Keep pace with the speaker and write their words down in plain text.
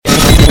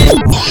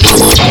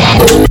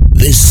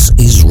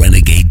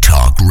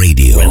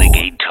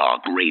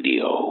Talk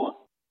Radio.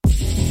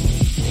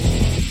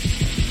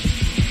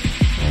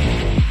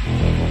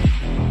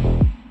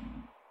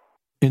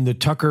 In the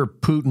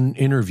Tucker-Putin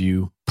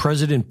interview,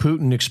 President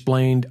Putin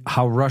explained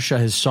how Russia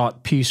has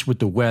sought peace with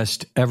the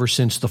West ever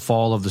since the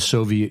fall of the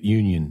Soviet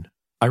Union.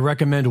 I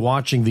recommend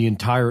watching the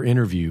entire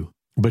interview,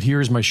 but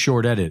here's my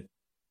short edit.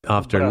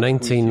 After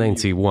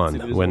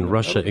 1991, when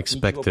Russia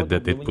expected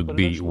that it would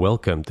be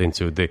welcomed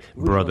into the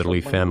brotherly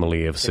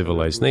family of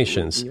civilized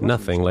nations,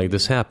 nothing like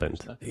this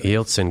happened.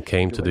 Yeltsin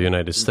came to the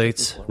United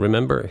States.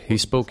 Remember, he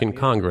spoke in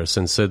Congress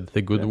and said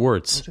the good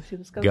words.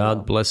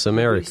 God bless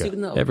America.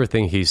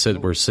 Everything he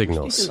said were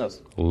signals.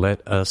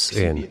 Let us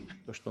in.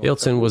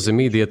 Yeltsin was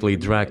immediately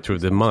dragged through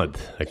the mud,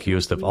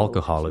 accused of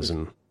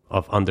alcoholism,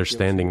 of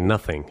understanding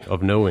nothing,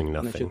 of knowing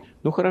nothing.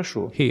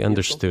 He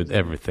understood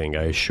everything,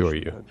 I assure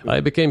you. I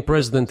became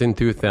president in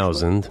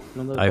 2000.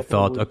 I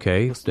thought,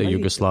 okay, the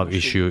Yugoslav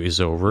issue is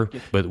over,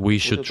 but we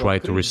should try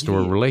to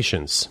restore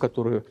relations.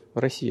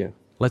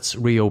 Let's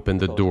reopen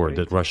the door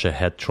that Russia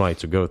had tried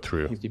to go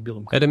through.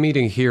 At a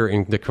meeting here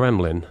in the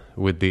Kremlin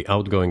with the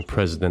outgoing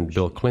President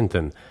Bill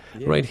Clinton,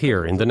 right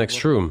here in the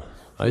next room,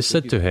 I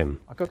said to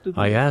him,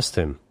 I asked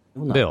him,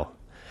 Bill,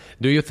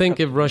 do you think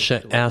if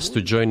Russia asked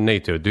to join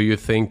NATO, do you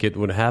think it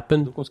would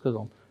happen?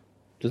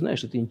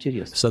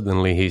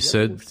 Suddenly he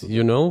said,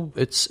 you know,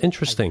 it's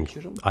interesting.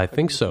 I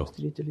think so.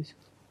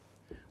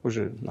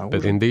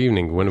 But in the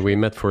evening, when we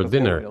met for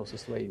dinner,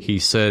 he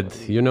said,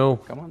 you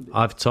know,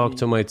 I've talked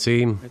to my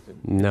team.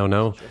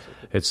 No,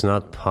 it's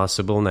not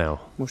possible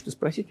now.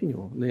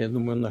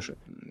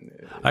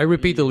 I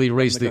repeatedly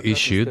raised the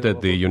issue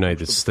that the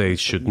United States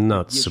should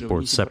not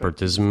support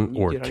separatism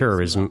or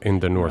terrorism in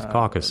the North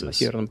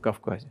Caucasus.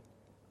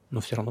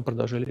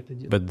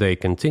 But they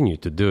continue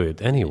to do it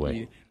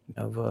anyway.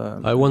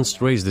 I once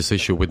raised this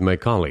issue with my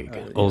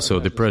colleague, also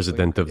the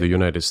President of the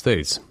United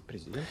States.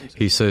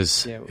 He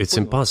says, it's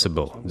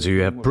impossible. Do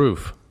you have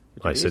proof?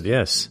 I said,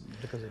 yes.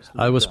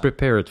 I was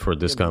prepared for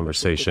this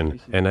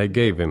conversation, and I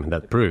gave him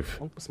that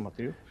proof.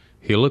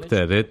 He looked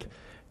at it,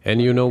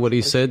 and you know what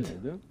he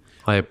said?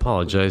 I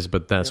apologize,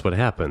 but that's what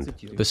happened.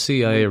 The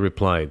CIA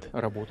replied,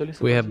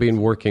 we have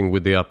been working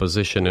with the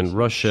opposition in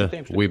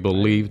Russia. We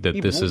believe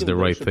that this is the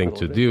right thing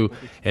to do,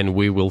 and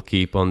we will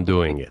keep on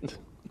doing it.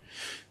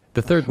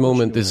 The third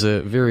moment is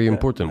a very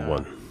important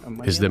one,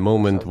 is the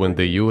moment when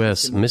the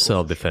U.S.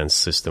 missile defense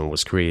system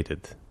was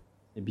created.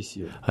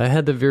 I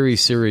had a very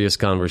serious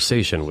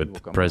conversation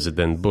with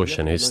President Bush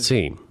and his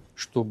team.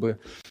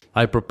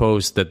 I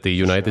proposed that the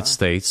United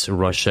States,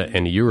 Russia,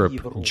 and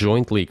Europe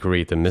jointly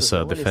create a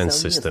missile defense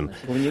system,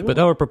 but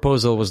our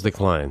proposal was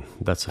declined.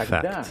 That's a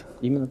fact.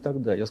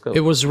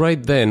 It was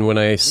right then when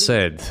I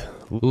said,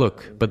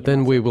 look, but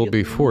then we will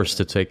be forced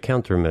to take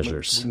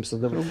countermeasures.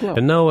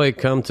 And now I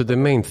come to the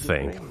main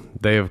thing.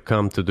 They have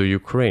come to the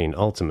Ukraine,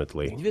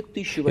 ultimately.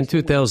 In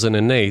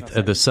 2008,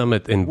 at the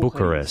summit in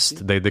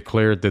Bucharest, they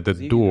declared that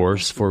the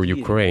doors for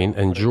Ukraine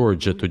and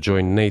Georgia to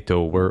join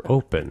NATO were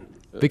open.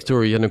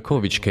 Viktor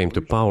Yanukovych came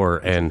to power,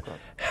 and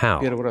how?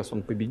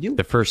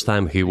 The first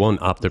time he won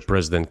after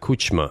President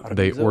Kuchma,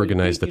 they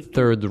organized a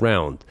third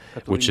round,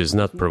 which is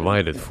not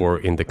provided for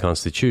in the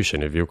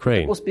constitution of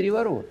Ukraine.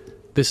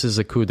 This is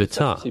a coup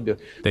d'etat.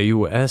 The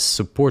U.S.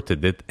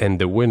 supported it, and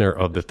the winner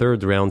of the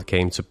third round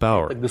came to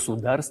power.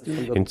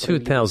 In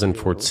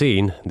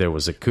 2014, there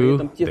was a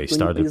coup. They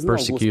started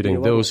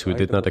persecuting those who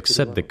did not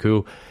accept the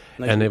coup,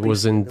 and it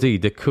was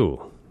indeed a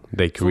coup.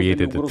 They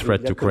created a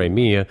threat to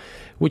Crimea,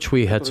 which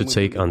we had to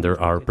take under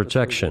our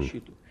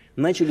protection.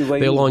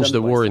 They launched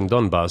a war in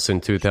Donbass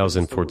in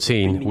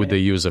 2014 with the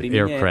use of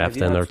aircraft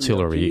and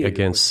artillery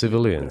against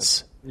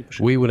civilians.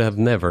 We would have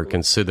never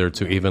considered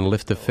to even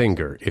lift a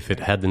finger if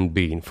it hadn't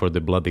been for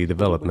the bloody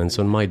developments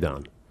on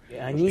Maidan.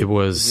 It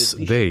was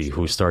they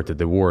who started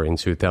the war in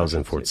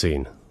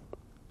 2014.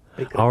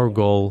 Our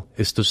goal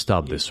is to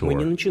stop this war,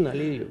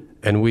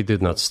 and we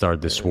did not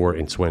start this war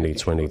in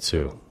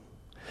 2022.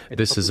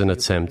 This is an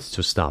attempt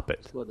to stop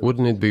it.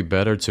 Wouldn't it be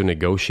better to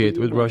negotiate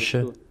with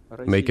Russia,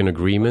 make an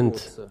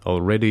agreement,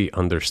 already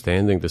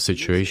understanding the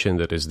situation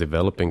that is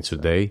developing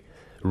today,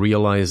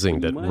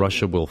 realizing that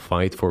Russia will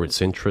fight for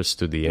its interests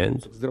to the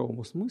end?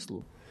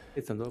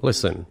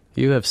 Listen,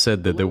 you have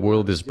said that the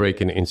world is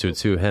breaking into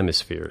two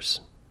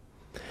hemispheres.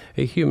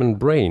 A human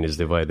brain is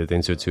divided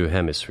into two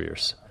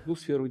hemispheres.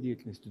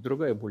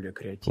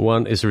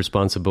 One is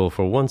responsible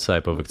for one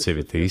type of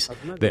activities,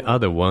 the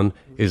other one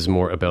is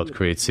more about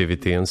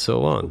creativity and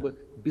so on.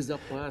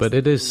 But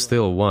it is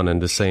still one and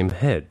the same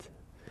head.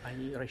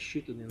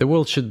 The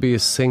world should be a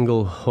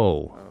single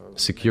whole.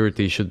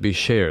 Security should be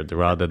shared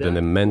rather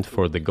than meant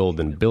for the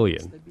golden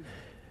billion.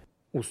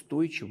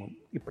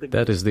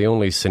 That is the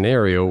only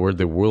scenario where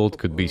the world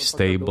could be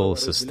stable,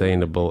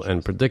 sustainable,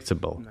 and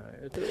predictable.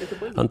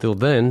 Until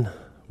then,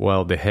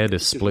 while the head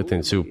is split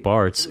in two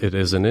parts, it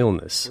is an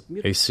illness,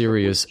 a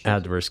serious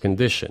adverse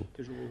condition.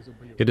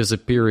 It is a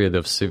period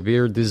of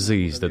severe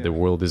disease that the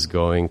world is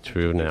going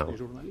through now.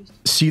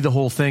 See the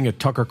whole thing at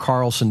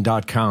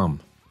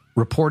tuckercarlson.com.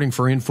 Reporting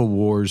for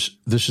InfoWars,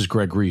 this is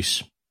Greg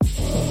Reese.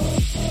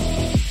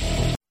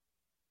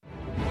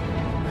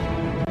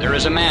 Here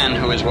is a man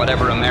who is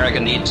whatever America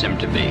needs him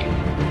to be.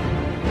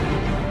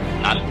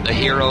 Not the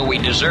hero we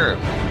deserve,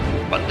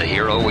 but the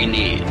hero we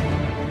need.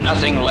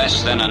 Nothing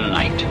less than a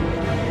knight.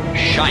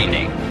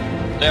 Shining.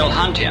 They'll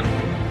hunt him.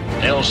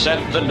 They'll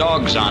set the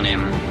dogs on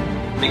him.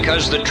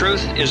 Because the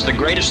truth is the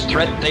greatest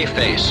threat they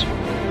face.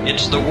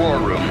 It's the war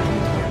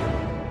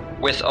room.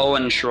 With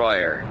Owen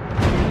Schroyer.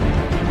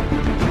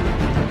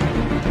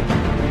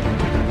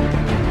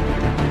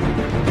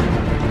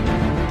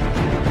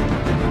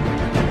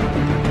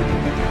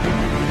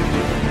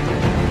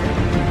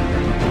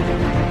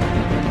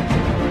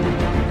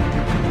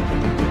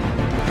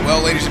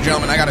 Well, ladies and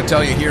gentlemen, I got to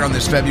tell you here on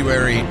this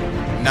February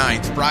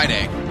 9th,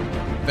 Friday,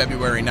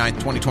 February 9th,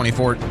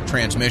 2024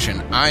 transmission,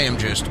 I am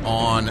just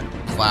on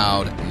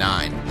cloud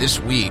nine. This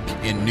week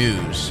in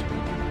news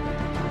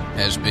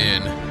has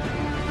been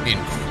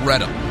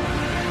incredible.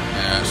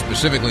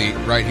 Specifically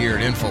right here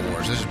at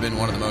InfoWars. This has been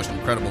one of the most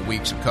incredible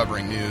weeks of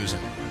covering news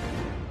and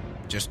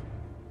just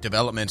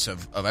developments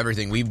of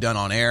everything we've done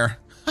on air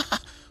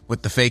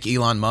with the fake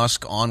Elon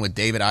Musk on with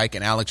David Icke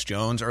and Alex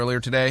Jones earlier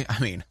today. I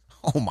mean,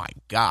 oh my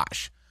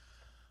gosh.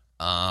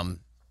 And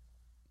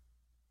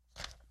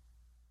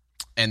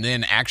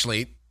then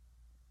actually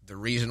the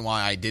reason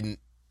why I didn't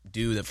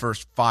do the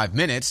first 5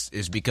 minutes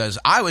is because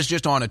I was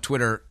just on a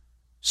Twitter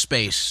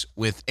space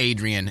with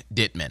Adrian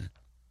Dittman,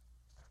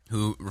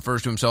 who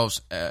refers to himself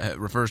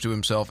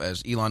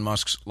as Elon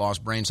Musk's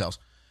lost brain cells.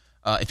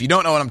 If you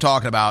don't know what I'm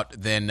talking about,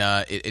 then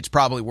it's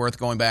probably worth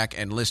going back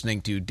and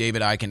listening to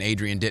David Icke and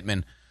Adrian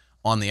Dittman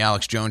on the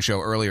Alex Jones show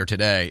earlier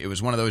today. It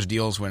was one of those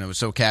deals when it was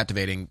so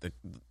captivating that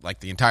like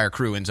the entire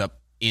crew ends up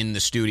in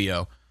the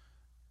studio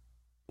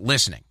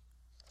listening.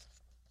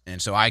 And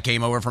so I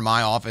came over from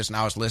my office and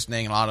I was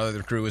listening, and a lot of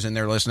other crew was in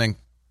there listening.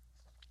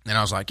 And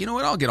I was like, you know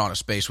what, I'll get on a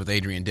space with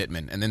Adrian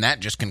Dittman. And then that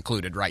just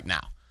concluded right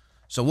now.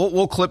 So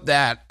we'll clip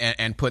that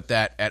and put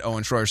that at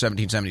Owen Schroyer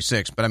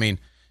 1776. But I mean,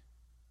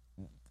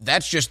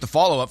 that's just the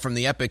follow-up from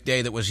the epic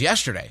day that was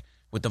yesterday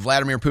with the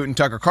Vladimir Putin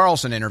Tucker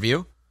Carlson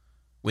interview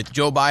with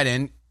Joe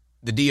Biden,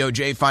 the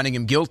DOJ finding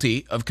him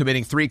guilty of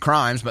committing 3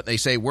 crimes, but they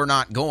say we're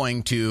not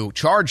going to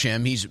charge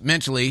him. He's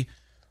mentally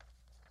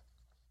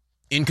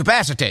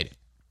incapacitated.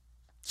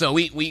 So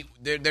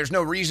there's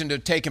no reason to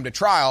take him to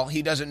trial.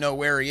 He doesn't know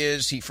where he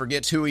is. He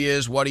forgets who he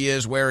is, what he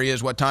is, where he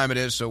is, what time it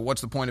is. So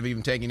what's the point of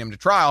even taking him to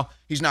trial?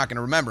 He's not going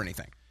to remember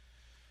anything.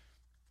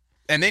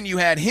 And then you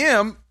had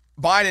him,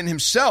 Biden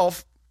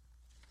himself,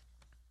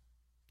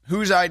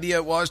 whose idea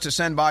it was to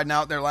send Biden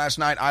out there last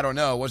night, I don't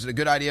know. Was it a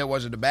good idea?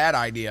 Was it a bad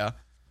idea?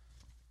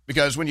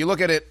 Because when you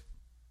look at it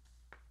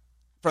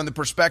from the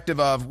perspective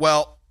of,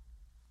 well,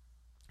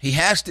 he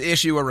has to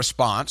issue a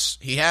response.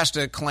 He has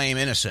to claim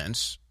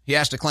innocence. He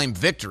has to claim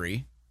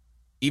victory,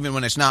 even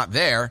when it's not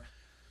there.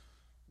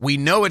 We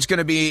know it's going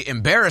to be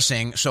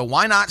embarrassing, so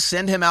why not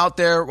send him out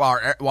there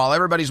while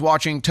everybody's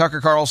watching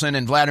Tucker Carlson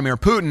and Vladimir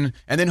Putin,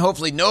 and then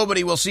hopefully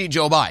nobody will see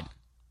Joe Biden,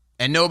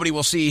 and nobody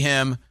will see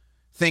him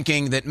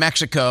thinking that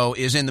Mexico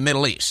is in the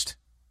Middle East.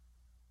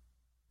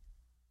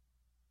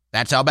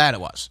 That's how bad it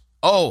was.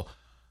 Oh,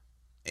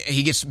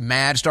 he gets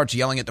mad, starts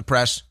yelling at the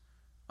press.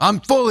 I'm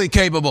fully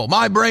capable.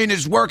 My brain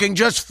is working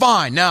just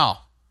fine. Now,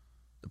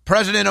 the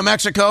president of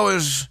Mexico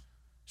is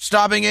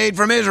stopping aid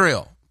from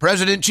Israel.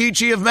 President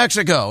Chichi of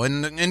Mexico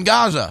in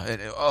Gaza.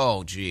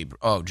 Oh, gee.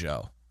 Oh,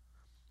 Joe.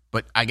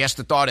 But I guess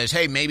the thought is,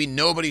 hey, maybe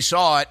nobody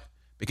saw it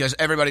because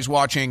everybody's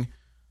watching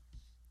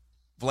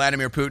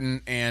Vladimir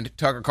Putin and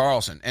Tucker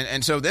Carlson.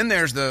 And so then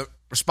there's the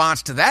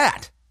response to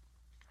that.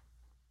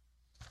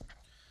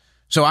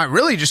 So I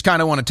really just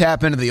kind of want to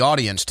tap into the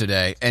audience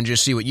today and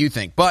just see what you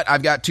think. But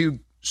I've got 2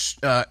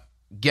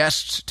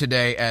 guests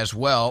today as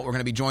well. We're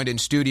going to be joined in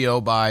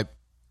studio by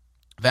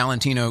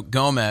Valentino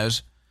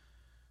Gomez,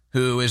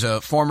 who is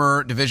a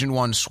former Division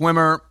I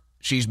swimmer.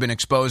 She's been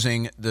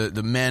exposing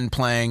the men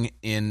playing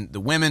in the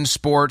women's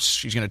sports.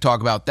 She's going to talk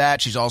about that.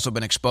 She's also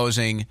been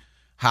exposing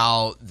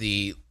how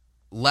the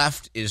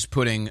left is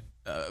putting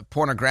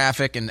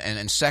pornographic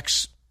and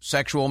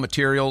sexual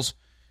materials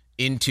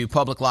into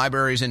public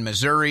libraries in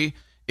Missouri.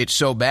 It's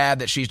so bad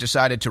that she's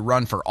decided to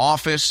run for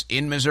office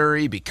in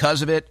Missouri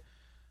because of it.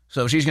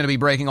 So she's going to be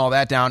breaking all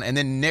that down. And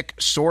then Nick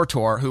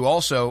Sortor, who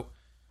also,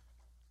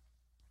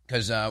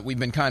 because we've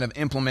been kind of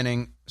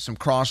implementing some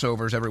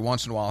crossovers every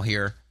once in a while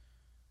here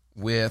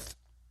with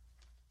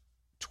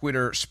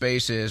Twitter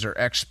Spaces or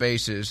X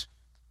Spaces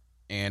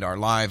and our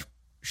live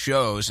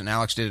shows. And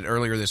Alex did it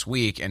earlier this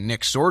week. And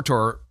Nick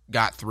Sortor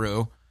got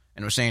through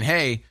and was saying,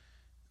 hey,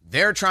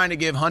 they're trying to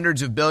give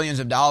hundreds of billions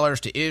of dollars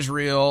to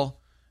Israel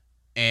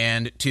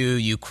and to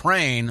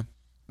Ukraine,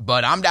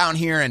 but I'm down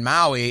here in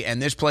Maui,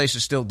 and this place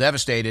is still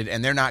devastated,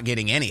 and they're not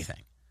getting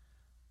anything.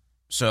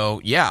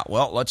 So, yeah,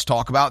 well, let's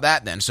talk about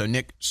that then. So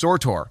Nick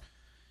Sortor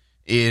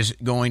is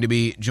going to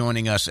be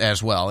joining us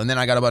as well. And then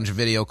I got a bunch of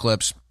video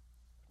clips,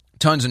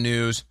 tons of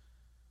news.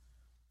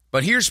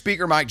 But here's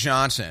Speaker Mike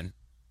Johnson,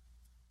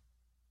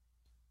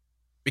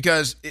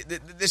 because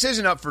this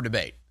isn't up for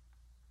debate.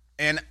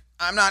 And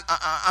I'm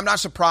not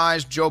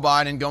surprised Joe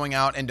Biden going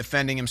out and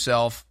defending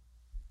himself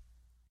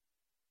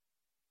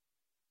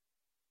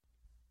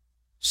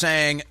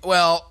saying,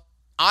 well,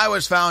 I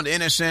was found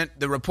innocent.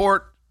 The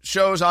report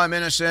shows I'm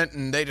innocent,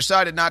 and they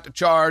decided not to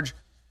charge.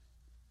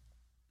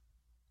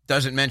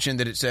 Doesn't mention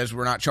that it says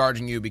we're not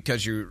charging you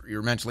because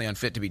you're mentally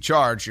unfit to be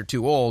charged. You're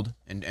too old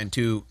and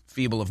too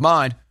feeble of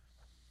mind.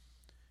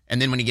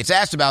 And then when he gets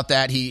asked about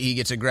that, he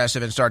gets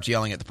aggressive and starts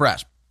yelling at the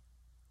press.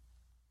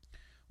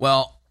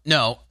 Well,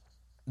 no.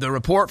 The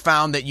report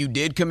found that you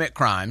did commit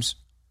crimes.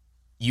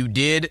 You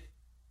did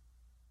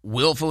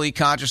willfully,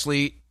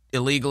 consciously,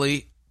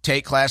 illegally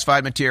take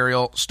classified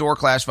material, store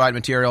classified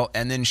material,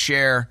 and then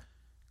share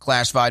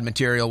classified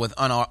material with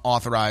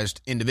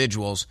unauthorized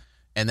individuals.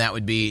 And that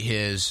would be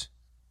his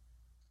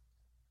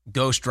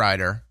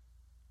ghostwriter,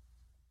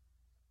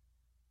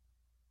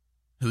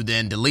 who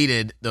then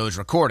deleted those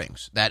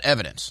recordings, that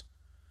evidence.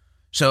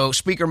 So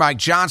Speaker Mike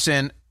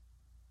Johnson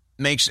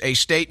makes a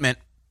statement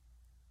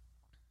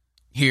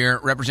here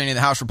representing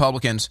the House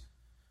Republicans,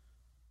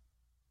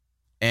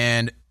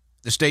 and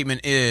the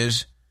statement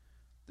is,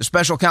 the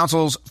special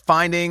counsel's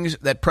findings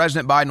that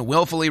President Biden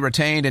willfully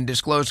retained and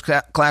disclosed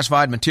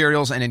classified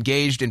materials and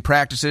engaged in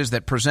practices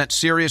that present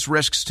serious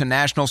risks to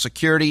national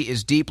security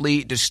is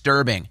deeply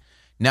disturbing.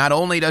 Not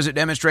only does it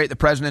demonstrate the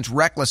president's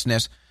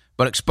recklessness,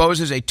 but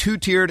exposes a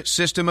two-tiered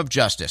system of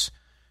justice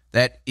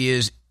that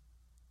is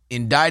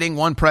indicting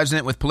one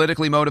president with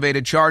politically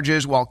motivated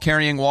charges while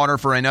carrying water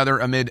for another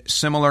amid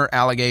similar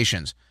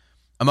allegations.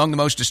 Among the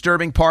most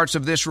disturbing parts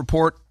of this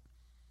report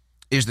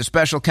is the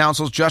special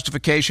counsel's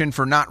justification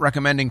for not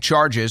recommending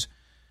charges.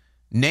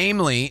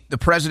 Namely, the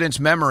president's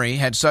memory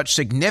had such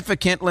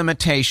significant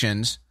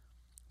limitations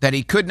that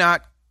he could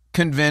not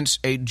convince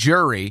a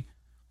jury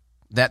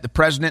that the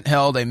president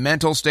held a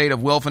mental state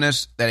of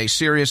willfulness that a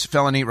serious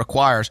felony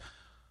requires.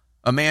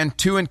 A man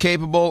too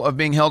incapable of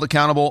being held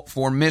accountable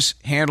for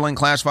mishandling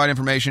classified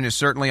information is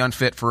certainly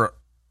unfit for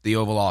the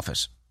Oval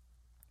Office.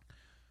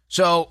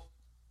 So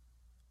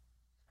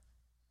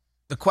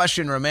the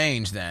question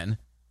remains then,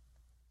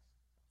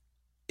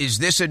 is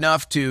this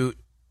enough to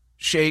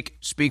shake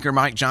Speaker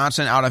Mike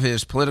Johnson out of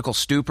his political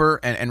stupor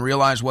and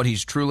realize what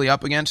he's truly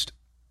up against?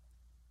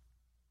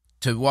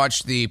 To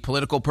watch the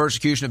political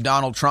persecution of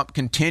Donald Trump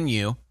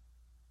continue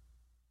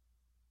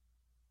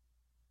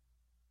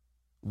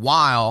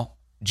while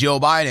Joe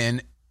Biden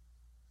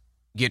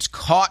gets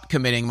caught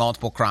committing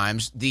multiple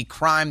crimes, the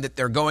crime that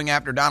they're going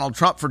after Donald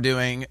Trump for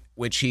doing,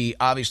 which he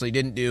obviously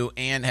didn't do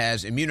and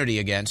has immunity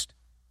against.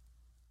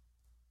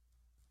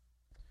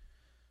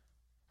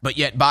 But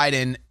yet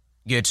Biden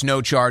gets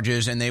no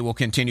charges, and they will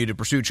continue to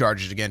pursue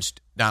charges against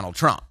Donald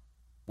Trump.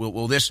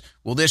 Will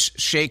this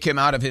shake him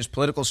out of his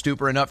political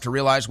stupor enough to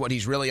realize what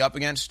he's really up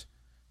against?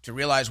 To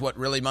realize what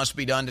really must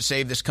be done to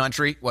save this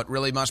country? What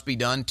really must be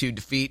done to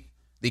defeat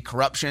the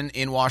corruption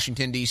in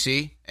Washington,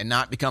 D.C. and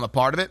not become a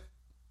part of it?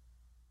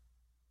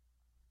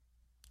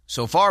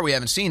 So far, we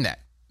haven't seen that.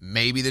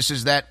 Maybe this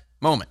is that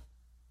moment.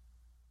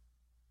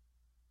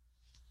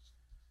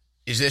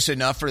 Is this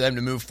enough for them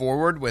to move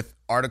forward with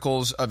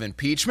articles of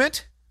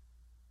impeachment?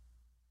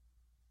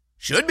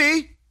 Should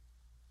be.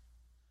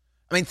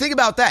 I mean, think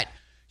about that.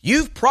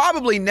 You've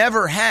probably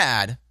never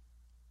had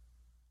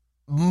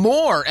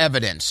more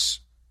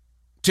evidence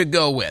to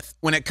go with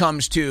when it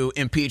comes to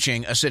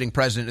impeaching a sitting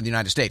president of the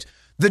United States.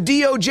 The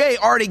DOJ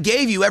already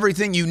gave you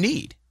everything you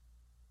need.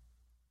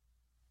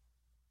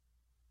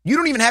 You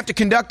don't even have to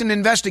conduct an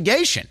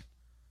investigation.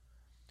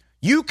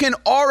 You can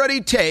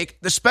already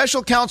take the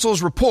special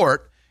counsel's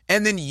report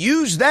and then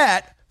use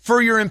that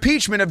for your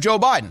impeachment of Joe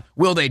Biden.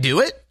 Will they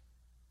do it?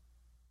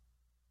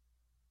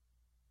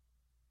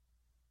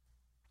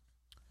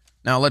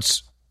 Now,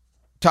 let's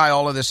tie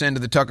all of this into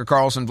the Tucker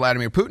Carlson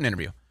Vladimir Putin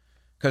interview,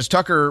 because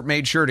Tucker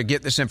made sure to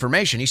get this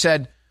information. He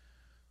said,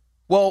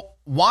 well,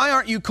 why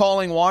aren't you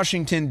calling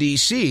Washington,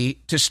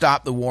 D.C. to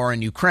stop the war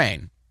in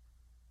Ukraine?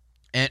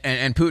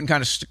 And Putin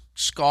kind of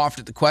scoffed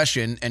at the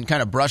question and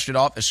kind of brushed it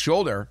off his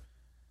shoulder.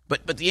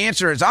 But the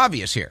answer is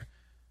obvious here,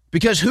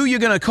 because who are you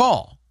going to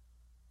call?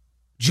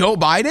 Joe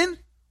Biden?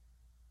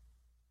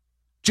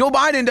 Joe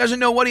Biden doesn't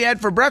know what he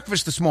had for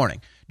breakfast this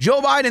morning.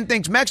 Joe Biden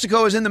thinks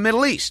Mexico is in the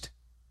Middle East.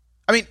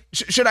 I mean,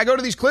 should I go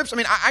to these clips? I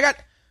mean, I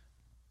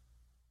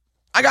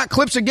got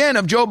clips again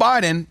of Joe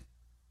Biden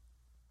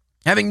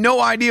having no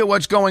idea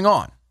what's going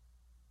on.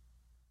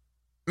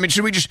 I mean,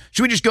 should we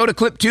just go to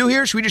clip 2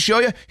 here? Should we just show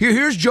you?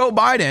 Here's Joe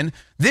Biden.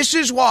 This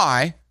is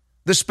why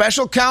the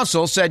special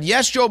counsel said,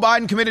 yes, Joe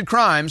Biden committed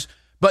crimes,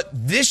 but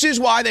this is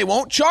why they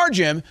won't charge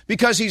him,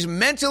 because he's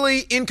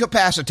mentally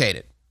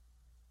incapacitated.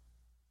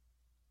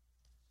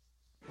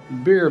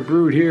 Beer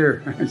brewed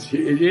here,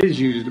 it is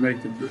used to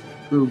make the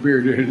brew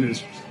beer.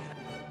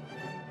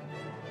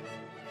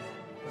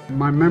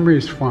 My memory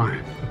is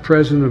fine. The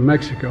president of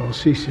Mexico,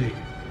 Sisi,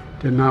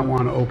 did not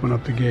want to open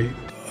up the gate.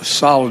 A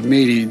solid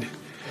meeting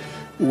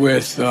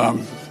with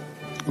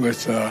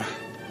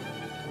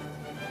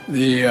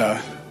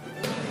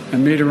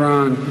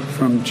Mitterrand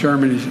from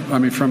Germany,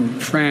 from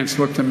France,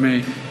 looked at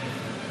me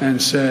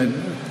and said,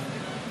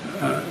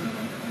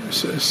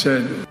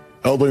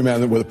 elderly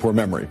man with a poor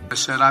memory. I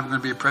said, I'm going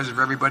to be a president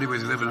for everybody,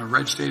 whether you live in a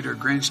red state or a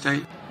green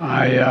state.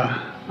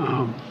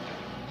 I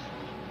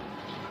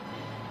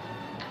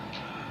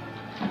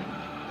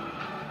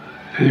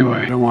Anyway,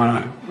 I don't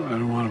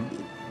want to.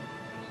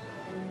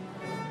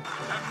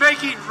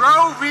 Making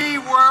Roe v.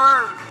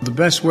 Wade. The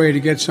best way to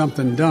get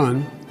something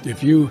done,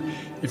 if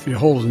it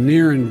holds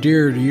near and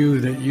dear to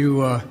you that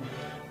you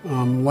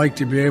like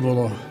to be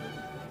able to.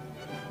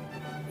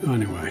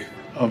 Anyway,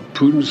 of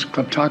Putin's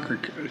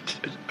kleptocracy.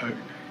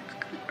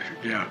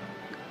 Yeah.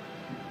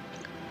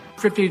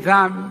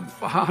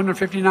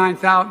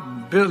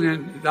 $159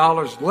 billion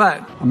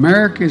left.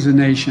 America is a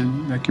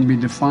nation that can be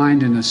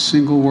defined in a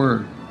single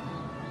word.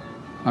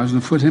 I was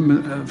going to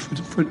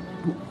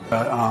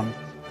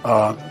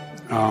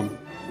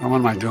what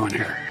am I doing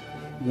here?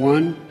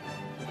 1,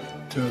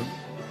 2.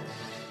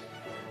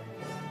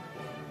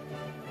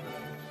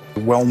 A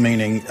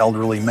well-meaning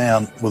elderly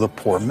man with a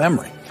poor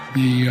memory.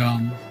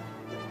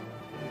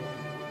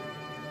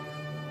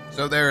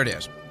 So there it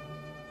is.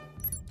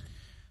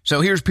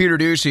 So here's Peter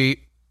Doocy.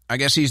 I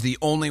guess he's the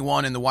only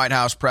one in the White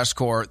House press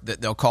corps that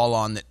they'll call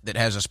on that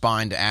has a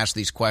spine to ask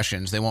these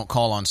questions. They won't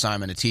call on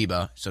Simon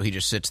Atiba, so he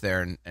just sits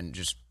there and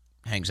just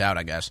hangs out,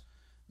 I guess.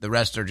 The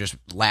rest are just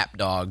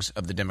lapdogs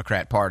of the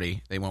Democrat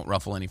Party. They won't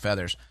ruffle any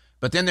feathers.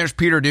 But then there's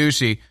Peter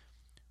Doocy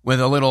with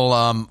a little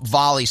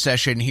volley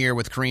session here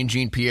with Karine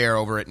Jean-Pierre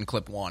over it in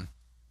clip 1.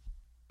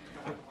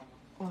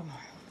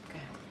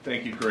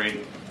 Thank you,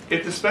 Karine.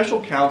 If the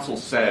special counsel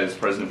says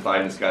President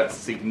Biden has got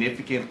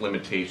significant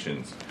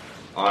limitations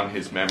on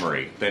his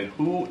memory, then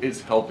who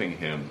is helping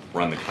him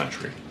run the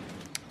country?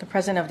 The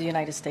President of the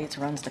United States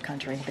runs the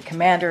country. The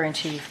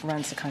Commander-in-Chief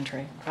runs the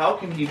country. How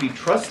can he be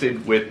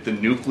trusted with the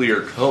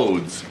nuclear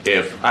codes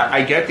if...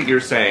 I get that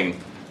you're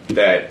saying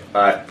that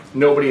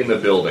nobody in the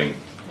building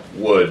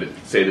would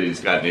say that he's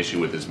got an issue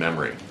with his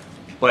memory.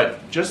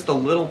 But just the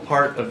little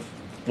part of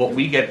what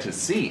we get to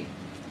see,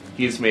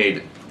 he has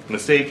made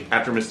mistake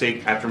after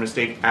mistake after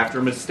mistake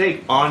after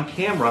mistake on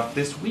camera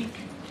this week.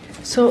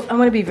 So I'm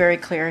going to be very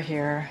clear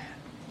here.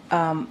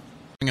 Bringing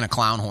a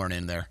clown horn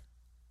in there.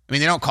 I mean,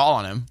 they don't call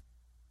on him.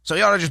 So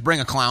you ought to just bring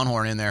a clown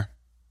horn in there.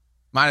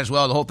 Might as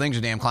well. The whole thing's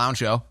a damn clown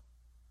show.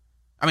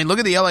 I mean, look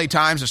at the LA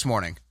Times this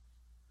morning.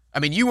 I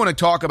mean, you want to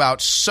talk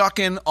about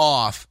sucking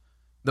off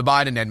the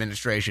Biden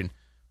administration.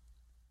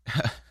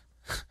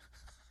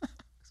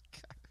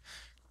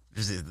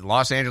 This is the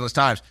Los Angeles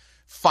Times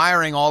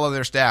firing all of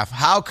their staff.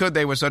 How could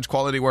they with such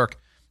quality work?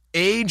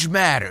 Age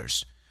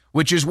matters,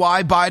 which is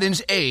why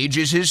Biden's age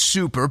is his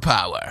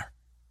superpower.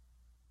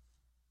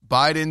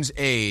 Biden's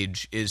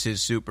age is his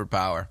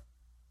superpower.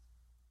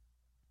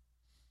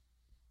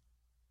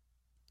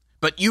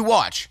 But you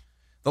watch.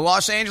 The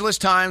Los Angeles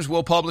Times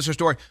will publish a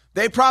story.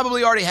 They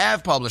probably already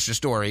have published a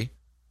story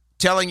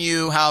telling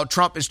you how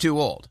Trump is too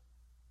old.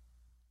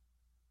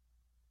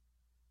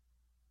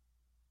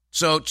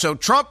 So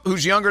Trump,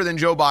 who's younger than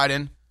Joe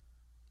Biden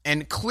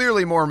and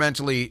clearly more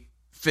mentally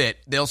fit,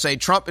 they'll say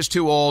Trump is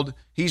too old,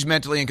 he's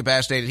mentally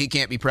incapacitated, he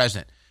can't be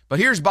president. But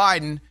here's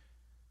Biden,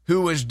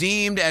 who was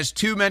deemed as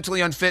too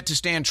mentally unfit to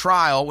stand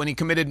trial when he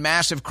committed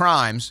massive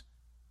crimes,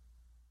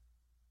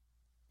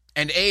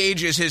 and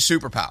age is his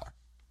superpower.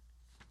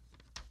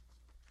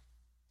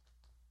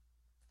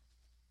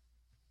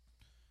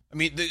 I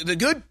mean,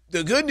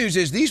 the good news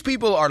is these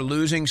people are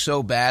losing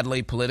so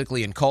badly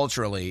politically and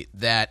culturally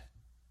that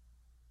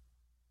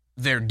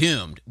they're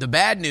doomed. The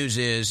bad news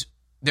is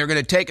they're going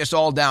to take us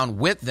all down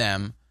with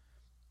them,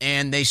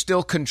 and they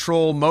still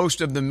control most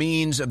of the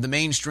means of the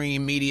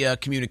mainstream media,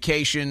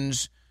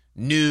 communications,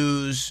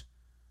 news,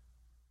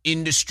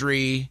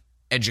 industry,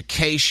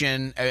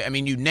 education. I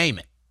mean, you name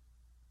it.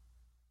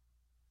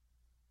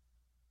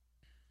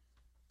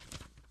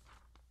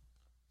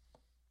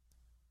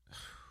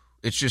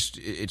 It's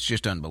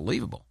just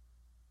unbelievable.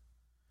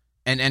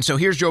 And so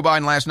here's Joe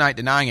Biden last night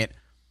denying it,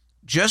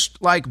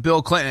 just like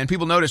Bill Clinton. And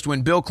people noticed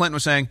when Bill Clinton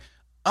was saying,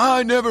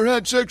 I never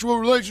had sexual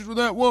relations with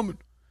that woman.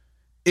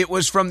 It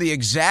was from the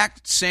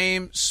exact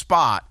same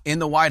spot in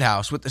the White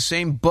House with the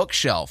same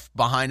bookshelf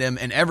behind him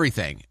and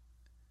everything.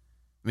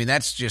 I mean,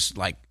 that's just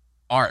like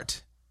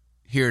art.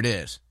 Here it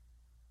is.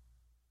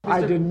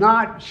 I did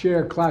not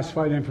share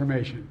classified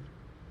information.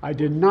 I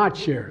did not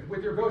share it.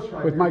 With your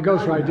ghostwriter? With my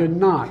ghostwriter, I did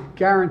not.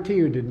 Guarantee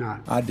you did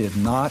not. I did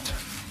not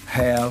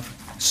have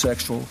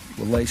sexual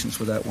relations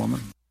with that woman.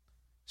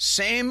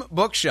 Same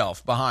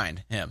bookshelf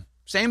behind him.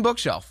 Same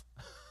bookshelf.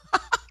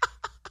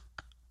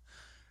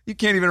 You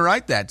can't even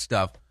write that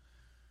stuff.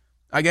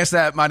 I guess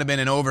that might have been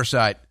an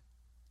oversight.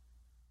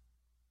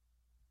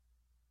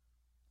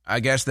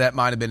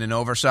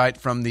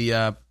 From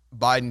the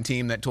Biden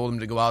team that told him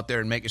to go out there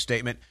and make a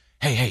statement.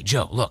 Hey,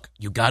 Joe, look,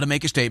 you got to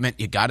make a statement.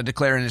 You got to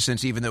declare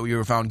innocence even though you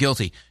were found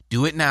guilty.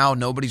 Do it now.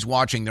 Nobody's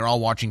watching. They're all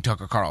watching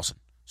Tucker Carlson.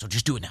 So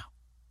just do it now.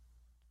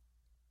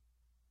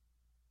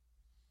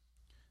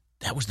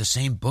 That was the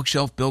same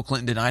bookshelf Bill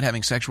Clinton denied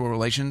having sexual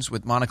relations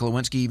with Monica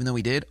Lewinsky even though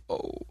he did?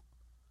 Oh.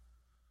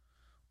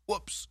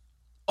 Whoops.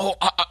 Oh.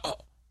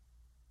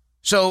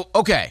 So,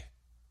 okay.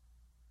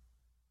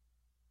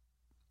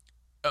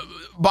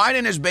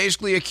 Biden has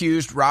basically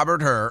accused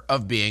Robert Hur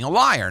of being a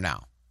liar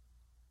now.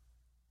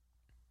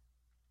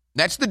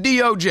 That's the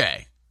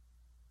DOJ.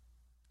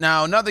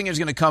 Now, nothing is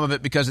going to come of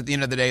it because at the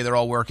end of the day, they're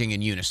all working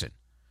in unison.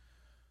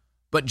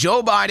 But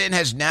Joe Biden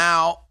has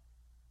now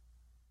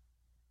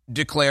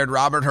declared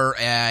Robert Hur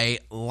a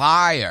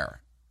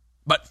liar.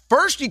 But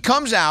first he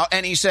comes out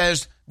and he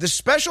says, the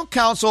special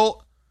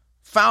counsel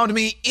found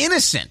me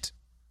innocent,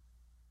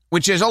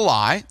 which is a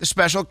lie. The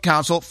special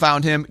counsel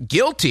found him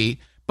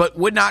guilty, but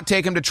would not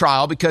take him to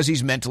trial because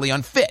he's mentally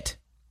unfit.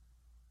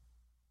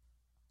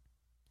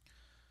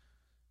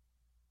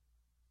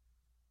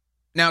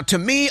 Now, to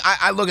me,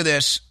 I look at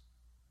this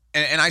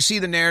and I see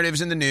the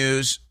narratives in the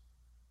news,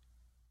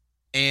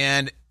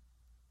 and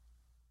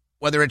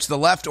whether it's the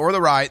left or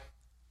the right,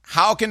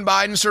 how can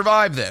Biden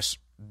survive this?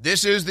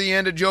 This is the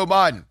end of Joe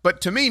Biden.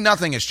 But to me,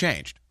 nothing has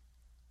changed.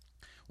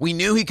 We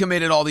knew he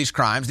committed all these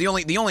crimes. The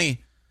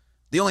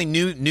only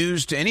new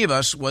news to any of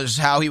us was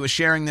how he was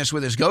sharing this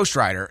with his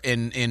ghostwriter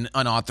in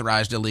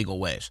unauthorized, illegal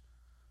ways.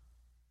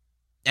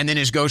 And then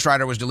his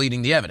ghostwriter was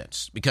deleting the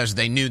evidence because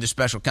they knew the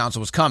special counsel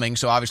was coming.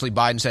 So obviously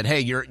Biden said, hey,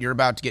 you're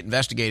about to get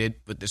investigated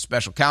with this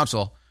special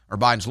counsel or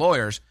Biden's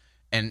lawyers,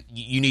 and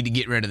you need to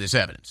get rid of this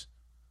evidence.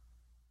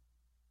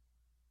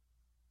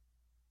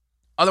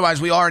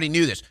 Otherwise, we already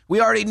knew this. We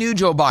already knew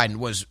Joe Biden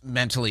was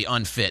mentally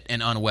unfit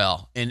and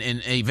unwell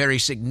in a very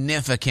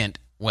significant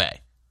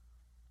way.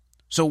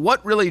 So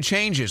what really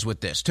changes with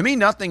this? To me,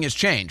 nothing has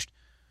changed.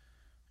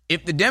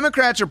 If the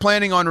Democrats are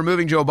planning on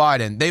removing Joe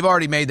Biden, they've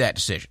already made that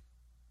decision.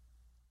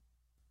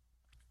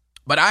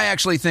 But I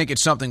actually think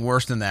it's something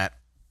worse than that.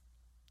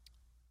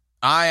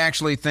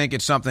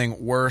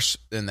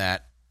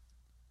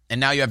 And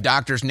now you have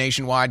doctors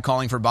nationwide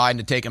calling for Biden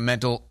to take a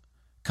mental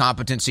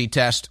competency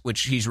test,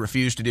 which he's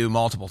refused to do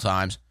multiple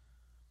times.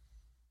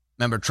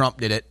 Remember, Trump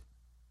did it.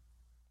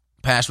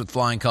 Passed with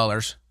flying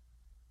colors.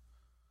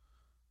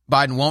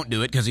 Biden won't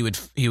do it because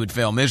he would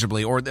fail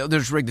miserably, or they'll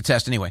just rig the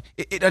test anyway.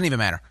 It doesn't even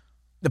matter.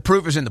 The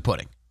proof is in the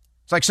pudding.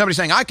 It's like somebody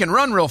saying, I can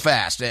run real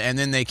fast, and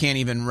then they can't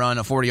even run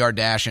a 40-yard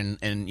dash in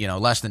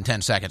less than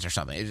 10 seconds or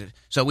something.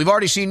 So we've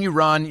already seen you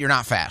run. You're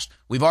not fast.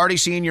 We've already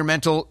seen your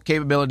mental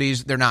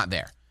capabilities. They're not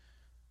there.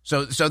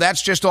 So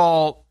that's just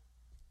all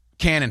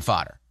cannon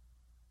fodder.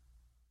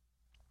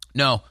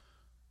 No.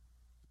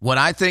 What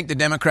I think the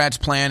Democrats'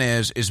 plan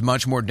is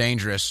much more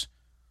dangerous.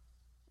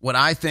 What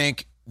I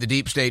think the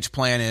deep state's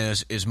plan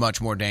is much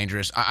more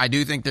dangerous. I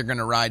do think they're going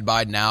to ride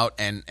Biden out,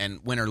 and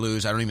win or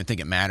lose, I don't even think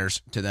it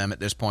matters to them at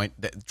this point.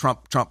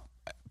 Trump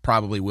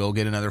probably will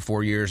get another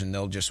 4 years, and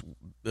it'll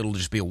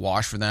just be a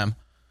wash for them.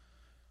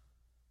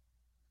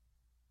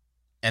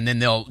 And then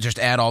they'll just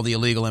add all the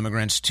illegal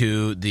immigrants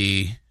to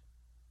the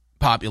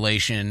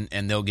population,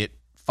 and they'll get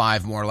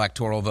 5 more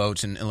electoral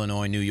votes in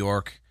Illinois, New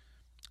York,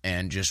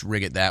 and just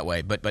rig it that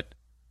way. But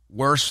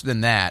worse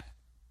than that,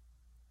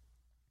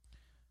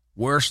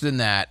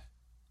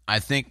 I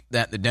think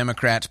that the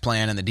Democrats'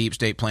 plan and the deep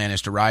state plan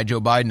is to ride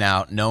Joe Biden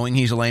out, knowing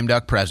he's a lame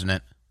duck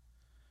president,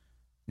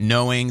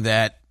 knowing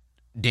that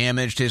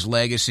damaged his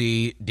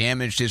legacy,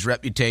 damaged his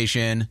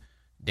reputation,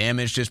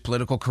 damaged his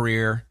political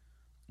career,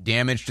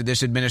 damage to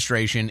this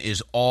administration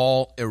is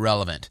all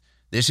irrelevant.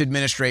 This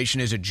administration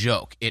is a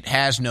joke. It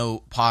has no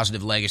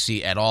positive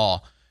legacy at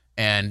all.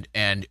 And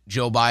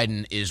Joe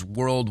Biden is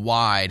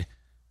worldwide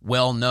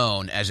well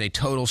known as a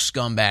total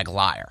scumbag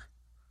liar.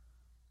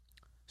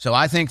 So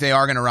I think they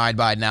are going to ride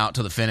Biden out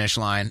to the finish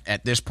line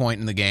at this point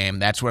in the game.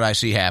 That's what I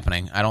see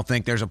happening. I don't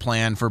think there's a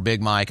plan for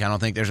Big Mike. I don't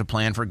think there's a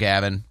plan for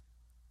Gavin.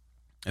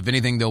 If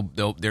anything,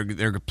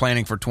 they're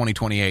planning for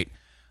 2028.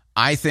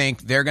 I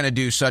think they're going to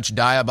do such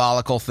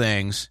diabolical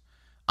things.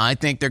 I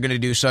think they're going to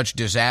do such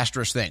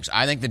disastrous things.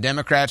 I think the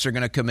Democrats are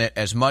going to commit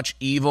as much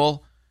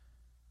evil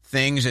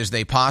things as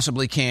they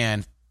possibly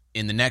can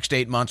in the next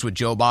 8 months with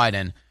Joe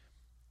Biden.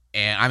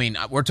 And, I mean,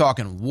 we're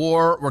talking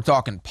war. We're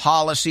talking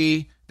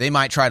policy. They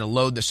might try to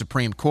load the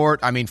Supreme Court.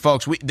 I mean,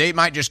 folks, they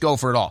might just go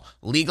for it all.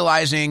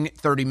 Legalizing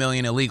 30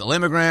 million illegal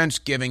immigrants,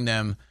 giving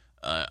them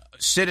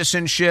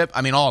citizenship.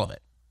 I mean, all of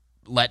it.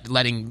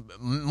 Letting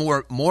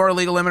more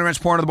illegal immigrants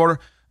pour into the border.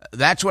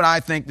 That's what I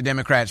think the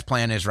Democrats'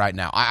 plan is right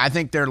now. I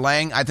think they're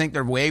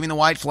waving the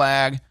white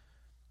flag.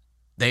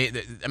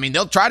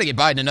 They'll try to get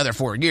Biden another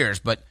 4 years,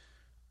 but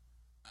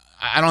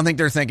I don't think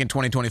they're thinking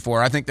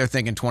 2024. I think they're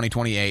thinking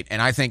 2028,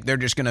 and I think they're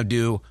just going to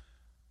do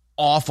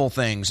awful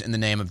things in the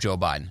name of Joe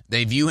Biden.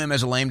 They view him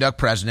as a lame duck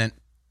president,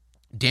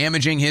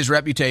 damaging his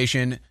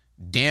reputation,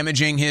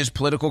 damaging his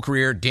political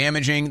career,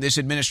 damaging this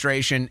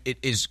administration. It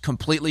is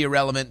completely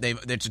irrelevant.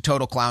 It's a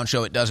total clown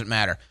show. It doesn't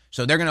matter.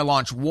 So they're going to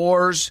launch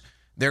wars.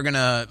 They're going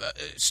to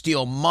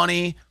steal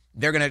money.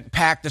 They're going to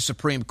pack the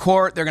Supreme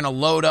Court. They're going to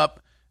load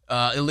up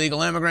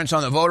illegal immigrants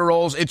on the voter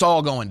rolls. It's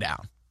all going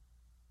down.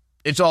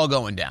 It's all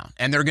going down.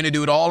 And they're going to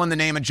do it all in the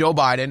name of Joe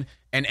Biden.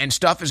 And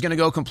stuff is going to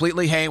go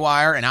completely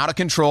haywire and out of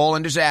control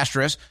and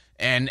disastrous.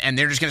 And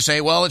they're just going to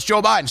say, well, it's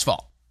Joe Biden's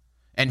fault.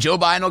 And Joe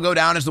Biden will go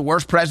down as the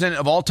worst president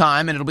of all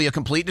time, and it'll be a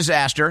complete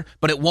disaster,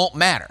 but it won't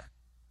matter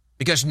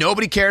because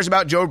nobody cares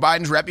about Joe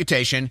Biden's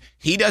reputation.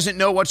 He doesn't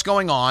know what's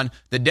going on.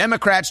 The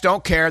Democrats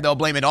don't care. They'll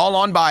blame it all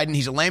on Biden.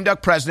 He's a lame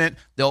duck president.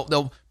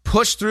 They'll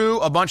push through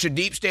a bunch of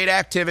deep state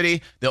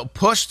activity. They'll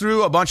push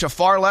through a bunch of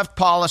far left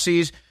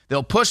policies.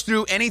 They'll push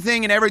through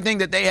anything and everything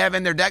that they have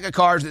in their deck of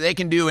cards that they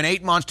can do in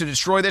 8 months to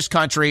destroy this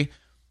country.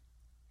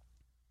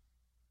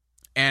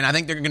 And I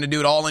think they're going to do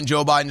it all in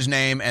Joe Biden's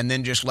name and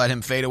then just let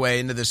him fade away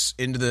into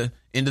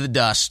the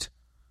dust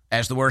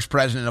as the worst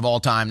president of all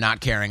time, not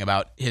caring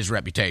about his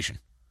reputation.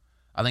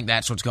 I think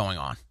that's what's going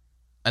on.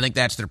 I think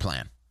that's their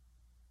plan.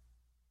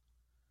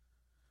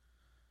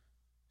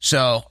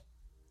 So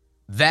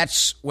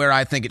that's where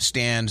I think it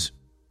stands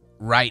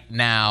right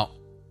now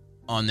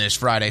on this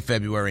Friday,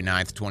 February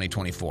 9th,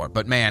 2024.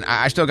 But man,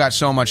 I still got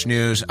so much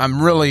news.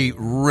 I'm really,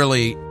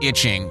 really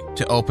itching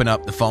to open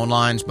up the phone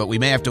lines, but we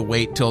may have to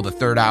wait till the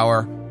third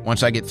hour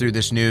once I get through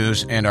this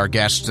news and our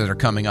guests that are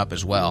coming up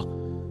as well.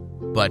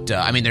 But,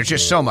 I mean, there's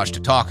just so much to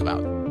talk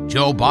about.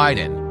 Joe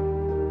Biden,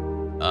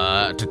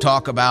 to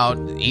talk about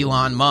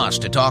Elon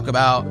Musk, to talk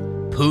about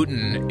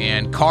Putin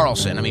and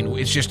Carlson. I mean,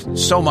 it's just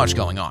so much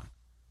going on.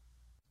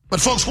 But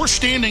folks, we're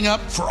standing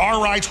up for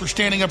our rights. We're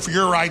standing up for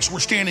your rights.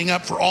 We're standing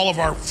up for all of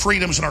our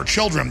freedoms and our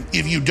children.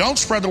 If you don't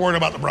spread the word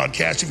about the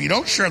broadcast, if you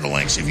don't share the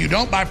links, if you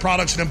don't buy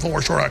products at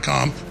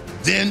InfoWarsStore.com,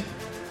 then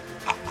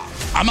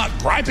I'm not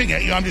griping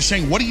at you. I'm just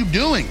saying, what are you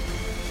doing?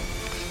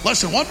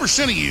 Less than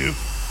 1% of you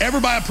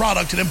ever buy a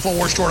product at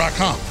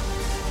InfoWarsStore.com.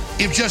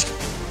 If just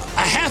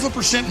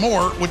 0.5%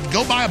 more would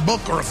go buy a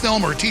book or a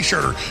film or a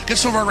t-shirt or get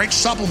some of our great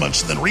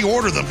supplements and then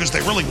reorder them because they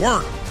really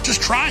work,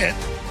 just try it.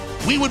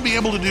 We would be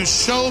able to do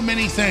so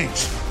many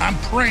things. I'm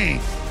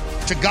praying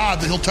to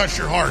God that he'll touch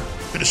your heart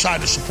to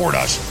decide to support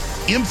us.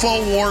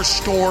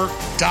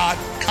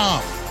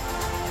 InfoWarsStore.com.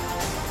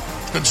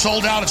 It's been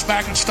sold out. It's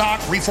back in stock.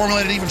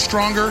 Reformulated even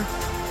stronger.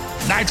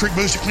 Nitric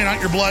boost to clean out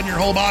your blood and your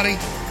whole body.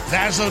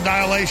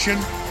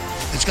 Vasodilation.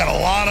 It's got a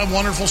lot of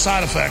wonderful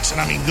side effects,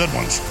 and I mean good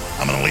ones.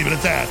 I'm going to leave it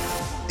at that.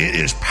 It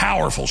is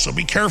powerful, so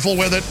be careful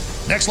with it.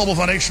 Next Level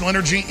Foundational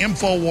Energy,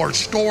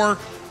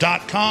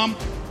 InfoWarsStore.com.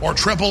 Or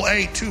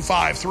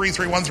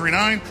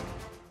 888-253-3139.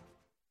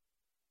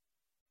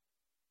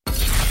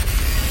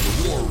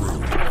 The War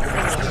Room.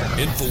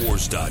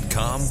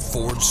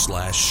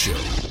 Infowars.com/show.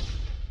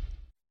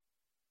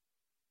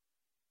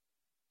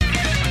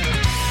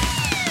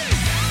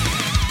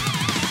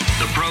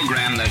 The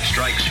program that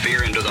strikes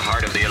fear into the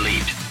heart of the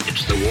elite.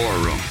 It's the War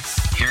Room.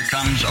 Here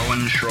comes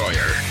Owen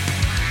Schroyer.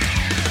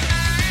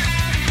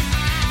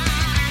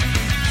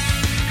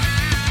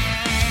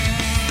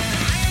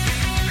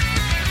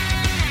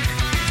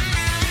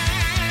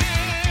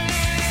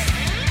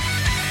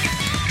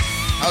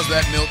 How's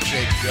that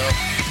milkshake, Joe?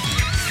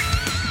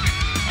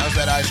 How's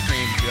that ice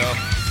cream, Joe?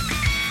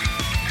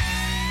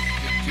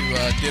 Get to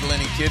diddle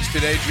any kids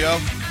today, Joe?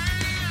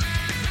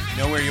 You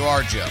know where you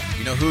are, Joe.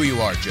 You know who you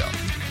are, Joe.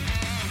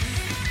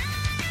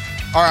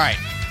 All right.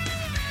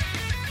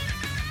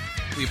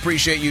 We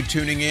appreciate you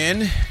tuning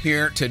in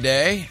here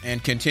today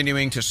and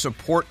continuing to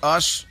support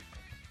us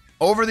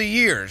over the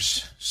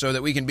years so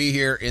that we can be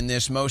here in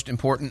this most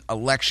important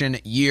election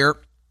year.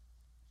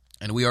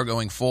 And we are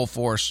going full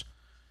force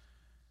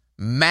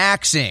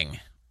maxing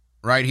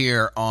right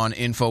here on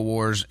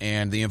InfoWars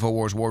and the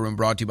InfoWars War Room,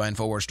 brought to you by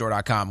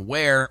InfoWarsStore.com,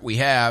 where we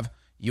have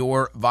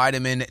your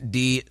vitamin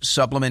D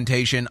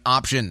supplementation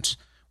options.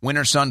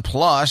 Winter Sun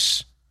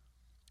Plus,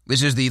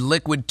 this is the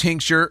liquid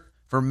tincture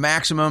for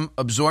maximum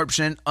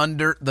absorption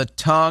under the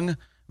tongue.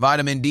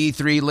 Vitamin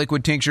D3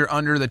 liquid tincture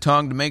under the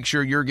tongue to make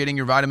sure you're getting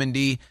your vitamin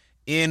D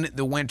in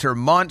the winter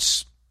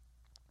months.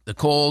 The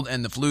cold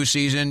and the flu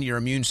season, your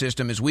immune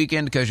system is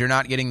weakened because you're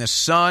not getting the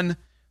sun.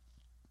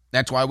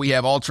 That's why we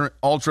have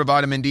ultra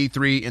vitamin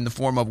D3 in the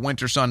form of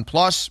Winter Sun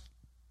Plus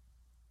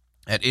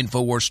at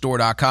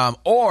InfoWarsStore.com,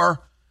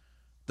 or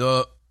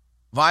the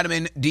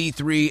vitamin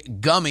D3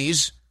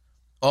 gummies,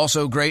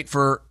 also great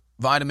for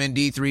vitamin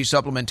D3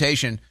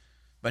 supplementation.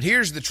 But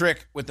here's the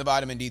trick with the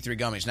vitamin D3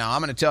 gummies. Now,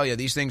 I'm going to tell you,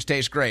 these things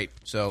taste great,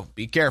 so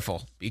be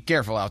careful. Be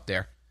careful out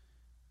there.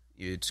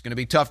 It's going to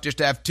be tough just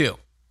to have two.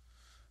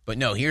 But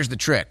no, here's the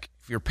trick.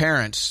 If your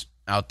parents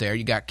out there,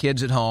 you got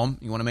kids at home,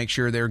 you want to make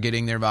sure they're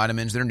getting their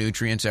vitamins, their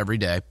nutrients every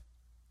day,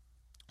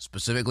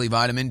 specifically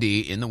vitamin D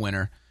in the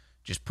winter.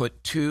 Just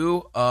put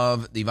 2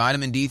 of the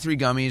vitamin D3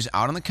 gummies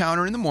out on the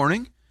counter in the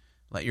morning.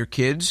 Let your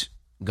kids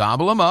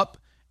gobble them up,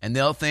 and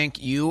they'll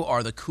think you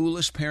are the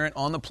coolest parent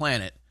on the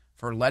planet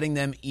for letting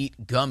them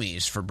eat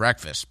gummies for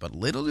breakfast. But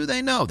little do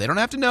they know. They don't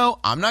have to know.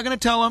 I'm not going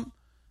to tell them.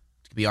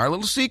 It could be our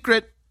little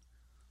secret.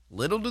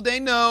 Little do they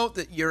know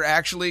that you're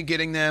actually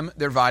getting them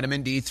their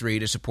vitamin D3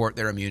 to support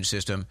their immune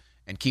system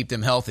and keep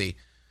them healthy.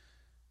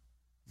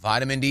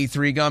 Vitamin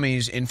D3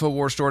 gummies,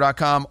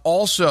 InfoWarsStore.com.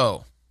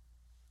 Also,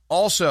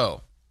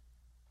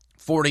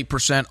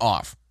 40%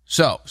 off.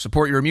 So,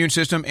 support your immune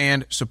system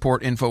and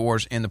support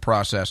InfoWars in the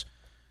process.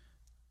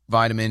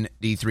 Vitamin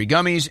D3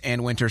 gummies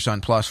and Winter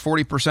Sun Plus,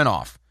 40%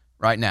 off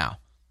right now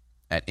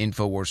at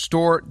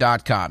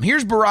InfoWarsStore.com.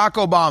 Here's Barack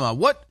Obama.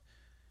 What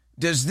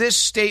does this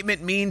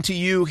statement mean to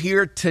you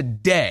here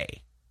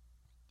today?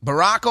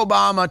 Barack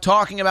Obama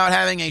talking about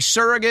having a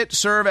surrogate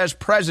serve as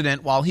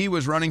president while he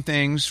was running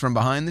things from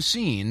behind the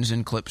scenes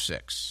in clip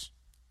 6.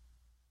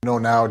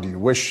 Now, do you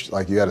wish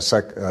like you had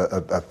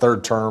a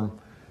third term?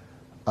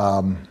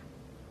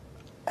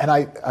 And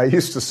I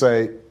used to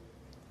say,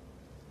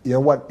 you know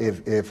what,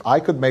 if I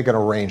could make an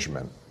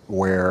arrangement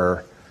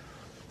where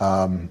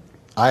I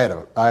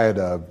had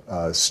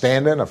a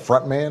stand-in, a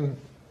front man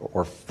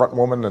or front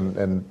woman,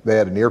 and they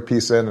had an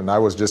earpiece in, and I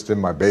was just in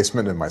my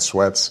basement in my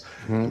sweats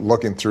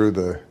looking through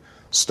the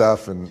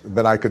stuff, and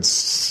then I could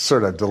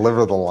sort of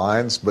deliver the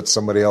lines, but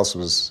somebody else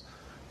was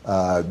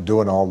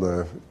doing all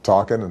the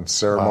talking and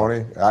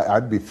ceremony. Wow.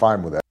 I'd be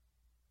fine with that.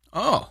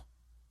 Oh,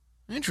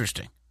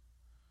 interesting.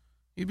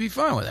 You'd be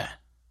fine with that.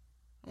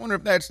 I wonder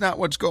if that's not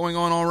what's going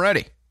on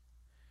already.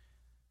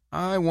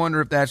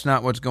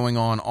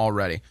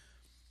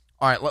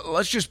 All right,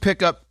 let's just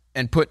pick up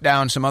and put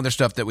down some other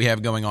stuff that we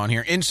have going on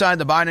here. Inside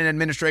the Biden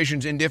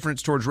administration's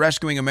indifference towards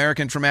rescuing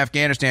Americans from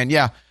Afghanistan.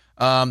 Yeah,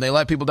 they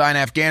let people die in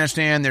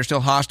Afghanistan. They're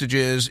still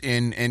hostages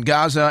in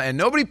Gaza, and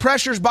nobody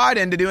pressures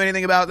Biden to do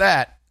anything about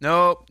that.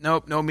 Nope,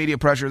 no media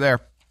pressure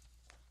there.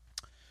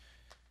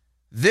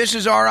 This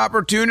is our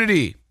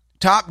opportunity.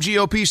 Top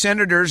GOP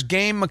senators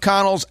game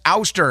McConnell's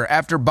ouster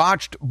after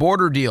botched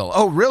border deal.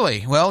 Oh,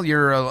 really? Well,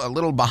 you're a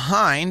little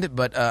behind,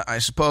 but I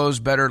suppose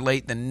better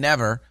late than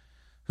never.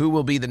 Who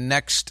will be the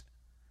next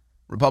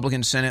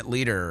Republican Senate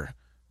leader?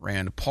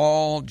 Rand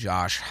Paul,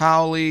 Josh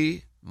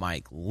Hawley,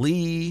 Mike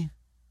Lee.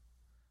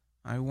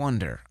 I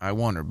wonder.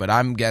 But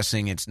I'm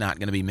guessing it's not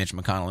going to be Mitch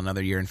McConnell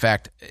another year. In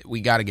fact, we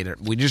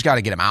just got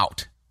to get him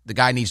out. The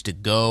guy needs to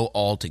go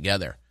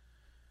altogether.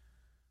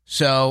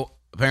 So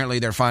apparently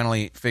they're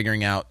finally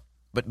figuring out.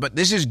 But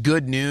this is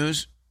good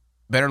news.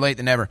 Better late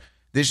than never.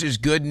 This is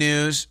good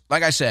news.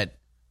 Like I said,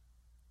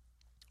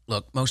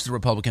 look, most of the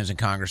Republicans in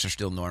Congress are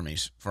still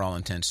normies for all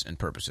intents and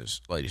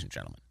purposes, ladies and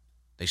gentlemen.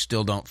 They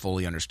still don't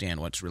fully understand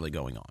what's really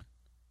going on.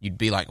 You'd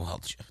be like,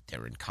 well,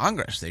 they're in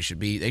Congress. They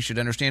should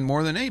understand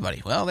more than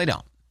anybody. Well, they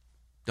don't.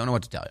 Don't know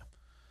what to tell you.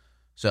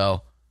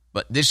 So,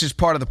 but this is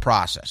part of the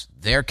process.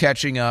 They're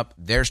catching up.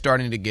 They're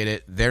starting to get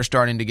it. They're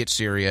starting to get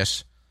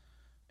serious.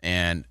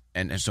 And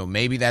so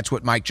maybe that's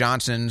what Mike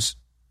Johnson's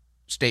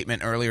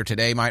statement earlier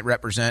today might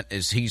represent,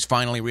 is he's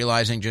finally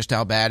realizing just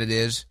how bad it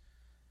is.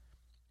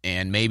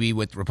 And maybe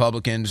with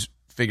Republicans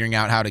figuring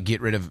out how to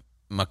get rid of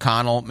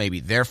McConnell,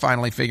 maybe they're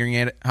finally figuring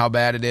out how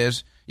bad it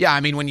is. Yeah,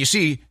 I mean, when you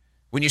see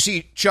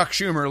Chuck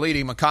Schumer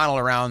leading McConnell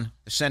around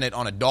the Senate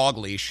on a dog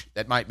leash,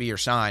 that might be your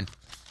sign.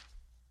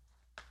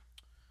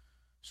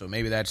 So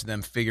maybe that's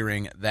them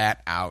figuring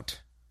that out.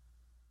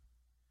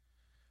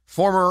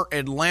 Former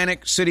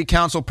Atlantic City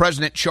Council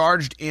president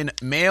charged in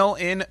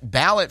mail-in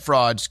ballot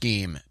fraud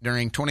scheme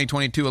during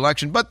 2022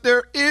 election. But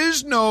there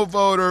is no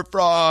voter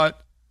fraud.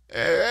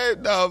 There is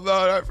no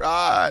voter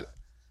fraud.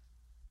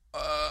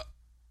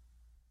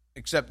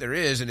 Except there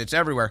is, and it's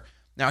everywhere.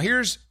 Now,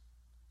 here's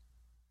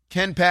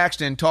Ken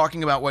Paxton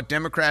talking about what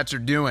Democrats are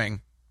doing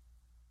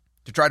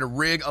to try to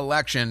rig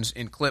elections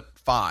in clip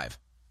 5.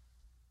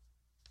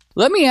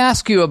 Let me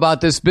ask you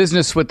about this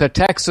business with the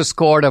Texas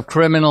Court of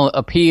Criminal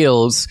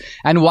Appeals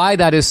and why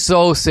that is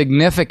so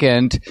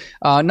significant,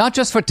 not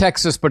just for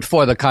Texas, but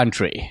for the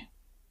country.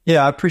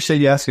 Yeah, I appreciate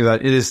you asking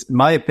that. It is, in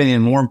my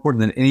opinion, more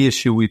important than any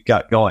issue we've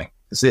got going,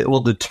 because it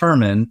will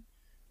determine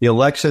the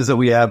elections that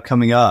we have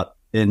coming up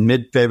in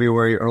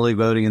mid-February, early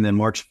voting, and then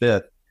March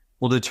 5th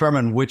will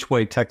determine which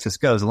way Texas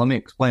goes. And let me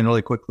explain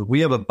really quickly. We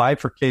have a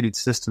bifurcated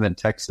system in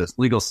Texas,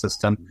 legal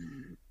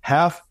system.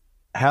 Half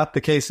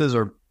the cases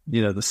are,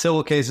 the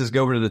civil cases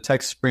go over to the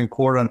Texas Supreme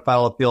Court on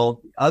file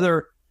appeal.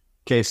 Other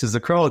cases,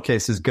 the criminal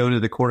cases, go to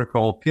the Court of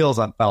Criminal Appeals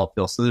on file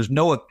appeal. So there's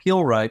no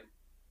appeal right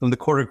from the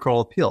Court of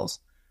Criminal Appeals.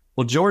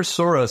 Well, George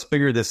Soros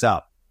figured this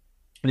out.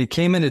 When he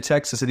came into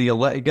Texas and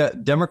he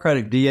got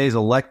Democratic DAs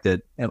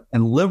elected and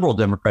liberal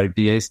Democratic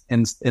DAs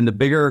in the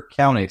bigger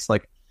counties,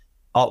 like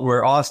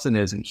where Austin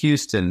is and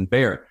Houston and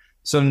Bexar.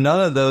 So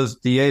none of those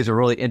DAs are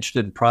really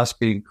interested in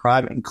prosecuting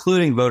crime,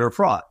 including voter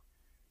fraud.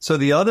 So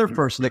the other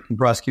person that can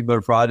prosecute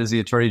voter fraud is the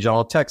Attorney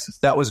General of Texas.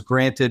 That was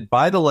granted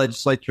by the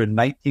legislature in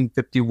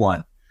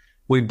 1951.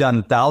 We've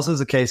done thousands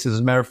of cases. As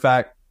a matter of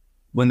fact,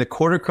 when the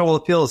Court of Criminal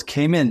Appeals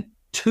came in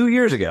 2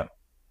 years ago,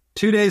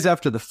 2 days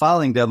after the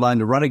filing deadline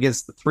to run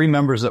against the 3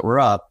 members that were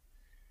up,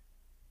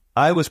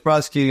 I was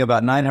prosecuting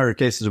about 900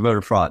 cases of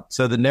voter fraud.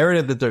 So the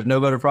narrative that there's no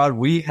voter fraud,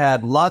 we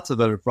had lots of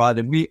voter fraud,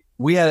 and we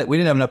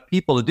didn't have enough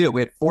people to do it.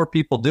 We had 4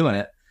 people doing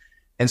it.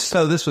 And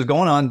so this was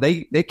going on.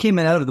 They came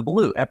in out of the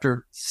blue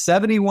after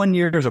 71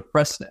 years of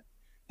precedent.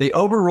 They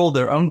overruled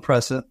their own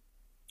precedent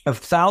of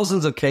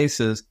thousands of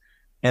cases.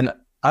 And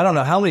I don't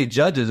know how many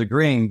judges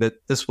agreeing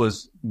that this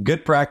was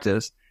good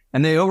practice.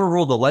 And they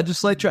overruled the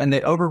legislature and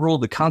they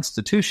overruled the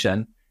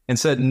Constitution and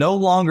said no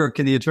longer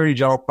can the Attorney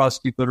General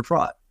prosecute voter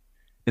fraud.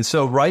 And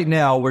so right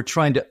now we're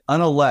trying to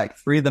unelect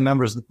 3 of the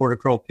members of the Court of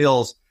Criminal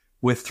Appeals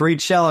with 3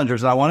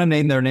 challengers. And I want to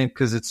name their name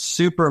because it's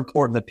super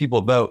important that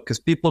people vote, because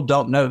people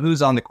don't know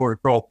who's on the Court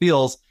of Criminal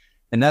Appeals.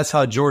 And that's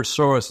how George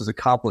Soros has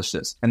accomplished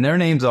this. And their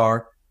names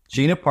are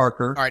Gina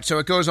Parker. All right, so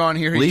it goes on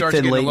here. He starts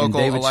getting the local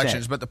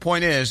elections. But the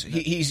point is,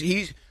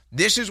 he's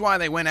this is why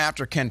they went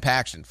after Ken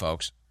Paxton,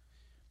 folks,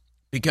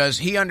 because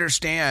he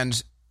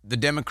understands the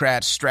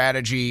Democrats'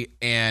 strategy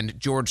and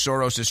George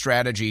Soros'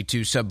 strategy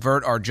to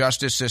subvert our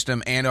justice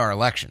system and our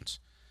elections.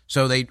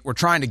 So they were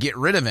trying to get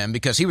rid of him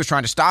because he was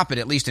trying to stop it,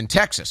 at least in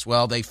Texas.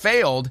 Well, they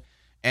failed,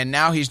 and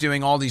now he's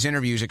doing all these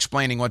interviews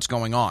explaining what's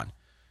going on.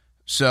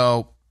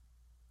 So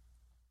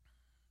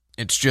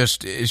it's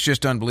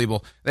just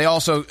unbelievable. They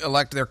also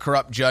elect their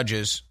corrupt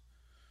judges.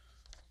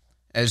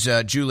 As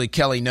Julie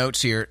Kelly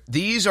notes here,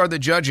 these are the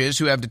judges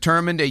who have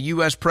determined a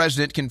U.S.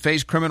 president can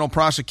face criminal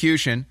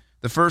prosecution.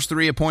 The first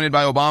three appointed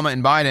by Obama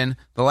and Biden.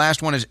 The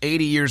last one is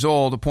 80 years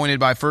old, appointed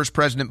by first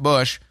President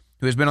Bush,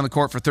 who has been on the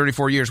court for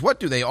 34 years. What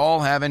do they all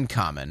have in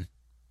common?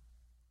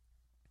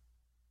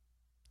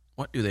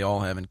 What do they all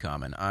have in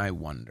common? I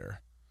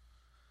wonder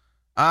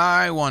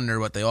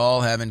what they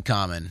all have in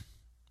common.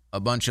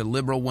 A bunch of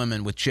liberal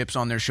women with chips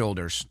on their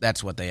shoulders.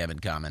 That's what they have in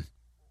common.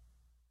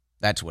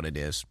 That's what it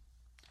is.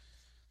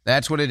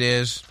 That's what it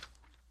is.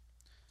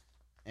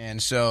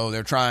 And so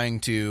they're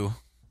trying to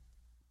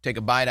take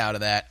a bite out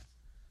of that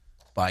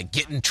by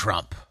getting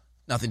Trump.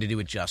 Nothing to do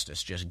with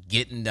justice, just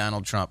getting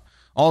Donald Trump.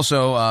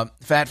 Also,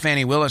 Fat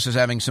Fannie Willis is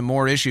having some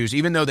more issues.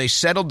 Even though they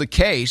settled the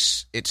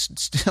case, it's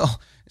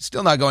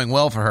still not going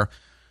well for her.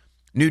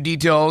 New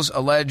details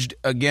alleged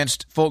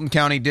against Fulton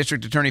County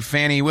District Attorney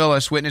Fannie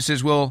Willis.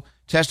 Witnesses will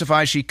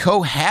testify she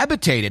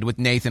cohabitated with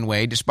Nathan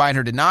Wade despite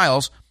her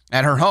denials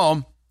at her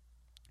home.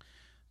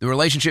 The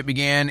relationship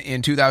began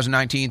in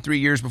 2019, 3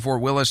 years before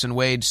Willis and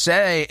Wade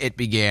say it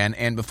began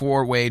and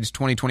before Wade's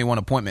 2021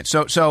 appointment.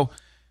 So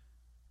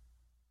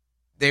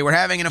they were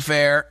having an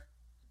affair,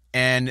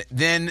 and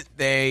then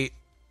they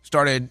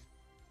started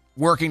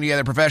working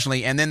together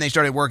professionally, and then they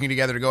started working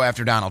together to go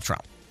after Donald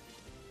Trump.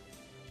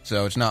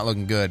 So it's not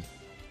looking good.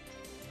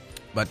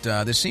 But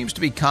this seems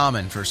to be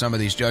common for some of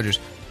these judges.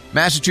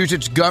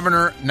 Massachusetts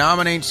governor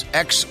nominates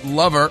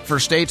ex-lover for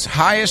state's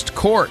highest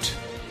court.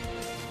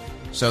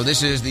 So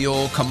this is the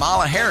old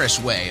Kamala Harris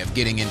way of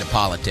getting into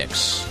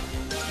politics.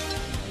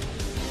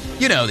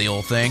 You know the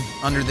old thing,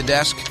 under the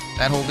desk,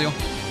 that whole deal.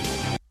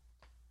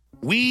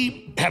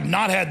 We have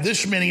not had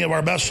this many of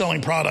our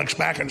best-selling products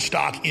back in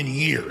stock in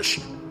years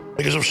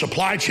because of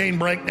supply chain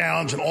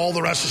breakdowns and all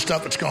the rest of the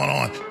stuff that's going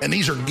on. And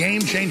these are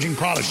game-changing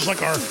products. Just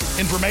like our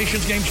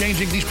information's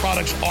game-changing, these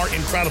products are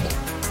incredible.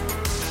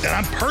 And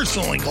I'm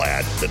personally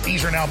glad that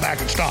these are now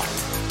back in stock.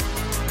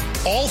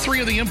 All three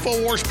of the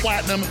InfoWars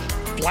Platinum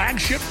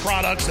flagship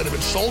products that have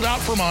been sold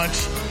out for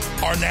months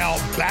are now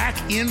back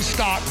in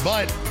stock,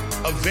 but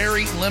a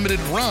very limited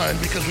run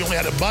because we only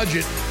had a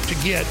budget to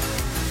get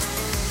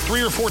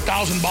 3,000 or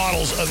 4,000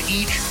 bottles of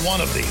each one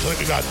of these. I think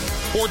we've got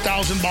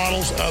 4,000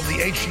 bottles of the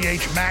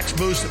HGH Max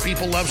Boost that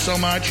people love so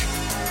much.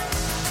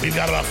 We've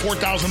got about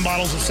 4,000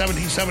 bottles of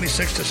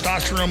 1776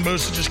 Testosterone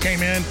Boost that just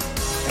came in.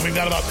 And we've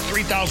got about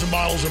 3,000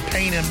 bottles of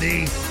Pain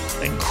MD,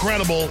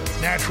 incredible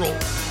natural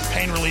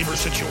pain reliever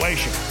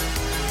situation.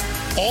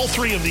 All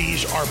three of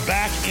these are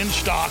back in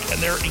stock,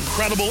 and they're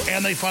incredible,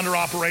 and they fund our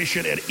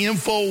operation at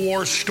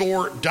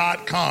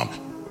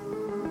InfoWarsStore.com.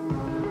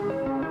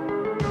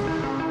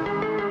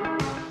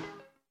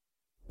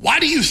 Why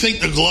do you think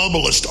the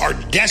globalists are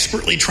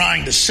desperately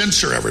trying to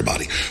censor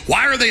everybody?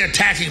 Why are they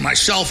attacking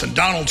myself and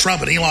Donald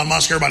Trump and Elon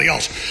Musk and everybody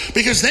else?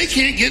 Because they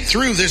can't get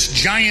through this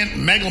giant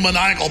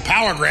megalomaniacal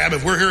power grab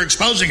if we're here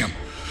exposing them.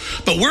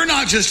 But we're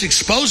not just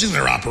exposing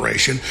their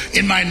operation.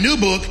 In my new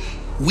book,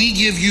 we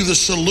give you the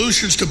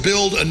solutions to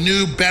build a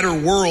new, better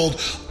world,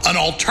 an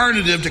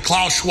alternative to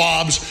Klaus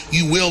Schwab's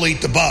 "You will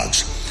eat the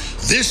bugs."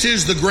 This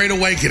is the Great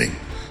Awakening,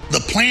 the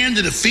plan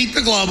to defeat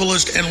the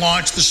globalist and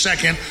launch the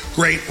second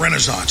great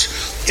renaissance.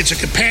 It's a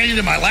companion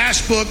to my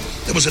last book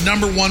that was a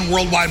 #1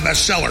 worldwide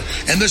bestseller.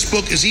 And this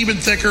book is even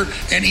thicker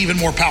and even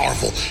more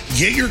powerful.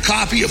 Get your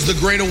copy of The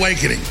Great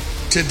Awakening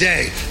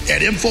today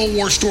at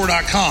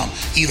InfoWarsStore.com.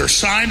 Either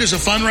signed as a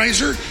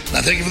fundraiser, and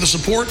I thank you for the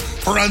support,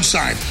 or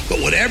unsigned. But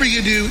whatever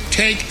you do,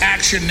 take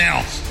action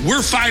now.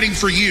 We're fighting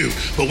for you,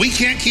 but we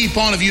can't keep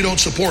on if you don't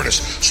support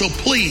us. So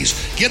please,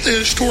 get the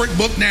historic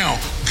book now.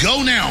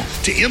 Go now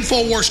to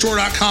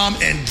InfoWarsStore.com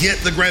and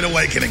get The Great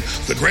Awakening.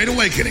 The Great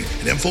Awakening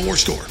at InfoWars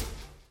Store.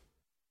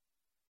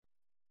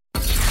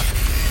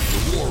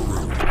 The War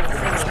Room.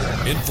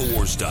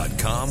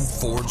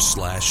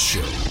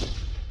 InfoWars.com/show.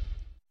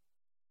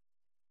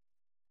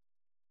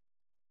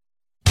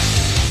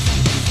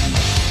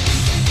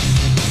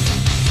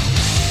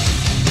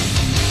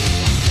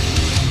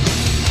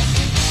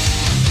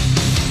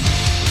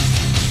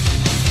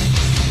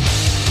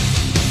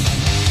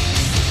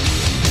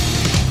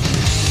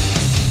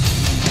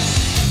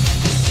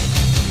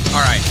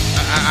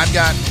 I've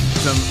got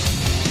some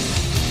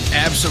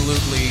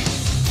absolutely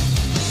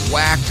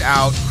whacked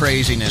out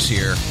craziness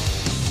here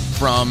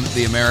from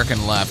the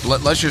American left.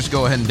 Let's just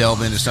go ahead and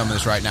delve into some of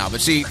this right now. But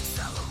see,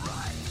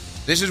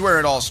 this is where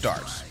it all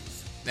starts.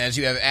 As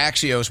you have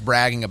Axios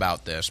bragging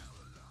about this.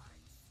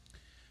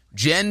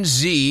 Gen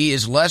Z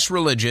is less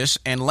religious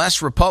and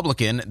less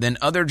Republican than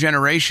other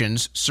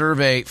generations,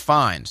 survey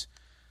finds.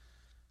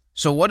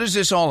 So what is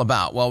this all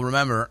about? Well,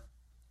 remember,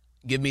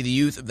 give me the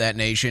youth of that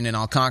nation, and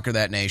I'll conquer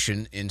that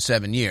nation in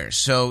 7 years.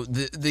 So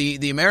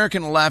the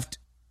American left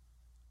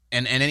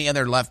and any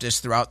other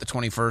leftists throughout the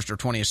 21st or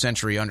 20th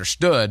century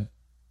understood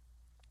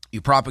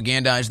you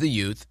propagandize the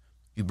youth,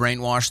 You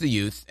brainwash the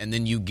youth, and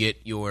then you get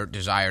your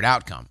desired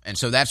outcome. And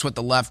so that's what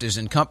the left is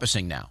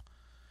encompassing now.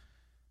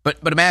 But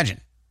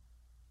imagine,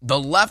 the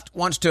left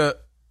wants to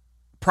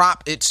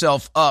prop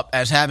itself up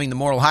as having the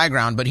moral high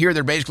ground, but here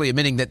they're basically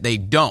admitting that they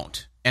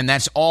don't. And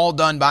that's all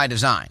done by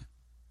design.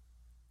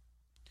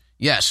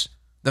 Yes,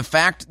 the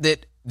fact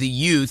that the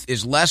youth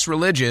is less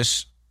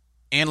religious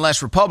and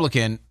less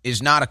Republican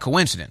is not a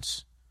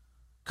coincidence,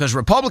 because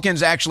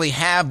Republicans actually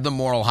have the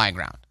moral high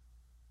ground,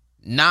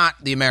 not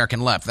the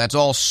American left. That's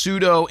all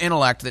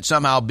pseudo-intellect that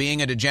somehow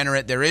being a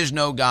degenerate, there is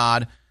no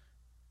God,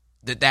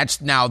 that's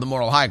now the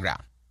moral high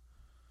ground.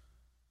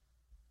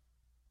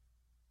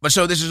 But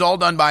so this is all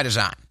done by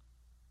design.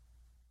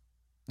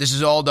 This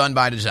is all done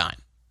by design.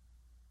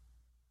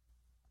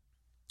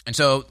 And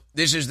so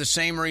this is the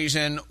same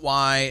reason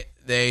why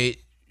they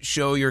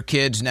show your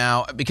kids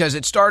now, because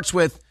it starts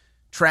with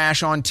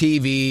trash on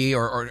TV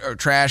or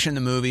trash in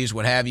the movies,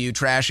 what have you,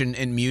 trash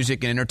in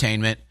music and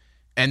entertainment,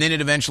 and then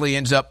it eventually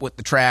ends up with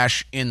the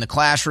trash in the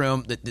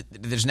classroom that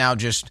is now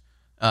just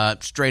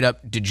straight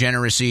up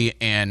degeneracy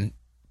and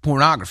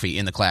pornography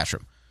in the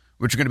classroom,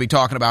 which we're going to be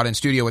talking about in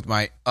studio with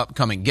my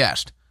upcoming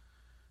guest.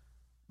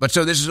 But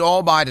so this is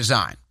all by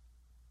design.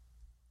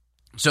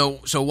 So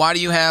why do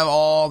you have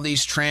all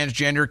these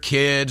transgender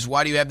kids?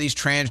 Why do you have these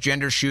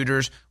transgender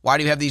shooters? Why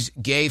do you have these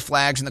gay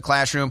flags in the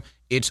classroom?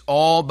 It's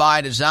all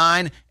by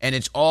design, and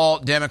it's all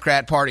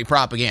Democrat Party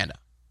propaganda.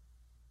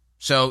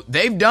 So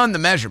they've done the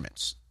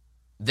measurements.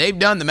 They've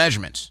done the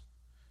measurements.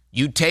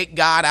 You take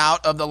God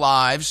out of the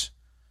lives.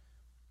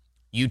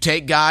 You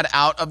take God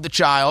out of the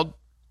child.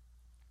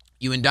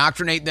 You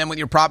indoctrinate them with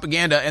your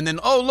propaganda, and then,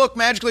 oh, look,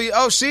 magically,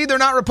 oh, see, they're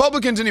not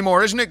Republicans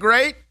anymore. Isn't it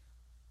great?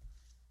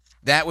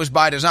 That was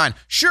by design.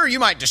 Sure, you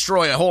might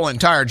destroy a whole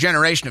entire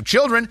generation of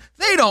children.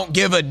 They don't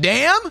give a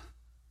damn.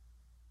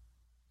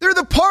 They're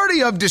the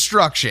party of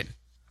destruction.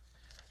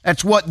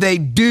 That's what they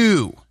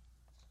do.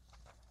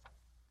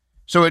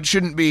 So it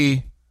shouldn't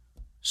be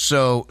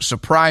so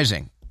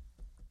surprising.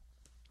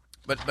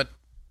 But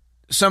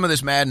some of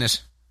this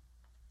madness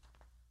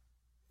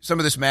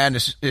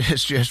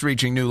is just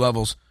reaching new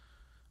levels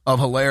of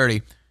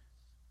hilarity.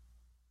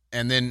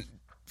 And then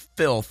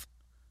filth.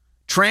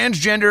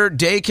 Transgender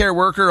daycare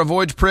worker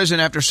avoids prison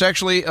after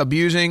sexually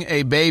abusing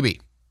a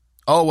baby.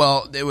 Oh,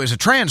 well, it was a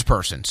trans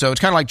person. So it's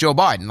kind of like Joe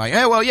Biden. Like,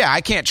 hey, well, yeah,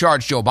 I can't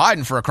charge Joe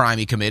Biden for a crime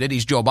he committed.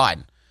 He's Joe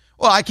Biden.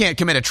 Well, I can't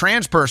commit a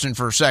trans person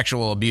for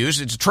sexual abuse.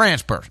 It's a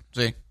trans person.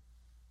 See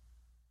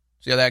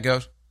how that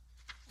goes?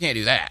 Can't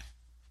do that.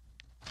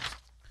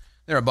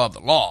 They're above the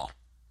law.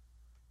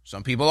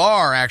 Some people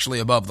are actually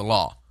above the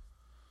law.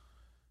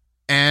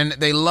 And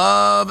they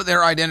love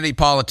their identity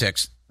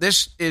politics.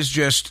 This is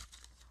just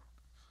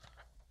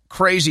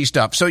crazy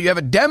stuff. So you have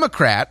a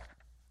Democrat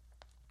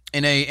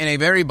in a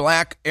very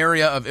black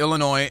area of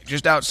Illinois,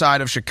 just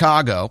outside of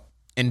Chicago,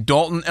 in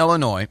Dalton,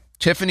 Illinois.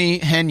 Tiffany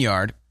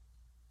Henyard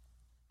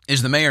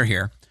is the mayor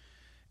here,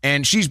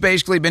 and she's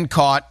basically been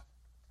caught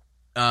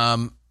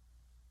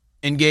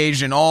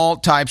engaged in all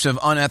types of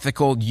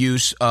unethical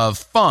use of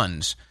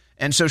funds.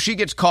 And so she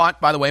gets caught,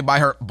 by the way, by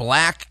her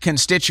black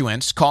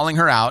constituents calling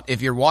her out.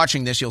 If you're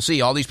watching this, you'll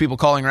see all these people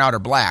calling her out are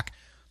black.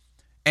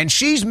 And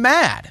she's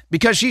mad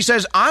because she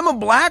says, I'm a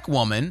black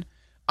woman.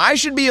 I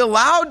should be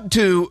allowed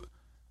to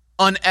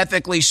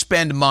unethically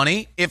spend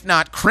money, if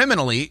not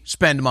criminally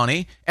spend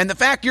money. And the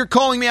fact you're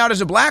calling me out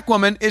as a black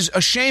woman is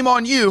a shame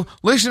on you.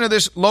 Listen to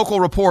this local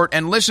report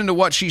and listen to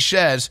what she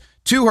says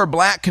to her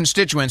black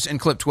constituents in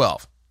clip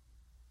 12.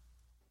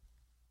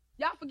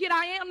 Y'all forget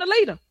I am the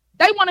leader.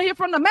 They want to hear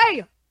from the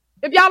mayor.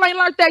 If y'all ain't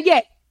learned that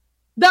yet.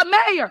 The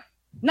mayor,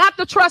 not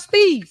the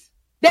trustees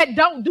that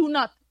don't do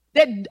nothing,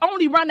 that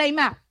only run their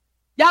mouth.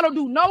 Y'all don't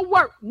do no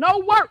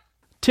work.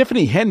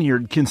 Tiffany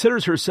Henyard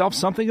considers herself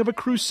something of a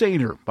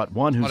crusader, but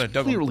one who's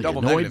clearly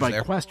annoyed by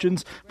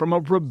questions from a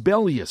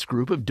rebellious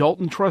group of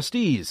Dalton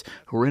trustees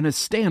who are in a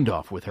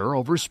standoff with her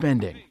over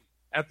spending.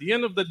 At the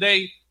end of the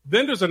day,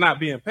 vendors are not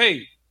being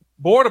paid.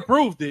 Board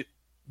approved it.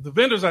 The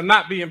vendors are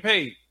not being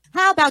paid.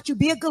 How about you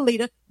be a good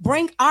leader,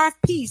 bring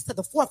RFPs to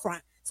the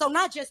forefront, so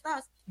not just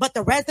us, but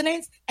the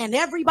residents and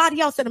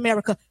everybody else in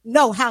America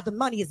know how the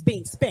money is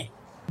being spent.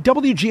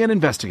 WGN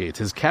Investigates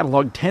has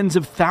cataloged tens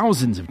of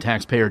thousands of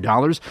taxpayer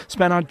dollars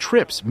spent on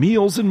trips,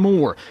 meals, and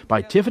more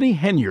by Tiffany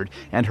Henyard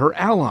and her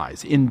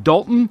allies in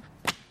Dalton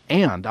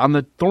and on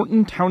the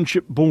Thornton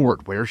Township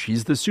Board, where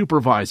she's the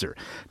supervisor.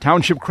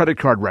 Township credit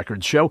card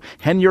records show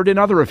Henyard and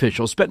other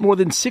officials spent more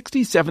than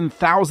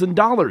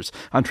 $67,000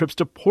 on trips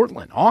to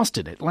Portland,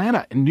 Austin,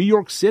 Atlanta, and New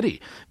York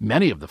City.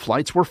 Many of the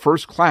flights were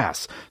first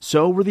class.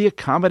 So were the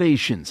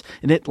accommodations.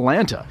 In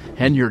Atlanta,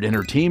 Henyard and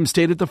her team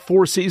stayed at the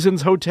Four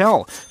Seasons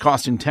Hotel,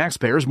 costing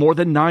taxpayers more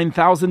than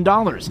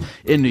 $9,000.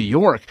 In New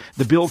York,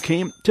 the bill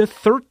came to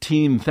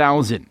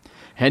 $13,000.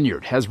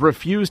 Henyard has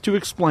refused to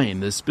explain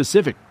the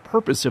specific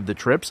purpose of the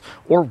trips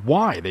or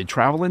why they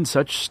travel in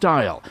such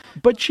style,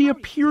 but she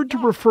appeared to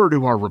refer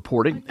to our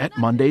reporting at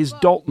Monday's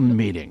Dalton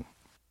meeting.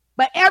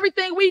 But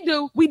everything we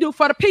do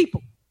for the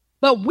people.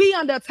 But we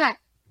under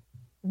attack.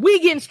 We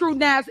getting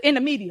scrutinized in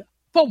the media.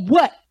 For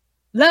what?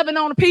 Loving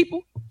on the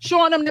people?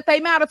 showing them that they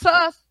matter to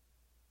us.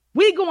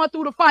 We going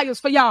through the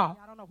fires for y'all.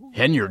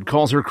 Henyard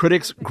calls her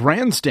critics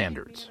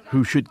grandstanders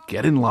who should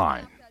get in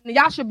line.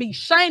 Y'all should be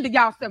ashamed of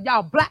yourself.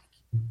 Y'all black.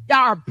 Y'all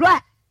are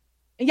black.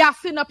 And y'all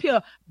sitting up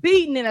here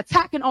beating and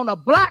attacking on a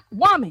black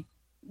woman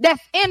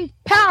that's in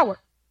power.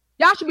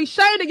 Y'all should be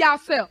ashamed of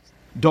yourselves.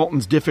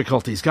 Dalton's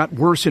difficulties got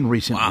worse in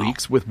recent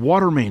weeks with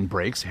water main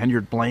breaks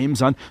Henyard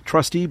blames on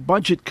trustee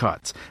budget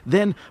cuts.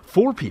 Then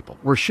 4 people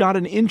were shot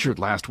and injured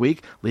last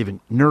week,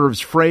 leaving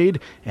nerves frayed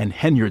and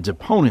Henyard's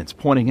opponents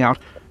pointing out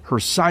her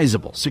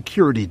sizable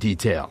security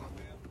detail.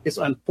 It's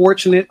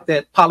unfortunate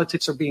that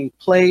politics are being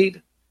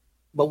played,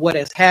 but what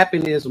has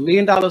happened is $1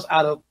 million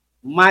out of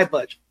my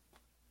budget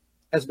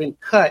has been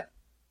cut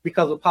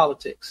because of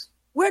politics.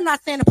 We're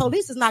not saying the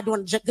police is not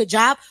doing a good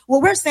job.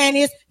 What we're saying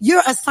is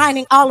you're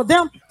assigning all of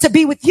them to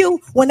be with you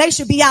when they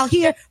should be out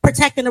here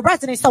protecting the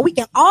residents so we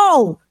can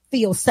all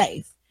feel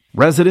safe.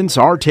 Residents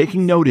are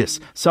taking notice.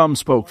 Some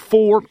spoke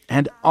for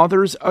and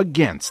others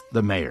against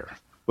the mayor.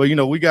 Well, you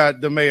know, we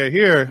got the mayor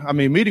here,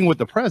 meeting with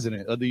the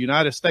president of the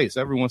United States.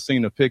 Everyone's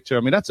seen the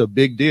picture. That's a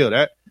big deal.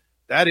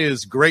 That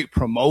is great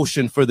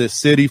promotion for this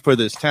city, for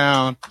this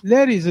town.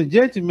 Ladies and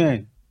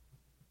gentlemen,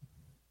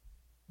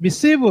 be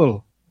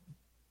civil.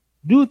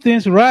 Do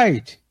things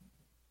right.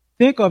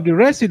 Think of the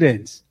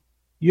residents.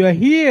 You are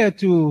here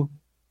to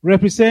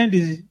represent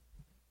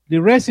the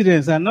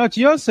residents and not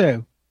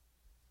yourself.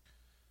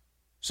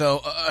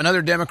 So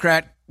another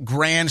Democrat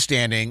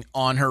grandstanding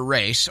on her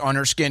race, on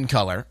her skin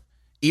color,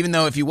 even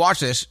though if you watch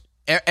this,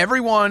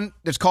 everyone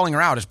that's calling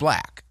her out is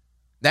black.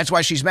 That's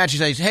why she's mad. She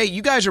says, hey,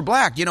 you guys are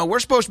black. You know,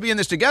 we're supposed to be in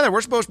this together. We're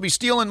supposed to be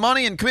stealing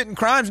money and committing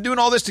crimes and doing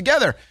all this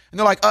together. And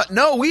they're like,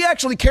 no, we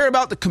actually care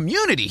about the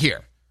community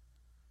here.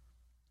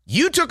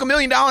 You took $1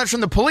 million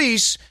from the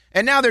police,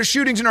 and now there's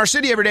shootings in our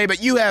city every day,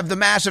 but you have the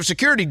massive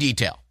security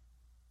detail.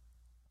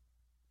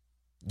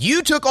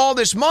 You took all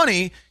this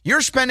money,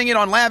 you're spending it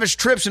on lavish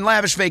trips and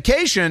lavish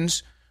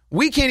vacations.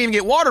 We can't even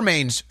get water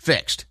mains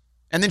fixed.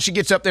 And then she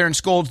gets up there and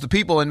scolds the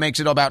people and makes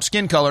it about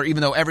skin color,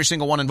 even though every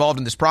single one involved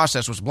in this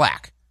process was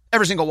black.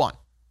 Every single one.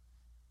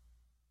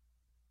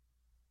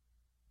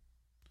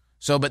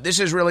 So, but this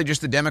is really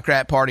just the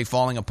Democrat Party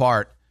falling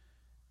apart.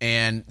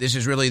 And this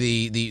is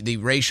really the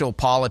racial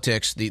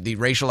politics, the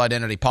racial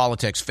identity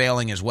politics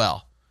failing as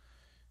well.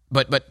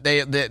 But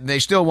they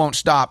still won't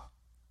stop.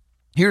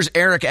 Here's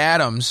Eric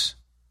Adams.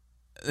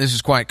 This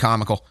is quite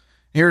comical.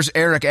 Here's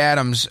Eric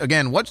Adams.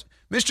 Again,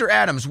 Mr.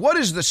 Adams, what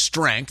is the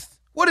strength?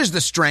 What is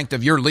the strength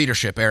of your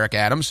leadership, Eric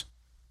Adams?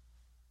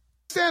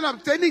 Stand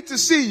up. They need to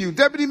see you.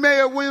 Deputy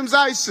Mayor Williams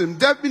Isom,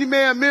 Deputy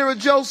Mayor Mira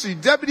Josie,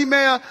 Deputy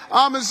Mayor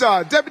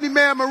Amazar, Deputy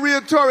Mayor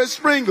Maria Torres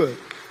Springer.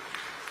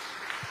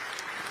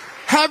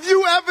 Have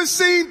you ever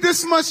seen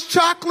this much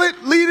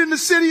chocolate leading the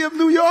city of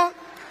New York?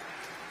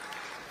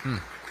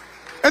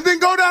 And then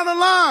go down the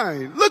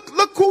line.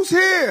 Look who's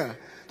here.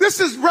 This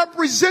is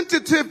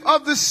representative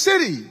of the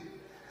city.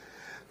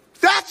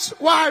 That's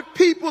why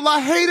people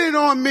are hating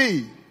on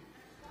me.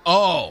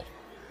 Oh.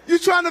 You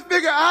trying to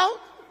figure out?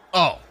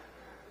 Oh.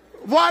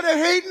 Why they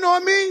hating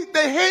on me?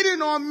 They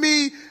hating on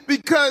me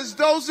because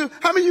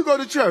how many of you go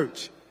to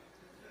church?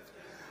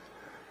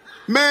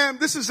 Ma'am,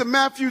 this is a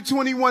Matthew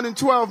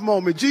 21:12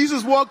 moment.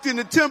 Jesus walked in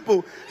the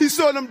temple. He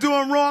saw them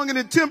doing wrong in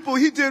the temple.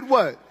 He did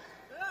what?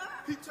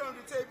 He turned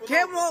the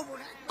table over.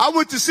 I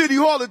went to City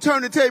Hall to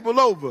turn the table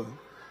over.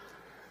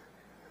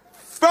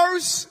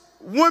 First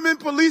woman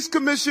police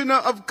commissioner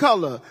of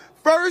color.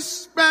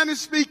 First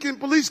Spanish-speaking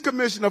police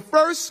commissioner.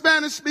 First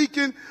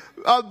Spanish-speaking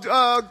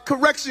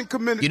correction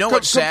commissioner. You know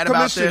what's sad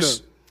about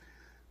this?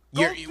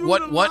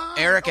 What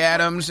Eric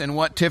Adams and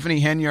what Tiffany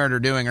Henyard are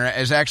doing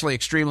is actually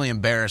extremely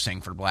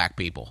embarrassing for black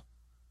people.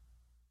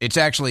 It's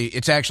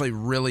actually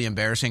really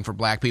embarrassing for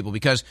black people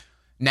because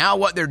now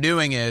what they're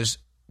doing is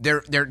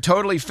they're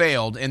totally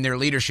failed in their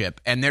leadership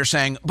and they're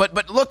saying,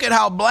 but look at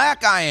how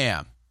black I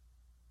am.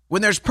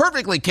 When there's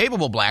perfectly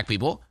capable black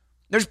people,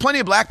 there's plenty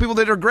of black people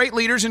that are great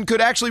leaders and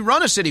could actually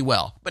run a city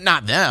well, but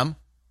not them.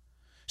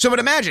 So, but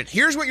imagine,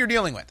 here's what you're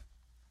dealing with.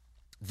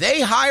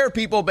 They hire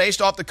people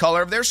based off the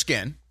color of their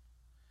skin.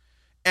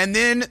 And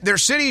then their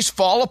cities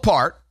fall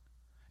apart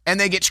and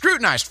they get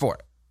scrutinized for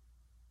it.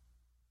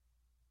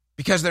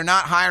 Because they're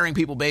not hiring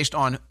people based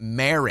on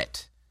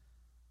merit.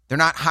 They're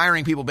not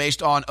hiring people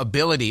based on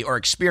ability or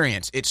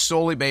experience. It's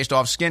solely based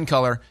off skin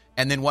color.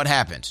 And then what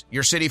happens?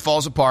 Your city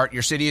falls apart.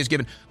 Your city is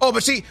given. Oh,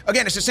 but see,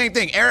 again, it's the same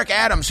thing. Eric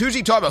Adams, who's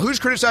he talking about? Who's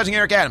criticizing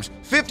Eric Adams?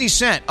 50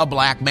 Cent, a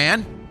black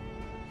man.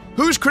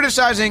 Who's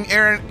criticizing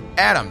Eric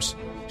Adams?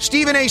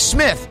 Stephen A.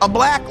 Smith, a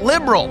black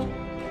liberal.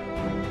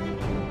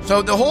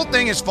 So the whole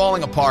thing is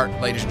falling apart,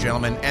 ladies and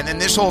gentlemen, and then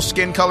this whole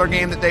skin color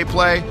game that they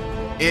play,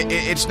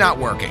 it's not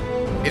working.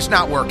 It's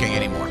not working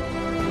anymore.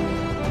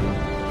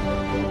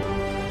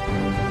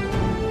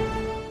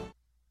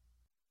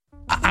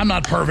 I'm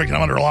not perfect and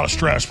I'm under a lot of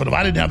stress, but if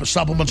I didn't have the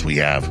supplements we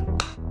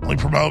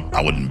promote,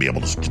 I wouldn't be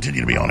able to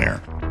continue to be on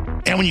air.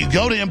 And when you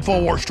go to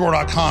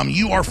InfoWarsStore.com,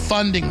 you are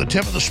funding the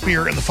tip of the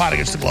spear in the fight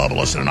against the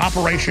globalists in an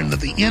operation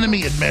that the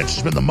enemy admits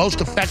has been the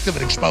most effective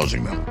at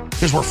exposing them.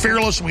 Because we're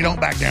fearless and we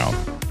don't back down.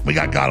 we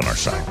got God on our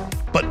side.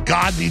 But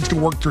God needs to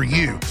work through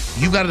you.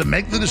 You've got to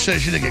make the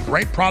decision to get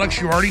great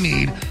products you already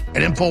need at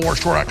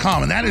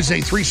InfoWarsStore.com, and that is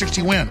a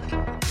 360 win.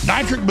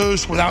 Nitric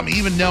Boost, without me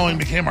even knowing,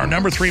 became our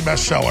number 3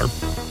 bestseller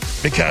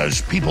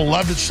because people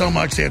loved it so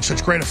much. They had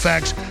such great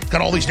effects.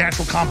 Got all these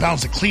natural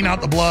compounds that clean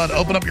out the blood,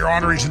 open up your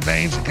arteries and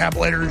veins and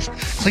capillaries,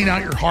 clean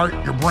out your heart,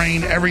 your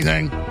brain,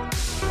 everything.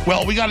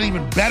 Well, we got an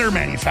even better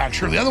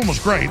manufacturer. The other one was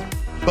great,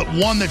 but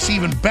one that's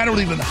even better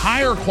with even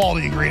higher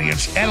quality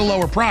ingredients at a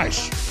lower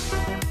price.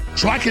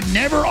 So I could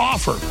never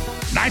offer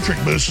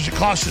Nitric Boost as it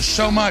costs us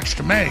so much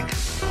to make.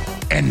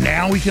 And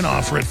now we can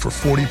offer it for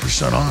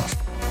 40% off.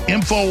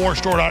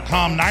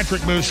 InfoWarsStore.com,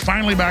 Nitric Boost,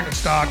 finally back in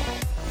stock.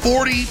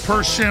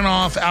 40%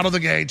 off out of the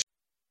gates.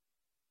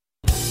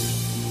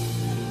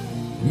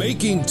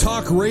 Making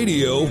talk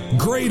radio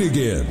great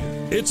again.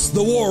 It's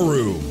The War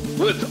Room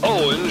with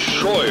Owen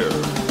Schroyer.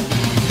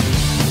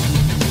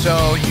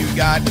 So you've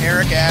got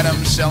Eric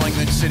Adams selling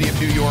the city of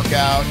New York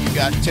out. You've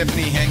got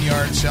Tiffany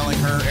Henyard selling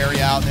her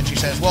area out. And then she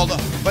says, well,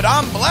 but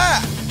I'm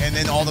black. And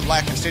then all the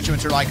black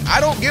constituents are like, I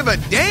don't give a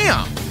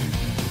damn.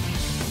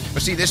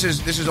 But see, this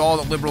is all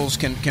that liberals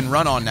can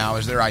run on now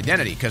is their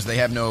identity because they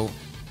have no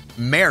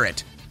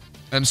merit.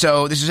 And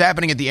so this is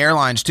happening at the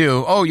airlines,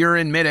 too. Oh, you're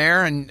in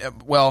midair, and,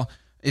 well,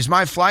 is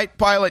my flight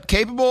pilot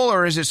capable,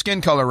 or is his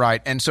skin color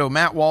right? And so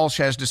Matt Walsh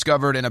has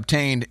discovered and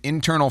obtained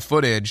internal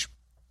footage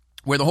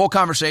where the whole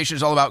conversation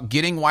is all about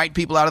getting white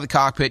people out of the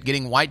cockpit,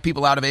 getting white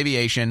people out of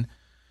aviation.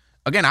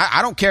 Again,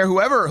 I don't care.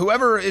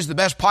 Whoever is the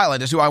best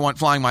pilot is who I want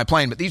flying my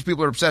plane, but these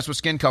people are obsessed with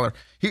skin color.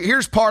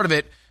 Here's part of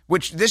it,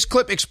 which this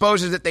clip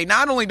exposes that they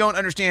not only don't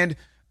understand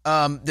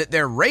that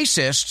they're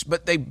racists,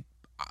 but they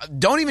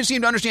don't even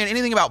seem to understand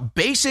anything about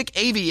basic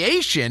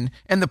aviation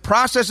and the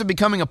process of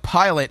becoming a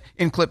pilot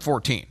in clip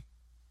 14.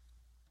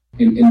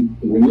 And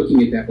we're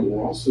looking at that, but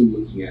we're also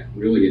looking at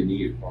really a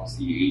need across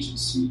the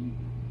agency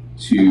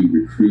to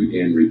recruit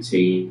and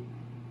retain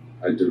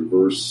a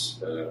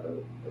diverse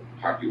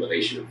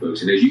population of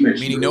folks. And as you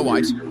mentioned, no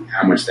whites,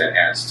 how much that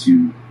adds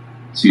to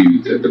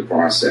the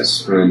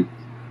process.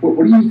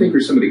 What do you think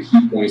are some of the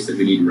key points that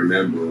we need to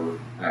remember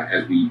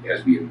as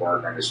we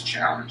embark on this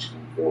challenge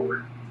going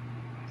forward?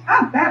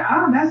 That's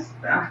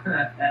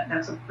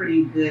a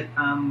pretty good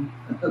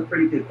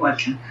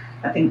question.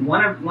 I think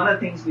one of the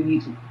things we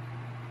need to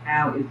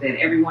now is that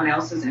everyone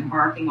else is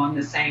embarking on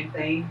the same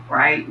thing,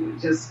 right?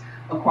 Just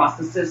across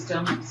the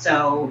system.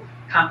 So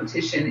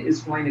competition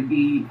is going to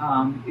be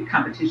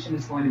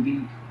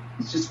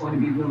it's just going to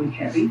be really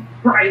heavy,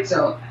 right?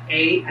 So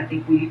I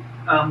think we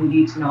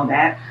need to know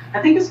that.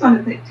 I think it's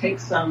going to take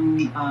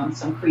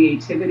some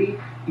creativity.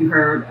 You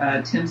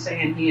heard Tim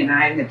saying he and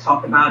I had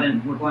talked about,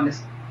 and we're going to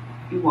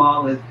you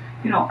all is,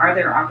 are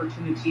there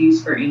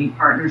opportunities for any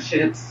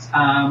partnerships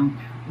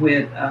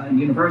with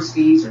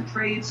universities or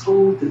trade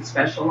schools that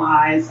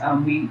specialize?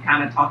 We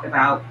kind of talked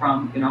about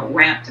from,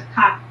 ramp to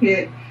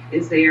cockpit.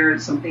 Is there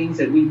some things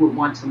that we would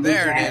want to look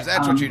at? There it is.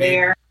 That's what you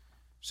need.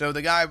 So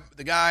the guy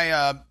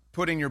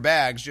putting your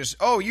bags, just,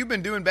 oh, you've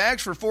been doing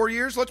bags for 4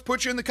 years? Let's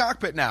put you in the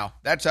cockpit now.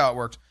 That's how it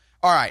works.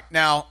 All right.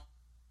 Now,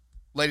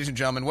 ladies and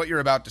gentlemen, what you're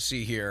about to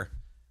see here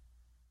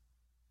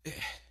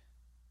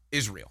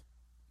is real.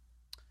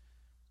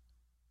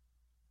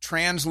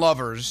 Trans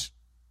lovers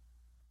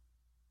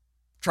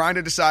trying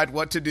to decide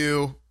what to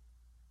do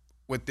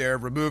with their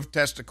removed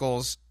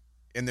testicles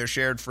in their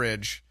shared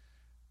fridge.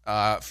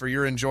 For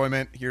your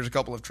enjoyment, here's a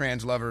couple of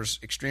trans lovers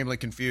extremely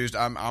confused.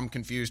 I'm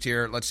confused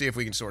here. Let's see if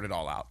we can sort it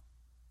all out.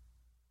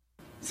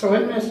 So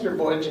in Mr.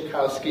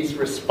 Wojciechowski's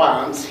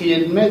response, he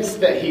admits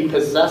that he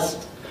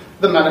possessed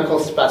the medical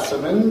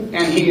specimen,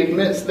 and he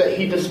admits that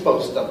he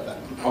disposed of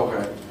them.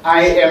 Okay.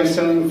 I am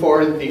suing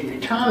for the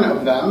return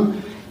of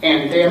them,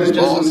 and damages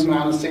in the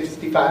amount of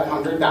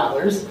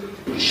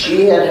 $6,500.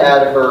 She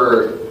had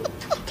her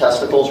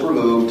testicles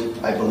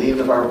removed. I believe,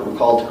 if I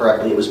recall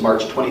correctly, it was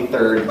March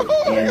 23rd,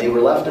 and they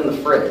were left in the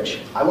fridge.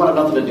 I wanted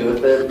nothing to do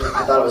with it.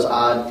 I thought it was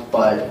odd,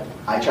 but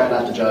I try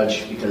not to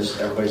judge because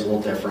everybody's a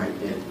little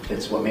different. If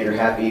it's what made her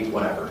happy,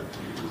 whatever.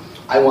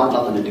 I want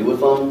nothing to do with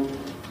them.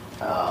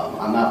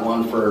 I'm not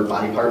one for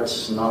body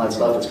parts and all that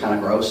stuff. It's kind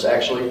of gross,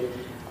 actually.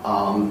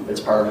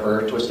 It's part of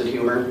her twisted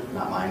humor,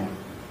 not mine.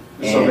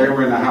 So they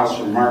were in the house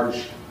from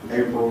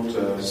April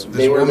to...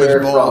 They were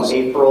there from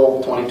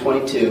April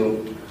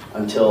 2022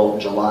 until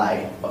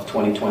July of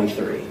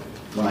 2023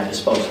 when I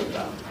disposed of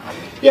them.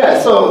 Yeah,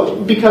 so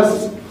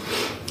because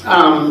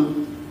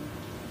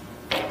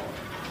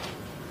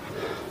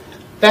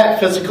that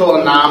physical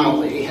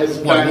anomaly has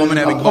been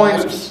a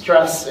point of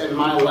stress in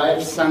my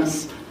life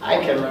since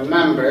I can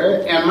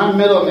remember. And my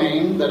middle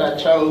name that I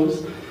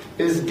chose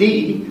is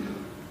D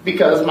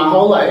because my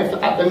whole life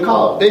I've been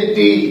called Big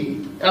D.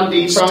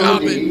 MD from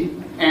MD,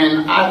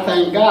 and I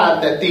thank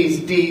God that these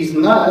D's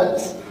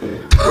nuts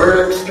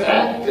were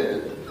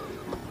extracted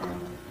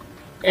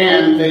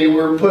and they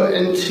were put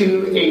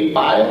into a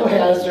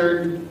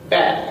biohazard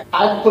bag.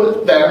 I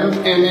put them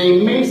in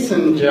a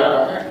mason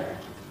jar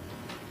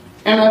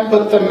and I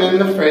put them in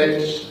the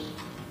fridge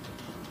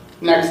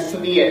next to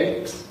the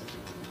eggs.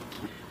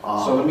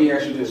 So let me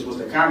ask you this. Was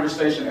the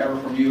conversation ever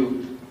from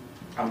you,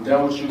 I'm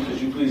done with you, could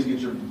you please get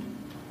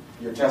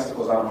your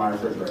testicles out of my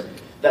refrigerator?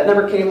 That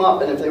never came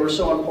up, and if they were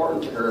so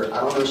important to her,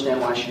 I don't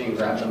understand why she didn't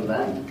grab them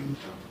then.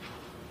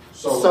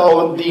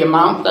 So the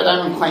amount that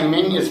I'm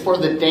claiming is for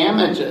the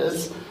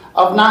damages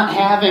of not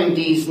having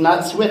these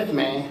nuts with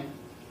me.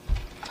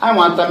 I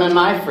want them in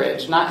my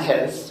fridge, not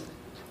his.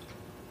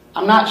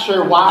 I'm not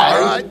sure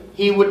why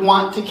he would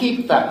want to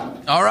keep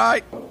them. All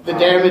right. The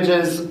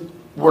damages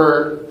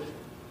were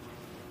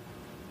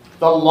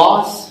the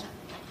loss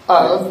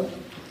of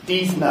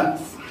these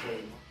nuts.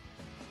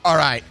 All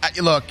right.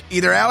 Look,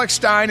 either Alex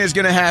Stein is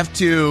going to have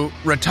to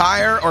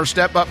retire or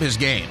step up his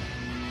game.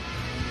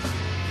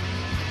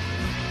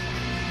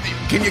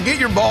 Can you get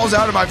your balls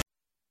out of my...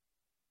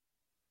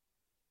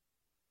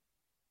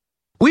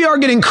 We are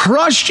getting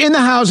crushed in the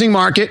housing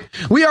market.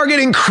 We are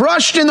getting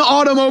crushed in the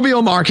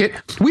automobile market.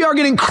 We are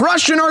getting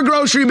crushed in our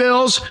grocery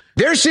bills.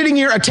 They're sitting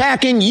here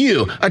attacking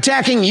you,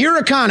 attacking your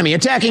economy,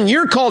 attacking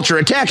your culture,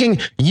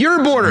 attacking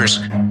your borders.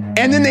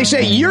 And then they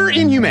say you're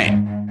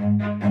inhumane.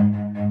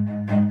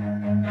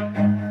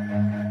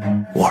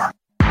 War.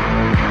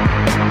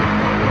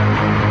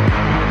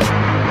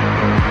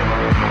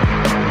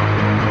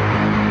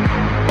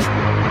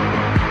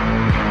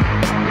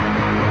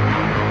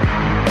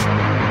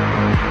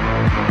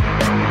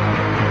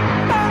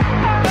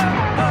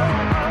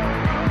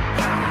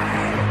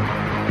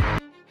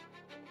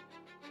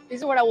 This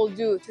is what I will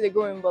do to the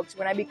grooming books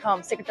when I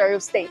become Secretary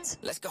of State.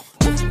 Let's go.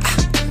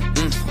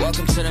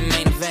 Welcome to the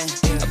main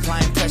event.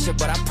 Applying pressure,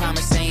 but I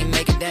promise I ain't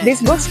make it down.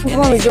 These books come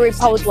from Missouri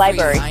Public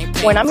Library.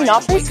 When I'm in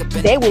office,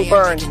 they will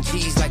burn.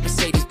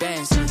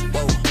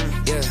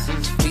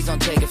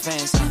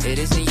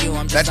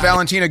 That's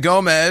Valentina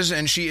Gomez,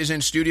 and she is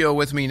in studio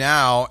with me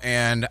now.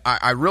 And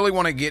I really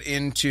want to get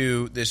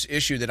into this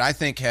issue that I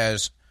think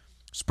has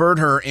spurred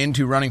her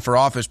into running for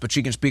office, but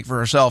she can speak for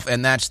herself,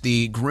 and that's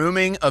the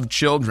grooming of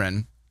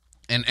children.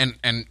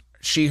 And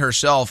she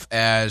herself,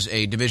 as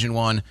a Division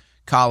I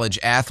college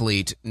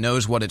athlete,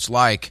 knows what it's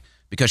like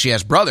because she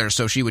has brothers,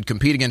 so she would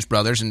compete against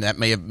brothers, and that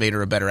may have made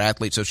her a better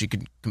athlete so she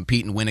could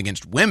compete and win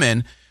against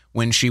women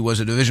when she was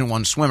a Division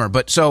I swimmer.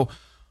 But so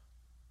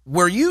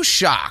were you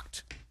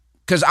shocked?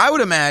 Because I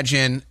would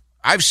imagine,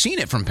 I've seen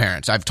it from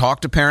parents. I've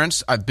talked to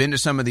parents. I've been to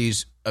some of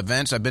these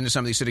events. I've been to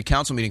some of these city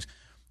council meetings.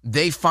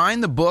 They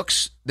find the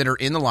books that are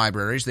in the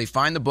libraries. They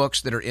find the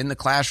books that are in the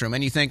classroom.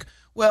 And you think,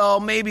 well,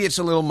 maybe it's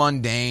a little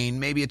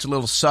mundane. Maybe it's a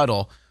little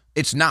subtle.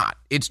 It's not.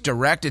 It's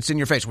direct. It's in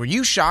your face. Were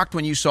you shocked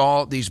when you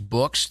saw these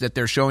books that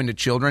they're showing to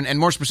children? And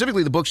more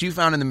specifically, the books you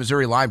found in the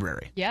Missouri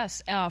Library?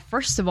 Yes.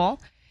 First of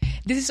all,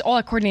 this is all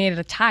a coordinated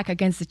attack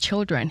against the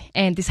children.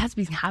 And this has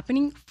been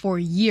happening for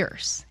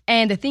years.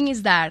 And the thing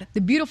is that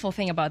the beautiful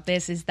thing about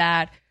this is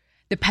that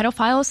the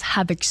pedophiles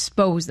have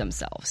exposed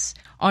themselves.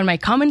 On my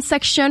comment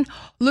section,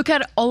 look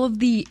at all of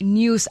the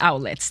news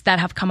outlets that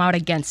have come out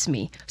against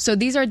me. So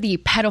these are the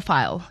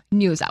pedophile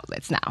news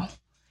outlets now.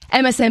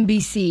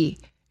 MSNBC,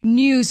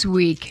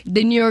 Newsweek,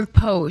 the New York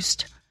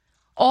Post,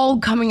 all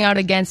coming out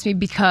against me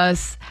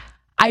because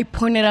I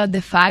pointed out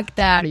the fact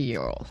that a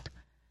year-old.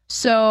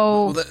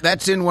 So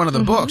that's in one of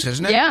the books,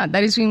 isn't it? Yeah,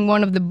 that is in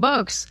one of the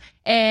books.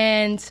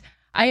 And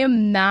I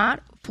am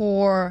not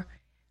for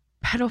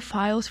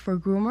pedophiles, for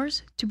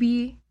groomers to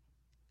be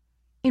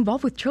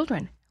involved with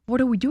children. What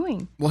are we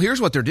doing? Well,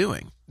 here's what they're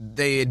doing.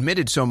 They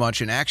admitted so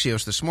much in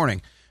Axios this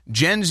morning.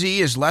 Gen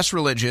Z is less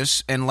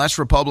religious and less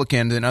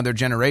Republican than other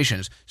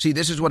generations. See,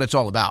 this is what it's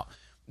all about.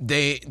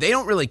 They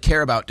don't really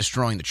care about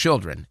destroying the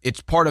children.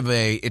 It's part of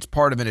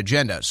an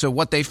agenda. So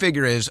what they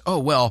figure is, oh,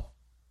 well,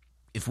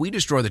 if we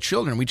destroy the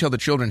children, we tell the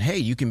children, hey,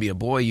 you can be a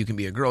boy, you can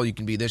be a girl, you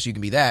can be this, you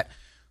can be that.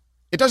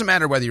 It doesn't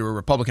matter whether you're a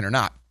Republican or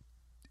not.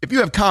 If you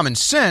have common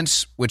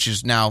sense, which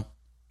is now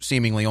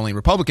seemingly only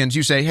Republicans,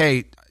 you say,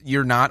 hey,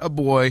 you're not a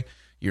boy,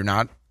 you're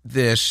not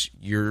this,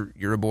 you're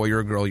a boy,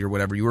 you're a girl, you're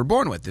whatever you were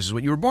born with. This is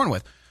what you were born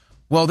with.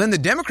 Well, then the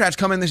Democrats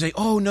come in and they say,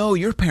 oh, no,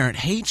 your parent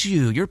hates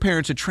you. Your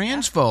parent's a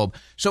transphobe.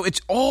 So it's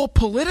all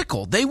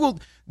political. They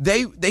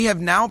have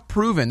now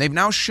proven, they've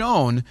now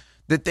shown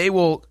that they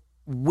will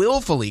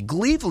willfully,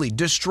 gleefully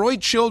destroy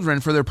children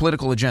for their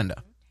political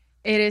agenda.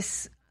 It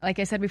is, like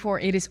I said before,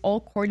 it is all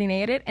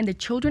coordinated, and the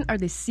children are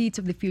the seeds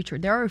of the future.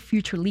 They are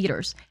future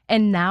leaders.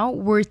 And now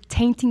we're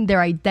tainting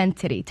their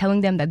identity, telling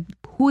them that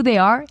who they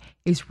are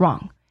is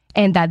wrong,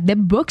 and that the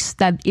books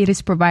that it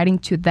is providing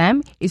to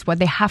them is what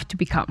they have to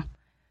become.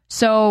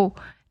 So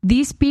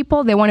these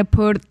people, they want to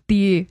put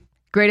the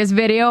greatest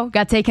video,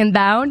 got taken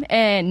down,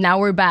 and now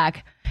we're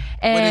back.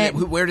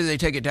 And where did they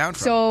take it down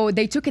from? So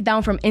they took it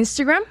down from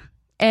Instagram.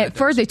 At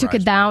first, they took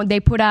it down. They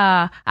put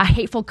a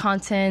hateful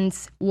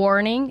content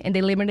warning, and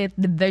they limited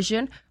the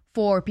vision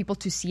for people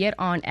to see it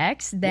on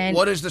X. Then,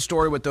 what is the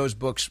story with those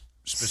books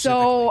specifically?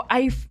 So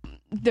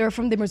they're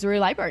from the Missouri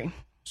Library.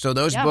 So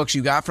those books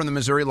you got from the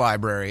Missouri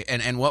Library,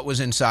 and what was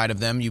inside of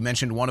them? You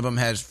mentioned one of them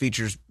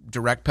features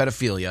direct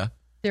pedophilia.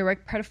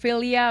 Direct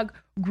pedophilia,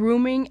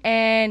 grooming,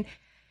 and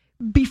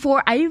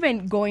before I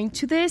even go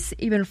into this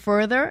even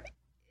further,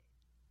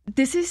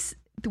 this is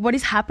what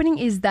is happening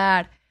is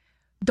that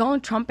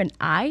Donald Trump and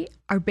I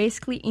are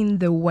basically in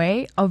the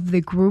way of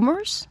the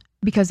groomers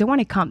because they want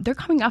to come. They're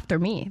coming after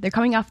me. They're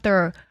coming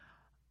after.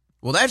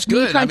 Well, that's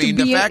good. I mean,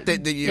 the fact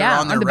that you're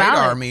on their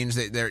radar means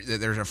that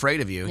they're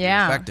afraid of you.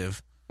 Yeah. You're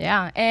effective.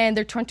 Yeah, and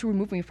they're trying to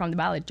remove me from the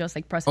ballot, just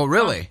like President Trump.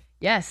 Oh, really? Trump.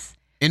 Yes.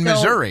 In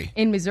Missouri?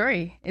 In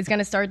Missouri. It's going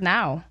to start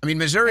now. I mean,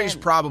 Missouri's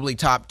probably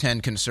top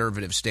 10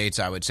 conservative states,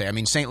 I would say. I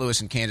mean, St. Louis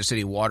and Kansas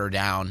City water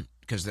down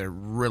because they're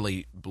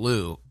really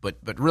blue, but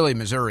really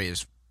Missouri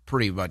is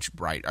pretty much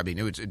bright. I mean,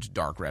 it's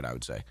dark red, I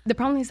would say. The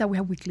problem is that we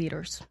have weak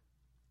leaders.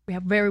 We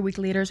have very weak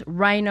leaders.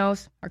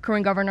 Rhinos, our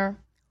current governor,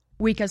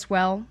 weak as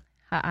well.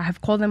 I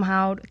have called them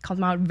out for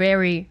a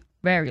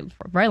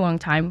very long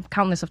time,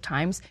 countless of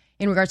times,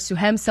 in regards to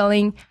him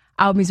selling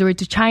out Missouri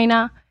to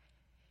China.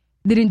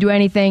 Didn't do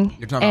anything.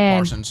 You're talking about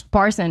Parsons?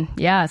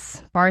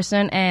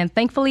 Parson. And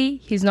thankfully,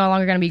 he's no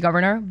longer going to be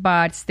governor.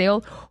 But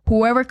still,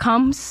 whoever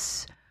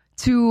comes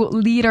to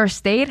lead our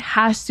state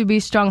has to be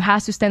strong,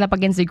 has to stand up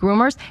against the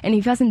groomers. And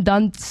if he hasn't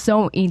done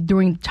so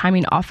during time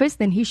in office,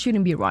 then he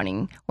shouldn't be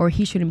running or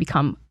he shouldn't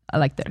become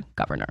elected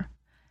governor.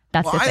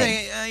 That's the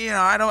thing. I think,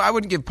 I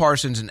wouldn't give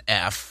Parsons an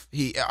F.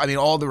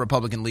 All the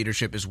Republican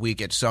leadership is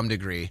weak at some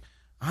degree.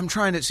 I'm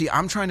trying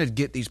to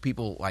get these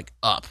people like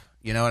up.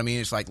 You know what I mean?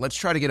 It's like, let's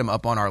try to get them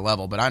up on our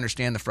level. But I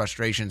understand the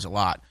frustrations a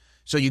lot.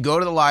 So you go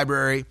to the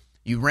library,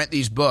 you rent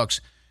these books.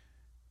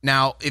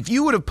 Now, if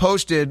you would have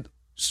posted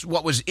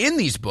what was in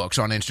these books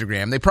on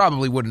Instagram, they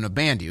probably wouldn't have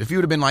banned you. If you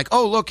would have been like,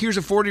 oh, look, here's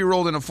a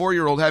 40-year-old and a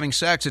 4-year-old having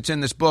sex. It's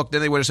in this book.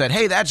 Then they would have said,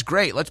 hey, that's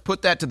great. Let's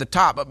put that to the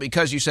top. But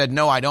because you said,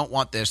 no, I don't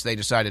want this, they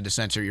decided to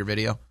censor your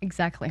video.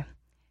 Exactly.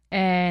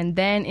 And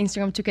then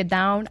Instagram took it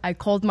down. I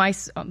called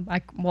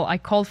I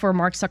called for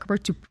Mark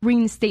Zuckerberg to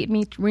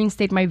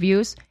reinstate my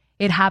views.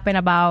 It happened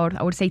about,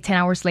 I would say, 10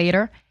 hours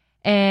later.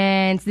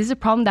 And this is a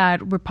problem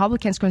that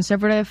Republicans,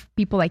 conservative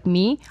people like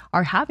me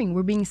are having.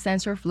 We're being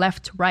censored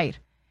left to right.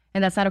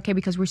 And that's not okay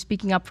because we're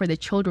speaking up for the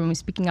children. We're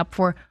speaking up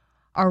for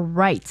our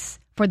rights,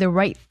 for the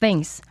right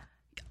things.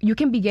 You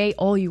can be gay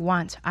all you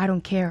want. I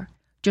don't care.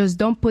 Just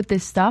don't put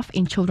this stuff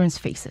in children's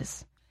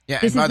faces. Yeah,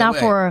 this is not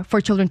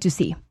for children to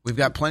see. We've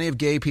got plenty of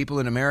gay people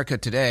in America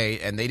today,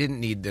 and they didn't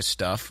need this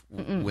stuff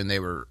when they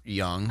were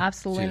young.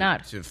 Absolutely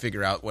not. To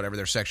figure out whatever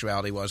their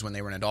sexuality was when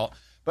they were an adult.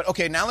 But,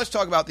 okay, now let's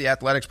talk about the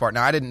athletics part.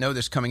 Now, I didn't know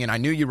this coming in. I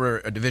knew you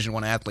were a Division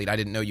I athlete. I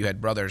didn't know you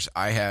had brothers.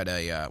 I had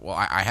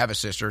I have a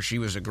sister. She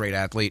was a great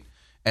athlete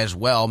as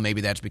well.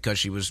 Maybe that's because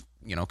she was,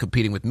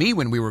 competing with me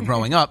when we were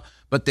growing up.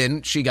 But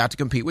then she got to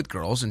compete with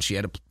girls, and she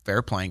had a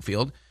fair playing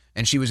field,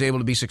 and she was able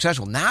to be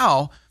successful.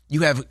 Now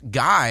you have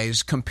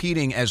guys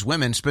competing as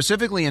women,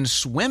 specifically in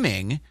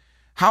swimming.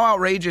 How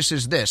outrageous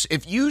is this?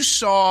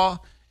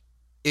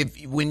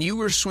 When you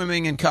were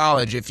swimming in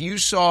college, if you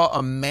saw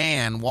a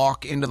man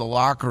walk into the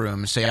locker room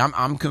and say,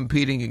 I'm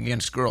competing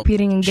against girls, she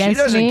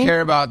doesn't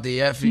care about the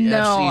FCC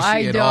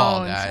at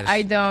all, guys.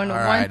 I don't. All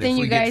right, if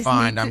we get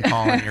fined, I'm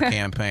calling your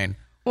campaign.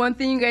 One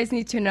thing you guys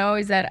need to know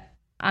is that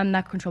I'm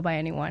not controlled by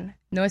anyone.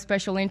 No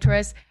special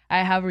interest. I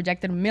have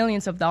rejected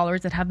millions of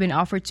dollars that have been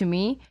offered to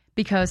me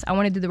because I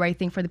want to do the right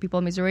thing for the people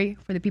of Missouri,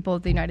 for the people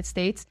of the United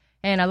States.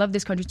 And I love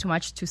this country too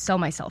much to sell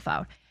myself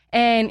out.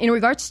 And in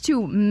regards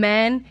to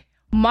men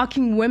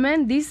mocking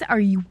women, these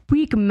are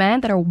weak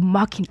men that are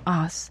mocking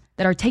us,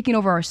 that are taking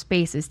over our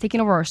spaces, taking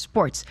over our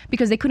sports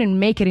because they couldn't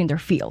make it in their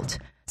field.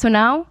 So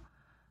now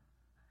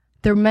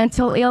their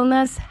mental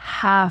illness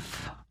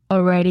have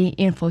already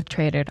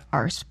infiltrated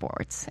our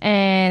sports.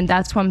 And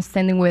that's why I'm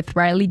standing with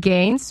Riley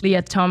Gaines,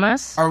 Leah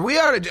Thomas. Are we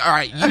out of... All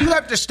right, you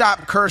have to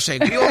stop cursing.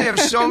 We only have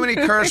so many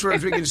curse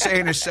words we can say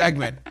in a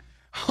segment.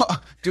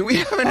 Do we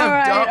have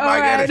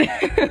enough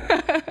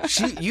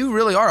You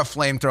really are a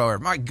flamethrower.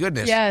 My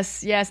goodness.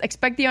 Yes.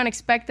 Expect the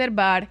unexpected,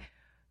 but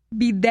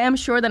be damn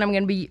sure that I'm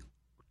going to be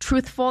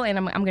truthful and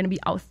I'm going to be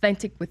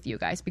authentic with you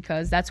guys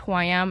because that's who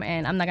I am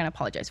and I'm not going to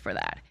apologize for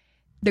that.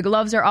 The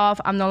gloves are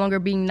off. I'm no longer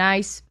being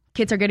nice.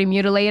 Kids are getting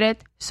mutilated.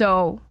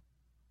 So,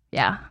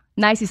 yeah,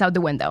 nice is out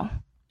the window.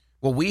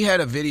 Well, we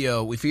had a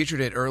video. We featured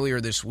it earlier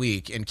this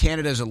week, and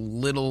Canada's a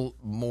little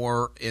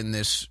more in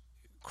this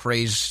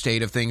crazed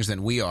state of things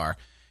than we are.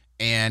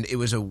 And it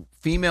was a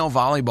female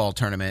volleyball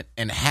tournament,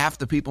 and half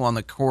the people on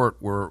the court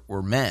were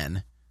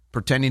men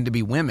pretending to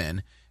be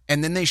women.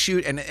 And then they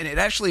shoot, and it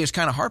actually is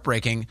kind of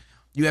heartbreaking.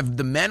 You have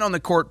the men on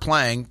the court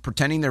playing,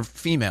 pretending they're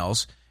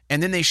females,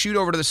 and then they shoot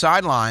over to the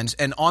sidelines,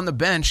 and on the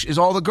bench is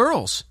all the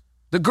girls.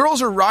 The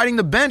girls are riding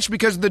the bench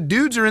because the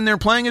dudes are in there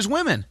playing as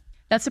women.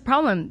 That's the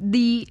problem.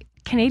 The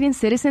Canadian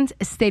citizens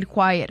stayed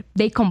quiet.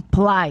 They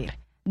complied.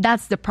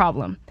 That's the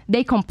problem.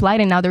 They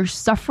complied, and now they're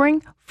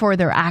suffering for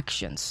their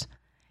actions.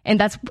 And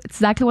that's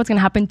exactly what's going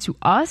to happen to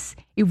us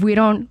if we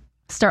don't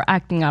start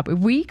acting up. If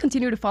we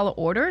continue to follow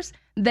orders,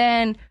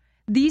 then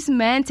these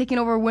men taking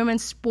over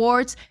women's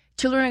sports,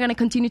 children are going to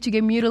continue to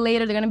get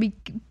mutilated. They're going to be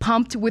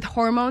pumped with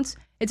hormones.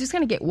 It's just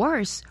going to get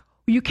worse.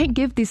 You can't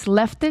give these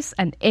leftists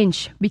an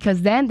inch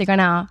because then they're going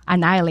to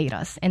annihilate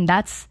us. And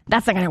that's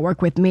not going to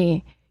work with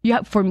me. You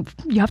have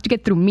to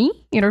get through me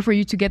in order for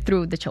you to get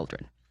through the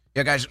children.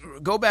 Yeah, guys,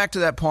 go back to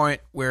that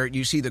point where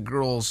you see the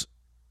girls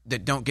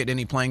that don't get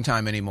any playing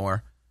time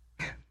anymore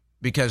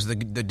because the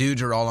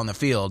dudes are all on the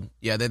field.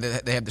 Yeah,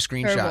 they have the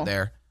screenshot Terrible.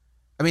 there.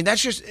 I mean,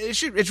 that's just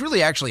it's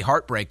really actually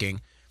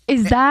heartbreaking.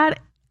 Is that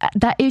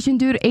Asian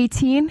dude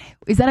 18?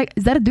 Is that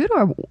a dude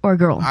or a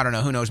girl? I don't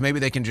know. Who knows? Maybe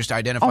they can just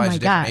identify as a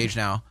different age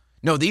now.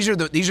 No, these are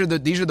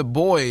the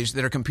boys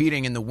that are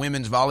competing in the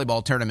women's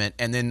volleyball tournament,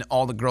 and then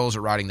all the girls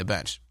are riding the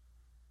bench.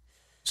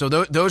 So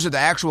those are the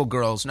actual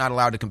girls not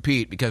allowed to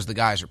compete because the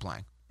guys are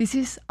playing. This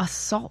is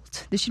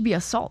assault. This should be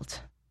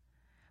assault.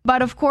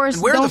 But of course,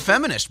 and where are the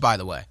feminists, by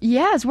the way?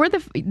 Yes,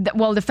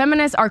 the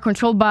feminists are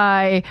controlled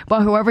by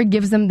whoever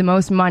gives them the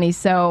most money.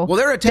 So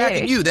they're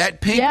attacking you.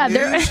 That Pink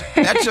News,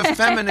 that's a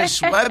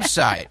feminist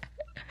website.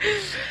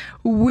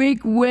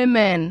 Weak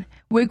women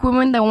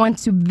that want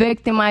to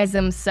victimize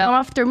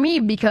themselves after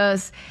me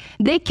because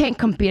they can't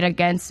compete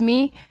against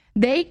me.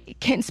 They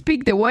can't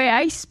speak the way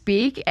I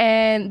speak,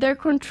 and they're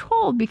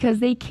controlled because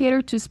they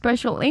cater to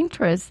special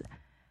interests.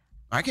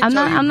 I can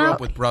tell you grew up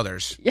with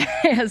brothers.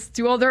 Yes,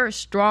 2 other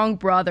strong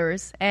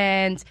brothers,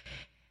 and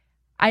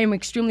I am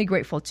extremely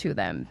grateful to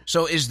them.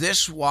 So is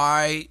this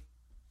why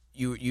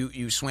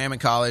you swam in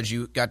college,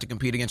 you got to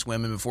compete against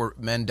women before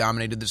men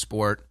dominated the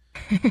sport,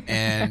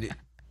 and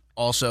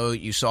also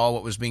you saw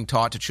what was being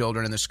taught to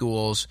children in the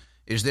schools?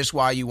 Is this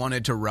why you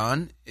wanted to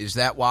run? Is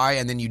that why?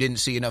 And then you didn't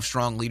see enough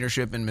strong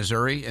leadership in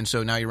Missouri, and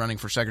so now you're running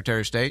for Secretary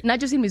of State? Not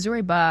just in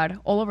Missouri, but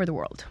all over the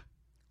world.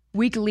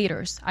 Weak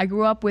leaders. I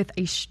grew up with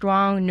a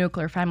strong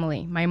nuclear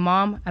family. My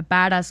mom, a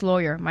badass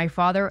lawyer. My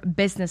father, a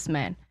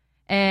businessman.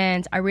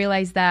 And I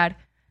realized that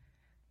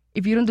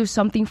if you don't do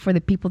something for the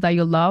people that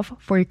you love,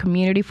 for your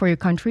community, for your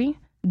country,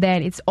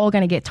 then it's all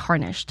going to get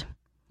tarnished.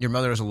 Your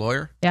mother is a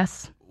lawyer?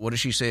 Yes. What does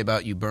she say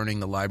about you burning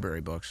the library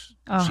books?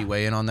 Does she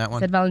weigh in on that one?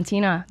 Said,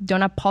 Valentina,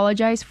 don't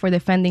apologize for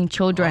defending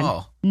children.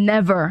 Oh.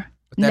 Never.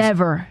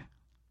 Never.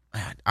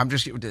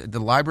 Did the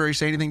library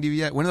say anything to you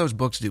yet? When do those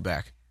books due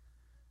back?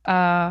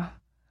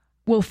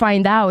 We'll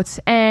find out.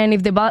 And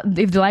if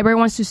the library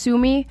wants to sue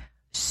me,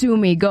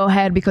 go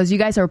ahead, because you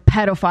guys are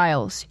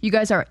pedophiles. You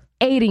guys are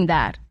aiding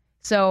that.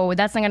 So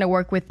that's not going to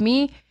work with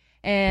me.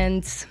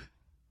 And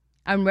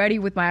I'm ready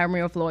with my army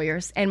of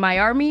lawyers and my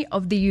army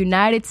of the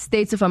United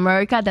States of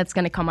America that's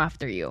going to come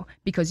after you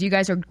because you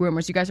guys are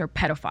groomers. You guys are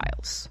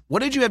pedophiles.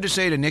 What did you have to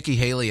say to Nikki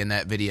Haley in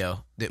that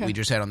video that we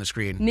just had on the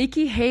screen?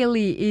 Nikki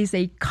Haley is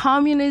a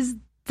communist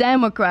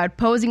Democrat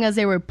posing as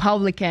a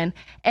Republican.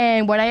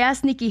 And what I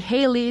asked Nikki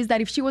Haley is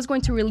that if she was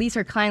going to release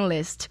her client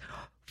list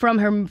from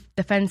her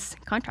defense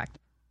contract.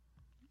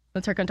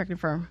 That's her contracting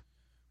firm.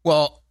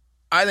 Well,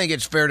 I think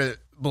it's fair to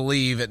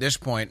believe at this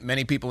point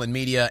many people in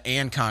media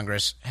and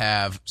Congress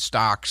have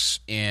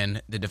stocks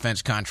in the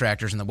defense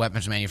contractors and the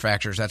weapons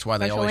manufacturers. That's why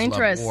they always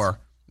love war.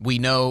 We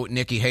know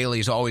Nikki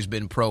Haley's always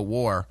been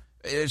pro-war.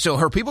 So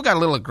her people got a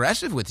little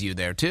aggressive with you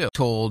there, too.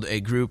 Told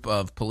a group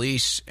of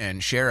police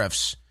and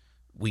sheriffs,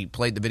 we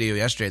played the video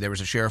yesterday, there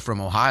was a sheriff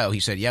from Ohio. He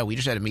said, yeah, we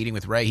just had a meeting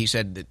with Ray. He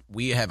said that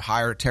we have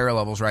higher terror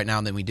levels right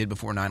now than we did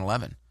before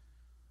 9/11.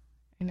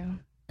 I know.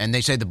 And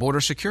they say the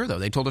border's secure, though.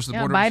 They told us the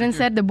border Biden was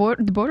secure. said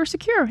the border's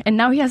secure. And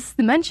now he has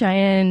dementia.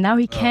 And now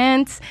he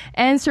can't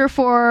answer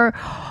for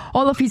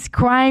all of his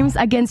crimes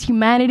against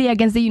humanity,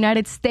 against the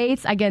United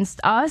States,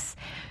 against us.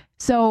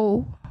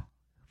 So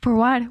for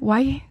what?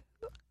 Why?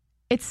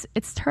 It's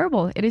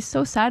terrible. It is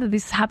so sad that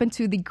this happened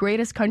to the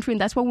greatest country.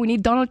 And that's why we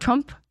need Donald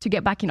Trump to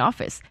get back in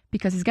office.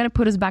 Because he's going to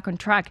put us back on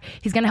track.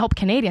 He's going to help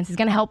Canadians. He's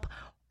going to help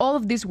all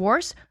of these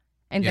wars.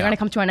 And they're going to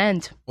come to an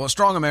end. Well,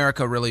 strong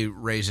America really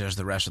raises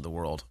the rest of the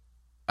world.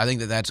 I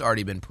think that's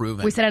already been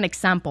proven. We set an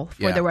example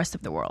for the rest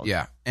of the world.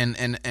 Yeah,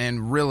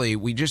 and really,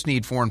 we just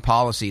need foreign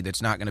policy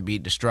that's not going to be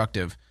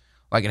destructive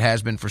like it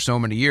has been for so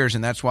many years.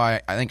 And that's why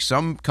I think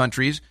some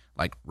countries,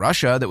 like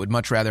Russia, that would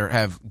much rather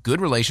have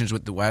good relations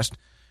with the West,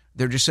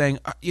 they're just saying,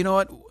 you know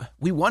what,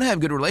 we want to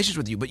have good relations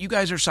with you, but you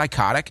guys are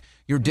psychotic,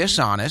 you're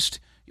dishonest,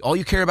 all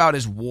you care about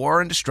is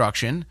war and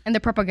destruction. And the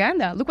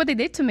propaganda. Look what they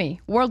did to me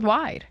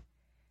worldwide.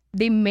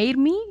 They made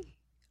me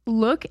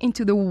look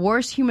into the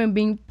worst human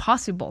being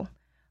possible.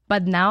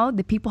 But now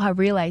the people have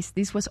realized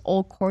this was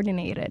all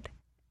coordinated.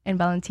 And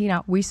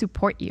Valentina, we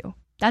support you.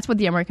 That's what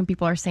the American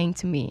people are saying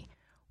to me.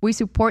 We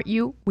support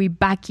you. We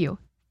back you.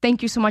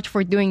 Thank you so much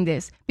for doing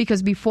this.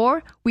 Because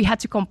before, we had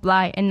to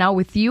comply. And now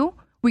with you,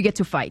 we get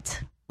to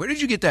fight. Where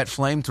did you get that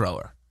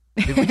flamethrower?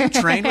 Did you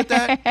train with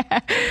that?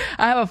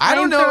 I have a flamethrower. I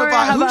don't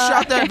know who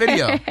shot that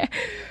video.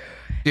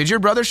 Did your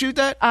brother shoot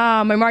that?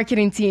 My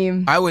marketing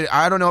team.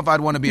 I don't know if I'd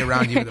want to be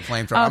around you with a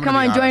flamethrower. Come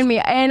on, join me.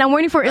 And I'm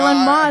waiting for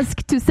Elon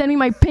Musk to send me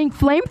my pink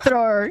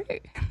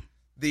flamethrower.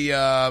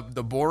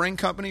 The Boring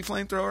Company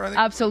flamethrower, I think?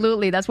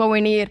 Absolutely. That's what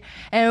we need.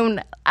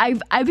 And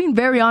I've been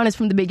very honest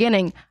from the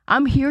beginning.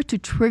 I'm here to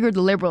trigger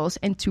the liberals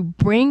and to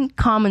bring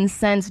common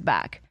sense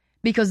back.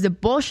 Because the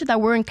bullshit that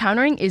we're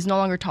encountering is no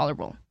longer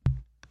tolerable.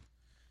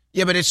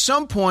 Yeah, but at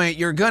some point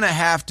you're gonna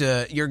have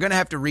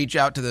to reach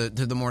out to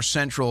the more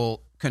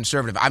central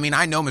conservative. I mean,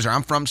 I know Missouri.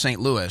 I'm from St.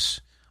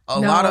 Louis.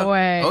 No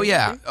way. Oh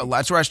yeah,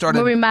 that's where I started.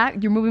 Moving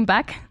back? You're moving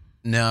back?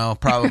 No,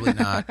 probably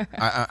not.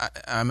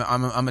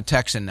 I'm a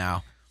Texan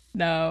now.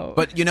 No.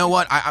 But you know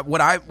what?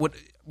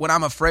 what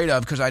I'm afraid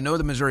of, because I know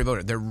the Missouri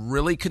voter, they're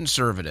really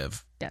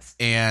conservative. Yes.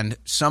 And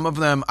some of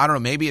them, I don't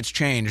know, maybe it's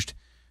changed,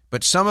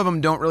 but some of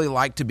them don't really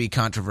like to be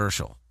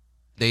controversial.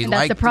 They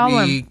like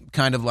to be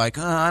kind of like,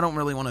 I don't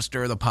really want to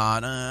stir the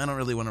pot. I don't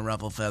really want to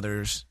ruffle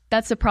feathers.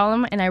 That's the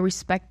problem, and I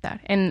respect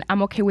that. And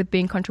I'm okay with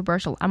being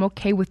controversial. I'm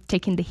okay with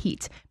taking the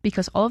heat,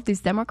 because all of these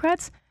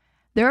Democrats,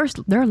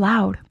 they're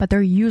loud, but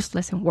they're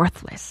useless and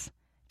worthless.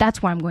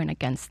 That's why I'm going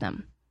against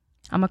them.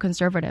 I'm a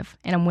conservative,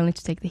 and I'm willing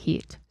to take the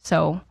heat.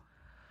 So,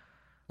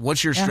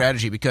 what's your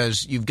strategy?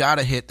 Because you've got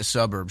to hit the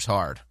suburbs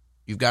hard.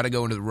 You've got to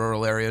go into the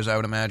rural areas, I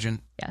would imagine.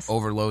 Yes.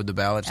 Overload the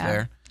ballots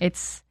there.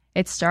 It's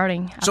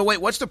starting. So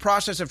wait, what's the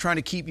process of trying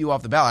to keep you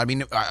off the ballot? I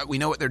mean, we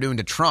know what they're doing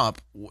to Trump.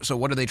 So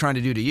what are they trying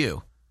to do to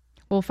you?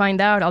 We'll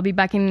find out. I'll be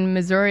back in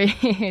Missouri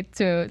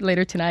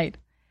later tonight.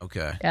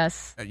 Okay.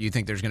 Yes. You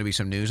think there's going to be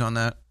some news on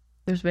that?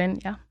 There's been,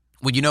 yeah.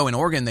 Well, you know, in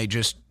Oregon, they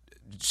just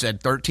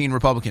said 13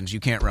 Republicans,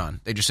 you can't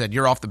run. They just said,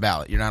 you're off the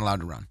ballot. You're not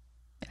allowed to run.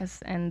 Yes,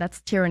 and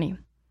that's tyranny.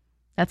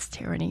 That's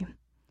tyranny.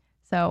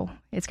 So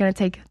it's going to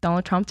take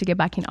Donald Trump to get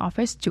back in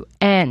office to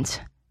end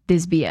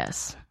this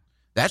BS.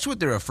 That's what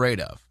they're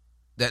afraid of.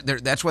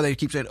 That's why they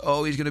keep saying,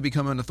 oh, he's going to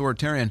become an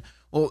authoritarian.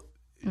 Well,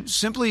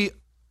 simply,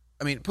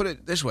 I mean, put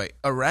it this way.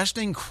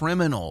 Arresting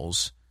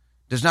criminals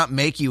does not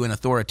make you an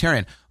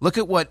authoritarian. Look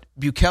at what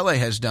Bukele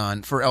has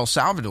done for El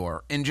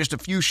Salvador in just a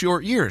few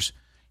short years.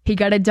 He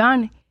got it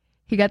done.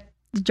 He got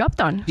the job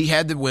done. He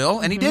had the will,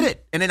 and he did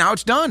it. And then now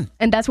it's done.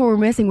 And that's what we're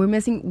missing. We're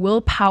missing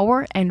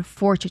willpower and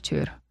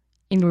fortitude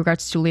in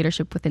regards to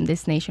leadership within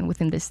this nation,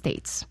 within these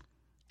states.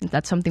 And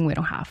that's something we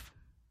don't have.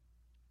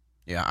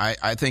 Yeah,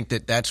 I think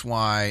that's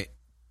why,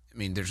 I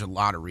mean, there's a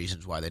lot of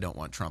reasons why they don't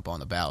want Trump on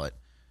the ballot.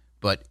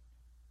 But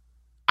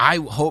I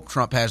hope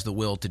Trump has the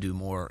will to do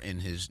more in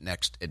his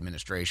next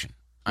administration.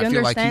 I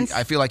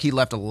feel like he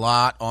left a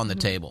lot on the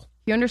table.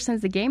 He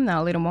understands the game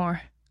now a little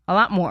more. A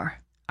lot more,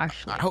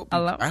 actually. A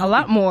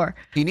lot more.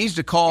 He needs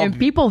to call. And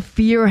people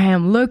fear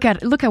him. Look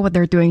at what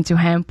they're doing to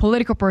him.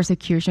 Political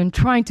persecution,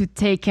 trying to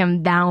take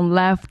him down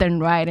left and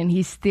right, and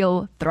he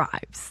still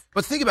thrives.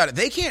 But think about it.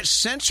 They can't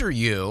censor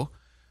you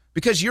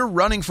because you're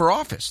running for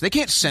office. They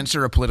can't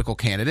censor a political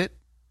candidate.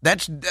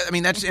 That's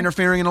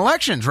interfering in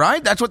elections,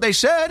 right? That's what they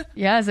said.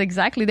 Yes,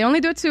 exactly. They only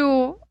do it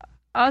to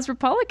us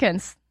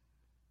Republicans.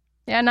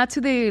 Yeah, not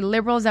to the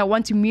liberals that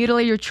want to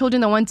mutilate your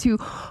children, that want to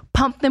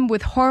pump them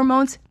with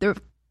hormones. They're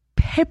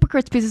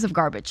hypocrites, pieces of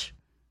garbage.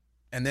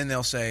 And then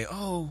they'll say,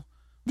 oh,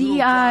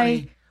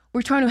 DEI,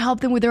 we're trying to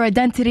help them with their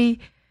identity.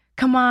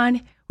 Come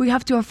on, we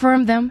have to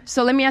affirm them.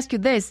 So let me ask you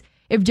this.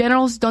 If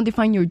generals don't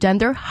define your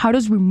gender, how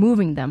does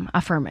removing them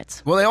affirm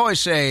it? Well, they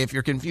always say if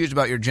you're confused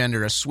about your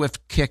gender, a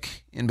swift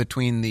kick in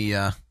between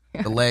the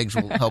legs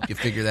will help you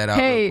figure that out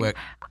real quick.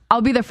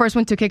 I'll be the first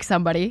one to kick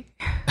somebody.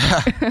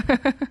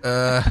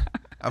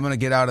 I'm going to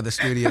get out of the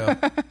studio.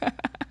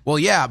 Well,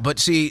 yeah, but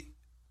see,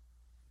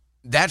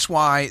 that's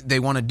why they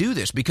want to do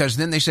this, because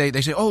then they say,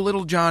 oh,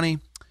 little Johnny,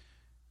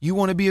 you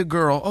want to be a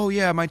girl. Oh,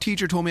 yeah, my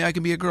teacher told me I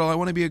can be a girl. I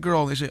want to be a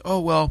girl. They say, oh,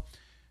 well,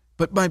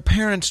 but my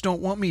parents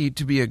don't want me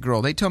to be a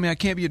girl. They tell me I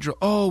can't be a girl.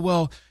 Oh,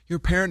 well, your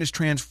parent is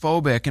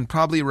transphobic and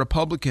probably a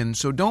Republican,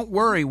 so don't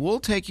worry.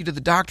 We'll take you to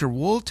the doctor.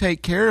 We'll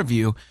take care of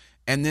you.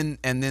 And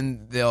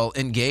then they'll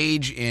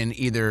engage in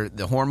either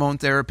the hormone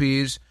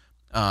therapies,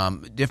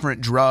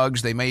 different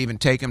drugs. They may even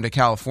take them to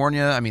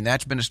California. I mean,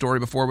 that's been a story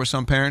before with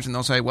some parents, and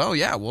they'll say, well,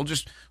 yeah,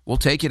 we'll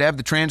take you to have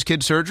the trans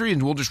kid surgery,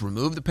 and we'll just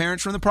remove the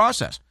parents from the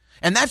process.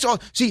 And that's all.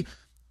 See,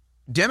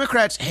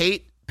 Democrats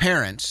hate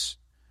parents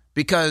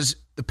because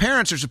the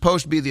parents are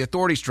supposed to be the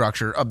authority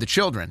structure of the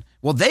children.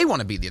 Well, they want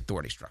to be the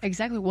authority structure.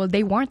 Exactly. Well,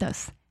 they warned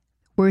us.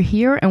 We're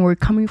here and we're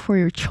coming for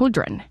your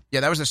children.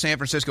 Yeah, that was the San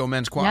Francisco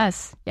men's choir.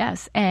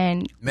 Yes.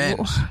 And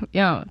men's.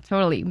 Yeah,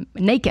 totally.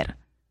 Naked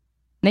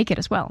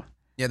as well.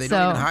 Yeah, they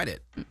don't even hide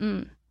it.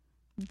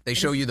 They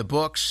show you the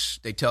books.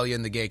 They tell you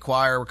in the gay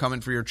choir, we're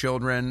coming for your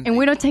children. And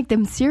we don't take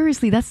them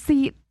seriously.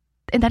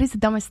 That is the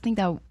dumbest thing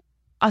that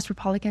us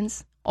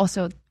Republicans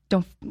also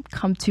don't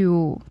come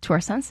to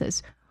our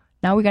senses.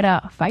 Now we got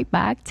to fight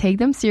back, take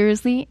them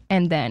seriously,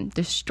 and then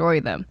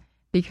destroy them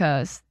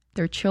because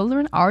their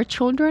children, our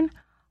children,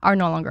 are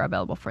no longer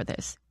available for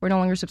this. We're no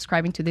longer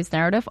subscribing to this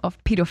narrative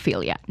of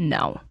pedophilia.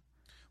 No.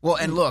 Well,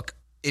 and look,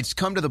 it's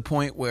come to the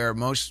point where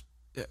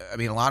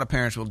a lot of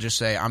parents will just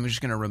say, I'm just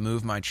going to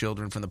remove my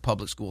children from the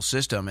public school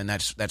system, and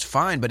that's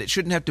fine, but it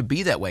shouldn't have to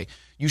be that way.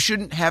 You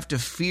shouldn't have to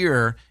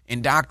fear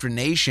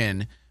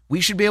indoctrination. We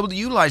should be able to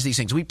utilize these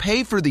things. We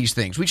pay for these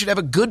things. We should have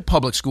a good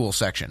public school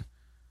section.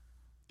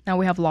 Now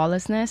we have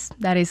lawlessness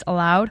that is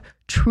allowed.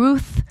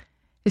 Truth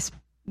is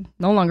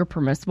no longer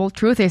permissible.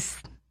 Truth is,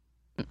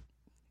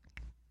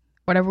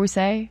 whatever we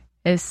say,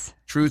 is...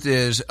 Truth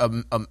is a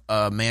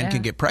man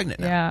can get pregnant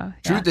now. Yeah.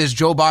 Truth is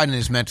Joe Biden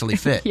is mentally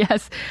fit.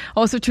 Yes.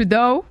 Also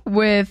Trudeau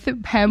with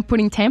him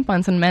putting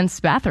tampons in men's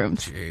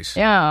bathrooms. Jeez.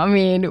 Yeah, I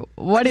mean,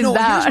 what is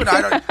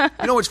that?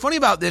 What's funny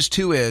about this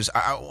too is,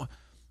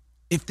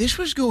 if this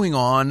was going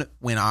on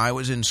when I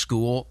was in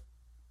school,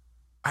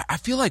 I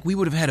feel like we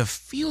would have had a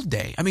field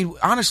day. I mean,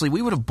 honestly,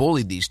 we would have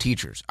bullied these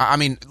teachers. I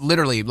mean,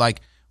 literally, like,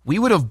 we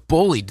would have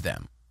bullied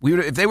them.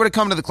 If they would have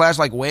come to the class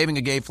like waving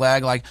a gay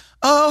flag, like,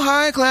 "Oh,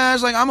 hi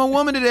class, like I'm a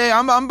woman today,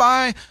 I'm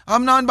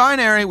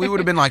non-binary," we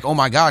would have been like, "Oh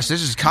my gosh,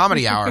 this is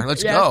comedy hour,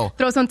 let's go."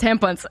 Throw some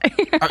tampons.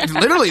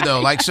 Literally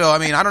though, like, so I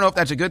mean, I don't know if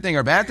that's a good thing or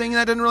a bad thing.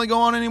 That doesn't really go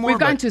on anymore. We've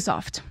gotten too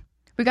soft.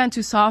 We've gotten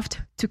too soft,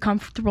 too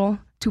comfortable,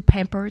 too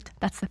pampered.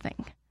 That's the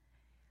thing.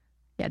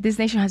 Yeah, this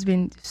nation has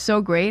been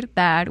so great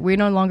that we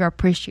no longer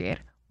appreciate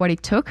what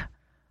it took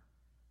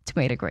to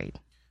make it great.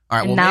 All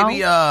right,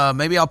 well,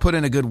 maybe I'll put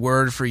in a good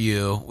word for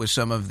you with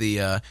some of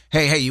the,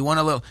 hey, you want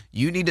a little,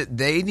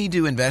 they need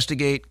to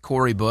investigate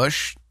Cori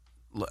Bush.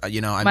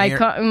 You know,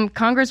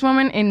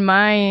 Congresswoman in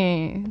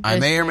my I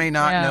may or may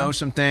not know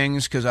some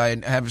things because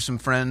I have some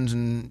friends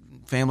and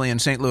family in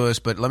St. Louis,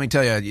 but let me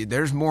tell you,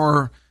 there's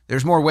more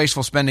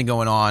wasteful spending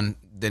going on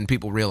than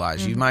people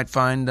realize. You might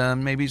find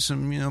maybe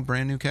some,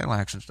 brand new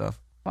Cadillacs and stuff.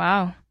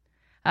 Wow.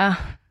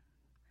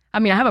 I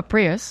mean, I have a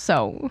Prius,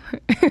 so...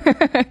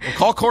 Well,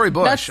 call Cori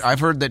Bush. I've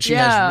heard that she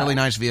has really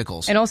nice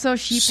vehicles. And also,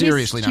 she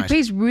nice.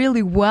 pays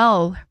really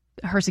well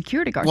her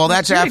security guard. Well,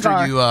 that's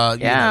after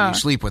you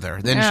sleep with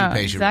her. Then she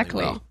pays you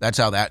exactly. really well. That's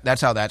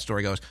how that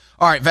story goes.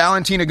 All right,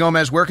 Valentina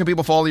Gomez, where can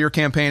people follow your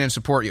campaign and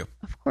support you?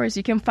 Of course,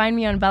 you can find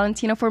me on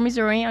Valentina for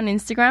Missouri on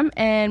Instagram,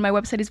 and my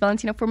website is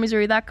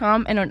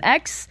valentinaformissouri.com, and on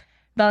X,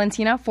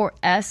 Valentina for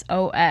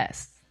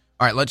SOS.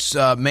 All right, let's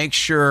make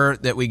sure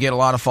that we get a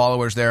lot of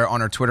followers there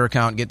on her Twitter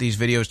account, get these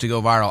videos to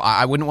go viral.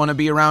 I wouldn't want to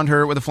be around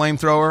her with a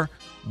flamethrower,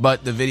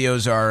 but the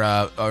videos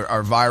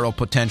are viral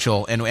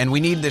potential, and we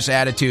need this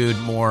attitude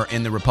more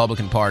in the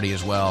Republican Party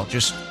as well.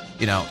 Just,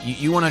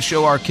 you want to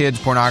show our kids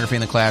pornography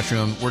in the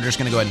classroom, we're just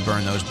going to go ahead and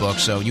burn those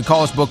books. So you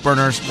call us book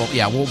burners, well,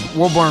 yeah,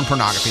 we'll burn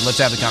pornography. Let's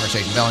have the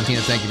conversation.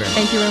 Valentina, thank you very much.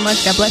 Thank you very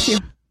much. God bless you.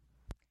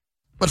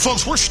 But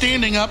folks, we're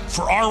standing up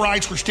for our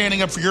rights. We're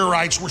standing up for your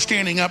rights. We're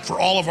standing up for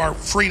all of our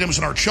freedoms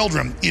and our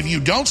children. If you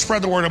don't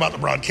spread the word about the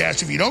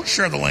broadcast, if you don't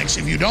share the links,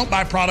 if you don't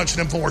buy products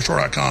at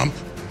InfoWarsStore.com,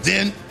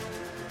 then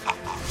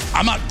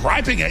I'm not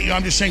griping at you.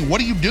 I'm just saying, what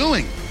are you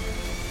doing?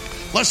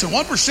 Less than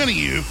 1% of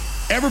you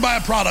ever buy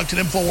a product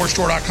at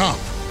InfoWarsStore.com.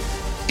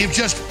 If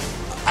just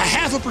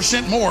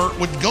 0.5% more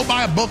would go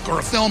buy a book or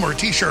a film or a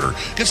t-shirt or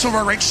get some of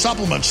our great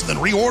supplements and then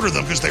reorder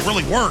them because they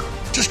really work,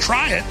 just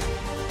try it.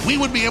 We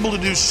would be able to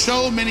do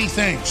so many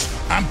things.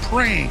 I'm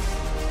praying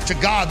to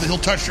God that he'll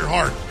touch your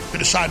heart to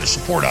decide to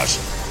support us.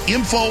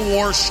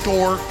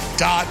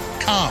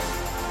 InfoWarsStore.com.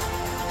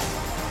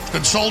 It's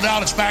been sold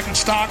out. It's back in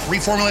stock.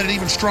 Reformulated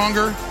even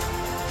stronger.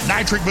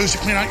 Nitric boost to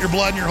clean out your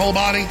blood and your whole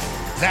body.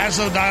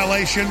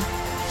 Vasodilation.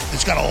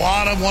 It's got a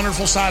lot of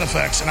wonderful side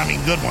effects, and I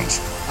mean good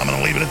ones. I'm going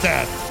to leave it at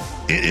that.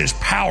 It is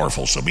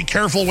powerful, so be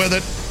careful with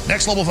it.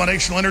 Next Level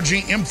Foundational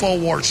Energy,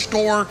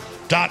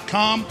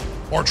 InfoWarsStore.com.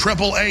 Or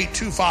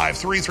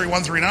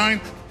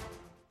 888-253-3139.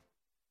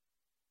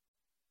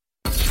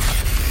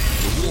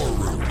 The War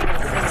Room.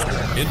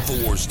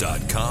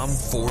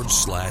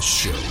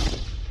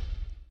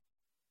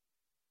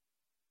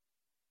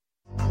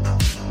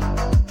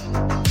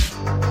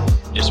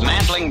 Infowars.com/show.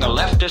 Dismantling the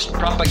leftist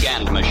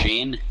propaganda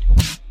machine,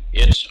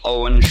 it's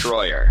Owen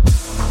Schroyer.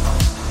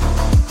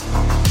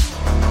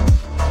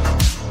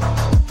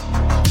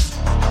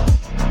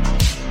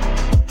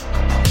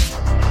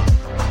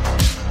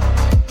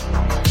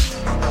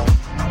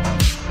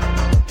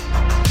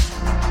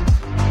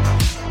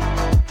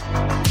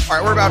 All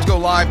right, we're about to go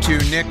live to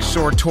Nick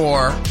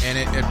Sortor, and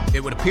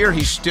it would appear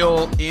he's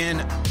still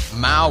in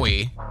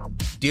Maui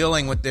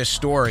dealing with this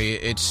story.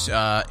 It's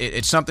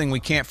something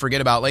we can't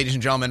forget about. Ladies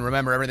and gentlemen,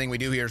 remember, everything we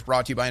do here is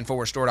brought to you by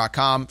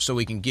InfoWarsStore.com, so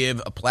we can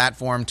give a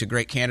platform to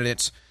great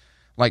candidates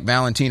like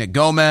Valentina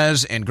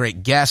Gomez and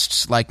great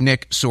guests like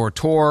Nick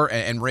Sortor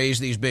and raise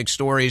these big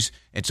stories.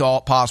 It's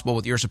all possible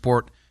with your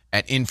support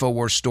at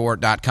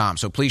InfoWarsStore.com.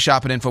 So please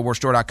shop at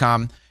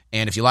InfoWarsStore.com.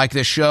 And if you like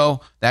this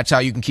show, that's how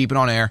you can keep it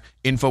on air,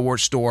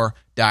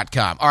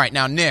 InfoWarsStore.com. All right,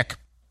 now, Nick,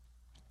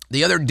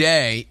 the other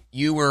day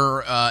you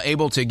were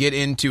able to get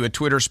into a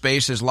Twitter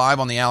Spaces live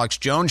on the Alex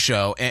Jones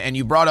Show, and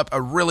you brought up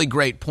a really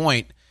great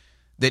point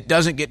that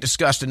doesn't get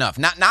discussed enough.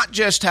 Not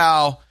just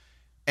how,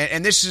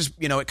 and this is,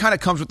 it kind of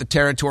comes with the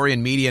territory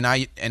in media,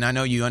 and I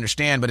know you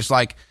understand, but it's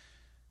like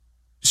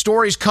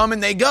stories come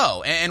and they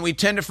go, and we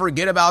tend to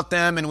forget about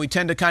them, and we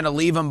tend to kind of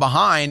leave them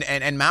behind,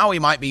 and Maui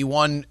might be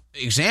one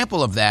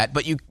example of that.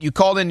 But you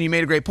called in and you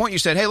made a great point. You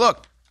said, hey,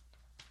 look,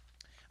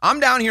 I'm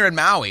down here in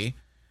Maui.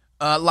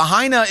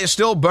 Lahaina is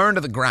still burned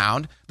to the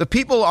ground. The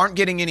people aren't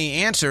getting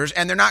any answers,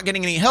 and they're not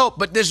getting any help.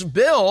 But this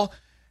bill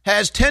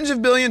has tens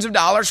of billions of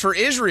dollars for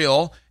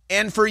Israel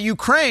and for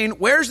Ukraine.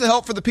 Where's the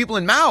help for the people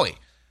in Maui?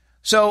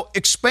 So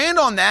expand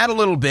on that a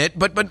little bit,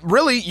 but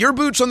really, your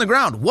boots on the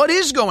ground. What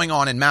is going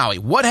on in Maui?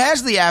 What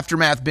has the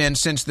aftermath been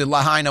since the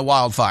Lahaina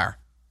wildfire?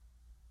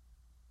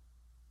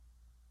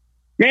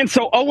 Man,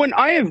 so Owen,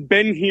 I have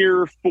been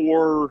here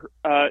for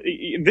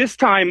this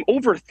time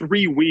over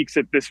 3 weeks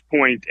at this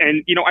point.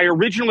 And, I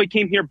originally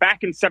came here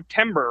back in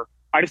September.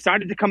 I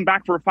decided to come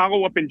back for a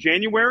follow-up in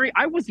January.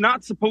 I was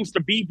not supposed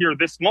to be here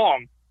this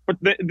long, but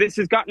this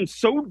has gotten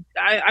so,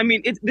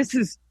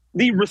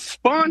 the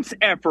response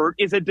effort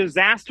is a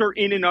disaster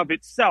in and of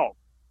itself.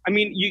 I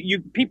mean, you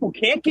people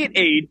can't get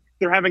aid.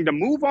 They're having to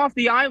move off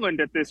the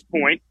island at this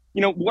point.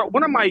 You know,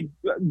 one of my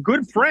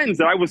good friends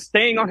that I was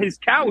staying on his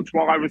couch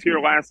while I was here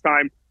last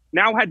time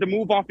now had to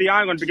move off the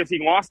island because he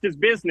lost his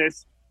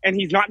business and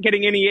he's not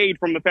getting any aid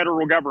from the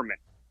federal government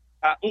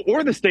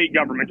or the state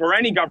government or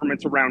any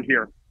governments around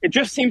here. It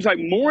just seems like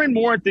more and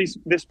more at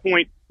this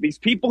point, these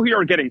people here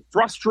are getting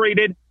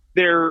frustrated.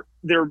 They're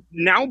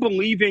now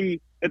believing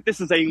that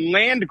this is a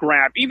land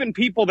grab. Even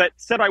people that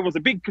said I was a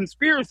big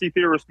conspiracy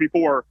theorist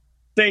before,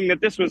 saying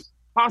that this was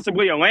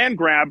possibly a land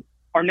grab,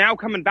 are now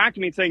coming back to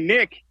me and saying,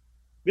 Nick,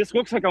 this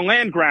looks like a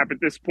land grab at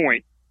this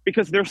point,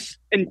 because they're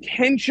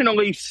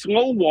intentionally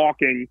slow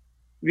walking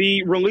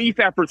the relief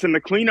efforts and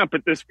the cleanup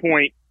at this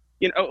point.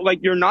 You know, like,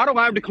 you're not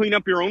allowed to clean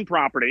up your own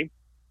property.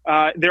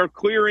 They're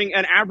clearing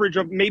an average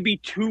of maybe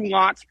 2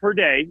 lots per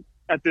day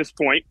at this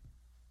point.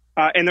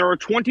 And there are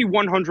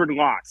 2,100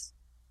 lots.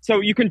 So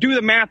you can do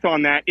the math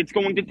on that. It's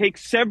going to take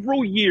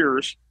several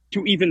years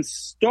to even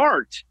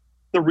start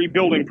the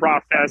rebuilding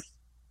process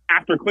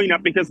after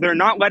cleanup, because they're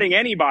not letting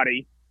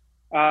anybody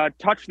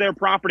touch their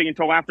property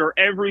until after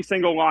every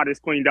single lot is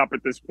cleaned up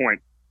at this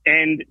point.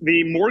 And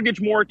the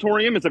mortgage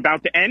moratorium is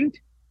about to end,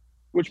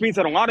 which means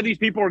that a lot of these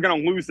people are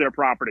going to lose their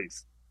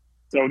properties.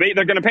 So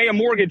they're going to pay a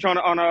mortgage on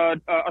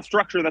a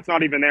structure that's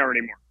not even there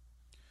anymore.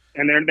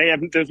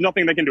 And there's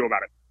nothing they can do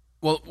about it.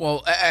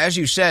 Well, as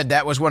you said,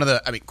 that was one of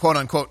the, quote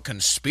unquote,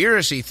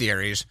 conspiracy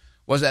theories,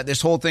 was that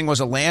this whole thing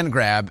was a land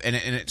grab. And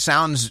it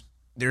sounds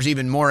there's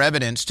even more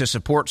evidence to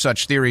support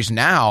such theories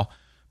now.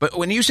 But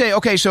when you say,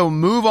 okay, so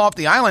move off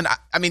the island,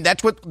 I mean,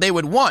 that's what they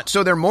would want.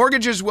 So their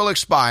mortgages will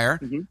expire.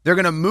 Mm-hmm. They're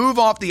going to move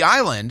off the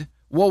island.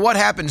 Well, what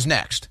happens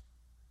next?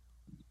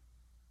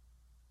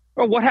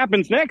 Well, what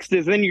happens next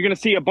is then you're going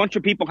to see a bunch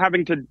of people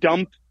having to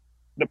dump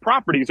the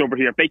properties over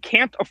here. If they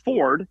can't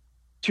afford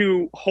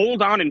to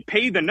hold on and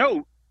pay the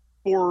note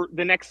for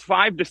the next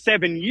 5 to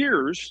 7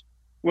 years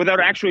without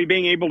actually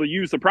being able to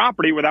use the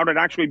property, without it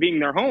actually being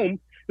their home,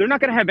 they're not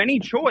going to have any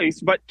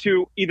choice but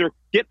to either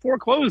get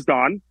foreclosed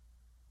on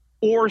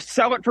or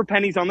sell it for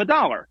pennies on the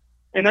dollar.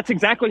 And that's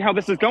exactly how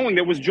this is going.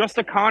 There was just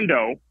a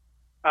condo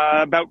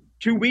about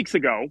 2 weeks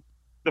ago,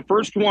 the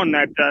first one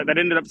that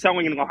ended up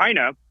selling in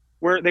Lahaina,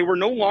 where they were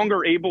no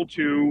longer able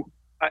to,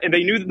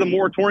 they knew that the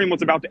moratorium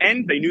was about to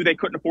end. They knew they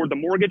couldn't afford the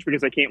mortgage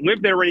because they can't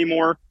live there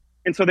anymore.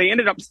 And so they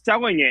ended up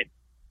selling it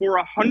for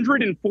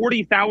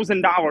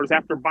 $140,000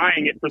 after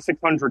buying it for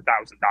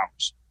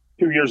 $600,000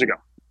 2 years ago.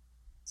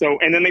 So,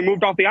 and then they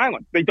moved off the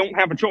island. They don't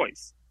have a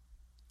choice.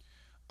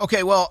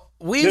 Okay, well,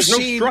 There's no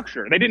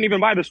structure. They didn't even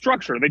buy the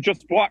structure. They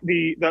just bought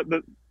the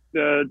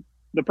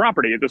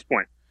property at this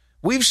point.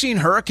 We've seen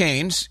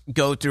hurricanes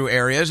go through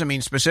areas. I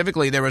mean,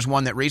 specifically, there was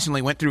one that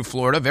recently went through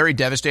Florida, very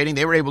devastating.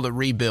 They were able to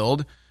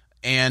rebuild.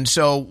 And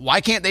so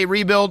why can't they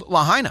rebuild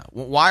Lahaina?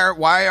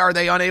 Why are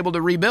they unable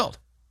to rebuild?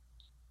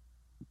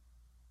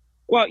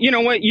 Well, you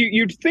know what?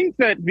 You'd think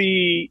that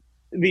the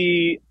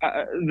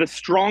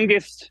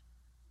strongest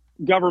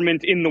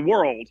government in the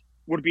world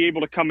would be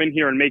able to come in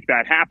here and make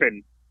that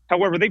happen.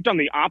 However, they've done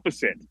the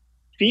opposite.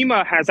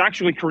 FEMA has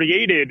actually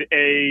created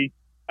a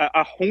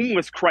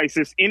homeless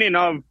crisis in and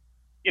of,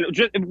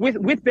 just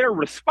with their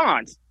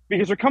response,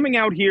 because they're coming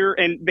out here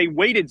and they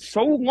waited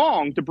so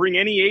long to bring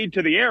any aid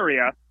to the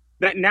area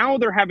that now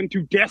they're having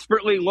to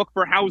desperately look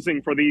for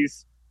housing for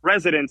these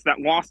residents that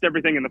lost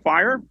everything in the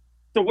fire.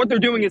 So what they're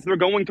doing is they're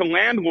going to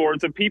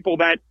landlords of people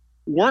that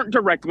weren't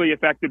directly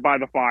affected by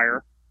the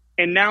fire,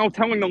 and now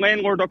telling the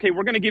landlord, okay,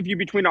 we're going to give you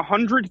between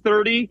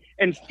 130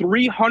 and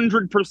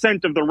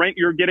 300% of the rent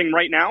you're getting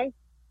right now,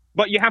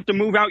 but you have to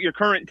move out your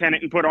current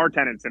tenant and put our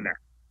tenants in there.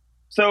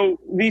 So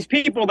these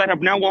people that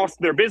have now lost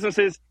their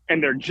businesses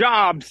and their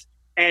jobs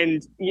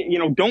and,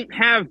 don't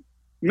have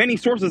many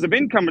sources of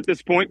income at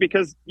this point,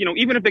 because,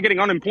 even if they're getting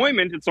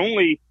unemployment, it's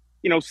only,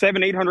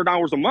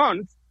 $700-800 a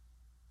month.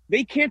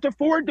 They can't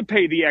afford to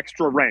pay the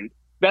extra rent.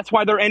 That's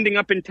why they're ending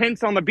up in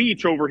tents on the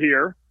beach over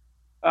here,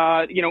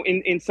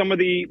 in some of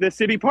the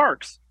city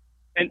parks.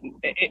 And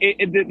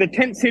the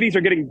tent cities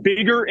are getting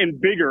bigger and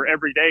bigger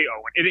every day,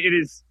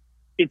 Owen.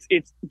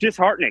 It's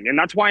disheartening, and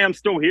that's why I'm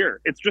still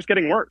here. It's just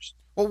getting worse.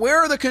 Well, where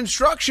are the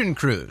construction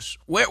crews?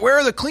 Where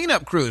are the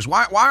cleanup crews?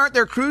 Why aren't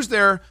there crews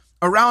there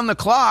around the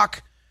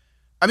clock?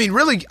 I mean,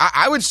 really,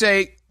 I would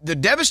say the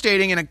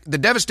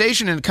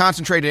devastation in a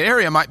concentrated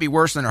area might be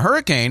worse than a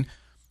hurricane.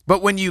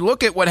 But when you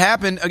look at what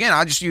happened, again,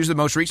 I'll just use the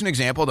most recent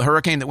example, the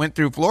hurricane that went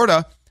through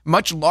Florida,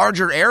 much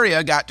larger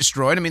area got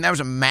destroyed. I mean, that was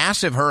a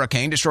massive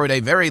hurricane, destroyed a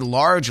very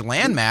large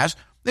landmass.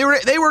 They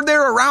were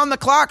there around the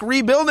clock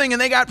rebuilding,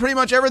 and they got pretty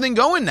much everything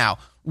going now.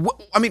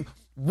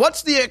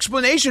 What's the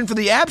explanation for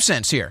the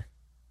absence here?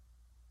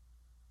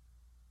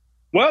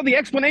 Well, the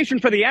explanation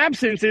for the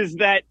absence is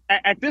that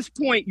at this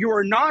point, you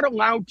are not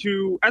allowed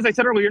to, as I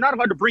said earlier, you're not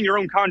allowed to bring your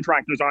own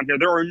contractors on here.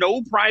 There are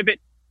no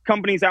private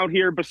companies out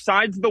here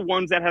besides the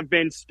ones that have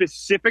been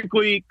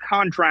specifically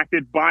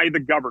contracted by the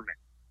government.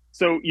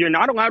 So you're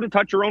not allowed to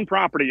touch your own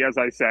property, as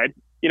I said.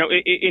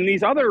 In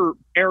these other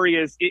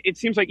areas, it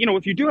seems like,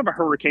 if you do have a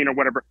hurricane or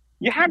whatever,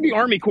 you have the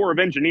Army Corps of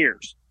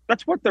Engineers.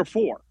 That's what they're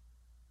for.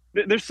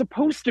 they're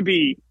supposed to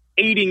be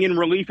aiding in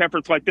relief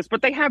efforts like this,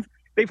 but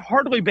they've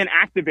hardly been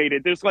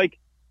activated. There's like,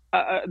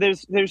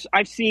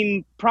 I've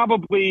seen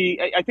probably,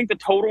 I think the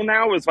total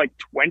now is like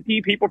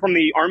 20 people from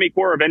the Army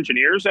Corps of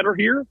Engineers that are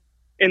here.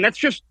 And that's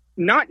just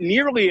not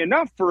nearly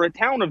enough for a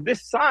town of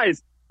this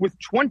size with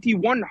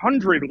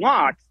 2,100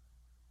 lots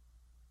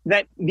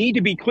that need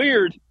to be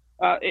cleared.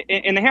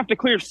 And they have to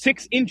clear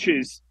 6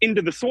 inches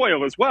into the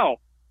soil as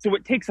well. So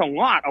it takes a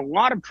lot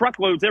of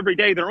truckloads every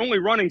day. They're only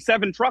running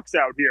 7 trucks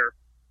out here.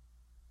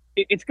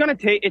 It's going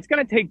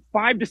to take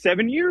 5 to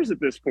 7 years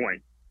at this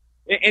point.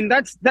 And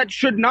that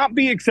should not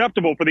be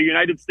acceptable for the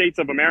United States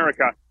of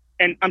America.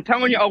 And I'm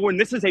telling you, Owen,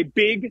 this is a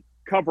big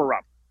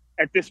cover-up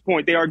at this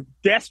point. They are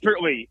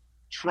desperately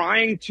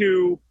trying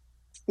to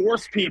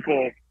force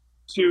people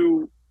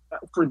to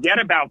forget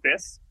about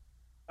this,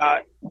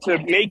 to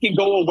make it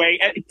go away.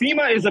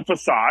 FEMA is a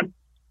facade.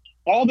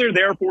 All they're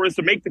there for is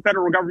to make the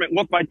federal government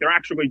look like they're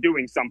actually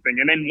doing something.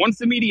 And then once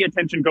the media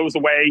attention goes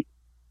away,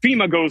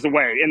 FEMA goes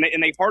away,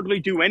 and they hardly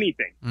do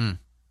anything. Mm.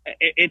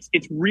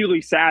 It's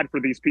really sad for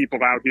these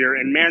people out here.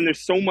 And man,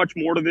 there's so much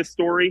more to this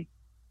story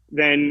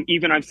than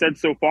even I've said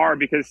so far,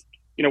 because,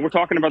 you know, we're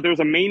talking about, there was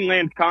a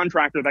mainland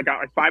contractor that got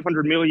like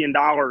 $500 million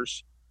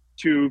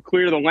to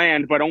clear the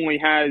land, but only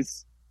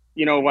has,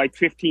 you know, like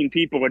 15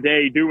 people a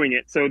day doing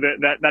it. So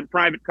that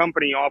private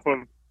company off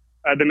of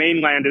the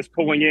mainland is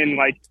pulling in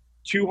like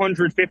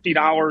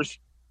 $250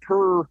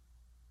 per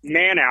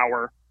man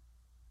hour.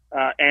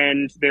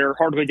 And they're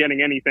hardly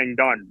getting anything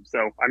done. So,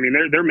 I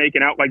mean, they're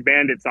making out like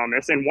bandits on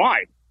this. And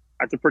why?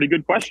 That's a pretty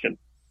good question.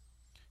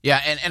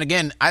 Yeah, and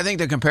again, I think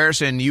the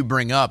comparison you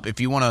bring up, if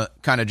you want to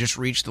kind of just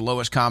reach the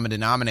lowest common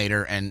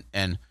denominator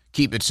and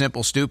keep it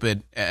simple,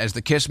 stupid, as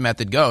the KISS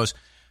method goes,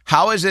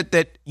 how is it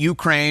that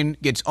Ukraine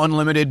gets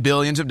unlimited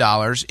billions of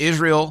dollars,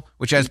 Israel,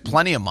 which has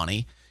plenty of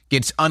money,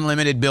 gets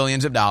unlimited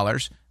billions of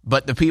dollars,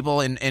 but the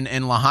people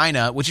in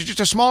Lahaina, which is just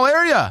a small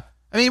area,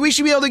 I mean, we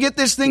should be able to get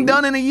this thing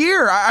done in a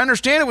year. I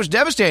understand it was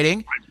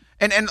devastating.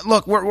 And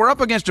look, we're up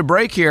against a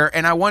break here,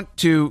 and I want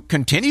to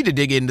continue to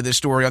dig into this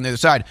story on the other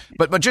side.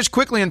 But just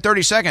quickly in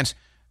 30 seconds,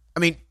 I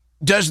mean,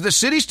 does the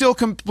city still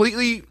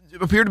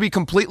appear to be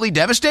completely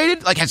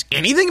devastated? Like, has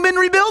anything been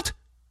rebuilt?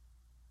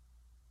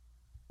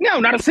 No,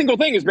 not a single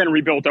thing has been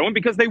rebuilt, Owen,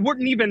 because they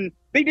didn't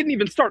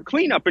even start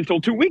cleanup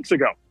until 2 weeks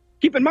ago.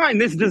 Keep in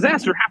mind, this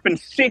disaster happened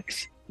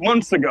 6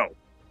 months ago.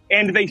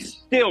 And they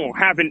still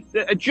haven't,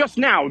 they just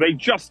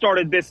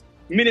started this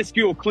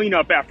minuscule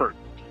cleanup effort.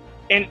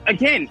 And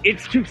again,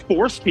 it's to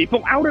force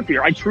people out of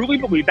here. I truly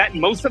believe that.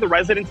 Most of the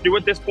residents do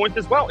at this point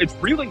as well. It's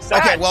really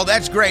sad. Okay, well,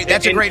 that's great.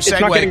 That's a great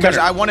segue, because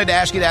I wanted to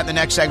ask you that in the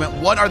next segment.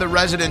 What are the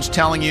residents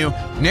telling you?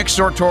 Nick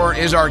Sortor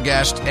is our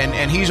guest,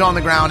 and he's on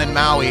the ground in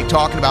Maui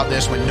talking about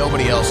this when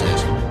nobody else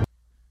is.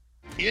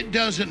 It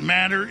doesn't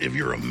matter if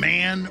you're a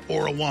man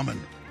or a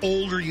woman,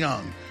 old or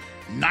young.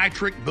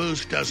 Nitric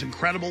Boost does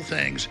incredible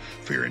things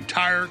for your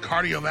entire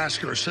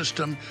cardiovascular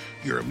system,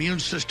 your immune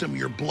system,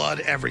 your blood,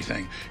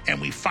 everything. And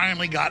we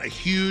finally got a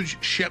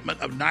huge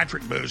shipment of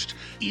Nitric Boost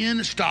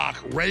in stock,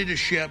 ready to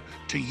ship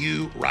to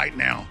you right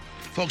now.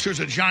 Folks, there's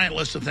a giant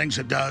list of things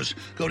it does.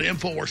 Go to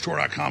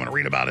InfoWarsStore.com and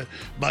read about it.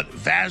 But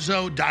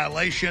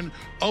vasodilation,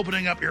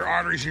 opening up your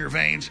arteries and your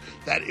veins,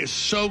 that is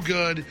so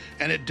good,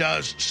 and it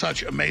does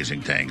such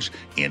amazing things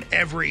in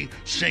every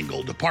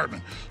single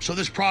department. So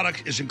this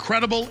product is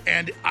incredible,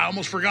 and I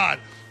almost forgot,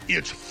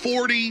 it's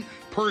 40%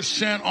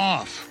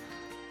 off.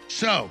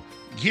 So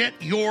get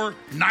your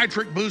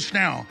Nitric Boost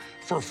now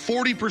for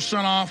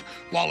 40% off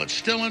while it's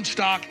still in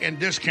stock and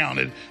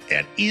discounted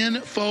at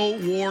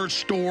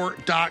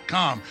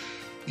InfoWarsStore.com.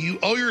 You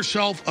owe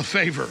yourself a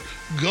favor.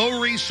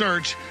 Go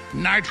research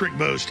Nitric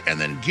Boost and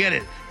then get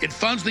it. It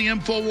funds the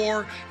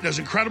InfoWar. It does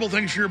incredible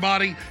things for your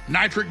body.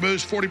 Nitric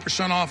Boost,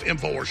 40% off,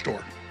 InfoWar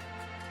Store.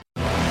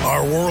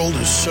 Our world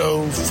is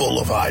so full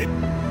of hype.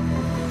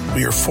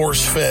 We are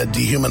force-fed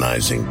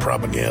dehumanizing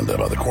propaganda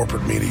by the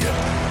corporate media,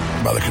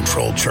 by the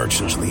controlled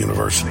churches and the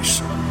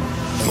universities.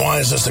 And why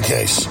is this the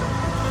case?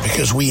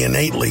 Because we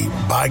innately,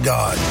 by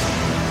God,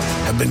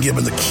 have been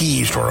given the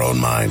keys to our own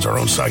minds, our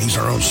own psyches,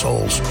 our own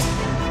souls.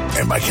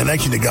 And by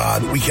connecting to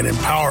God, we can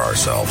empower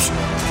ourselves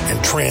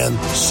and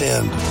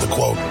transcend the,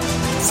 quote,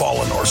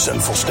 fallen or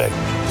sinful state.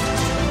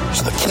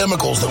 So the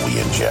chemicals that we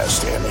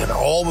ingest and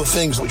all the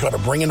things that we try to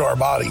bring into our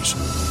bodies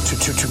to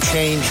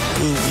change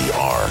who we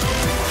are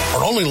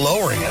only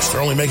lowering us.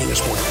 They're only making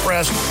us more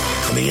depressed.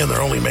 In the end,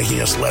 they're only making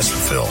us less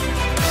fulfilled.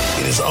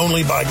 It is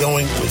only by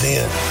going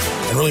within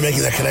and really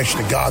making that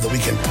connection to God that we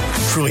can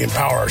truly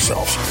empower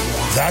ourselves.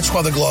 That's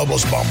why the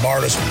globalists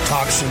bombard us with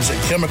toxins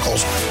and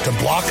chemicals to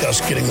block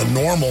us getting the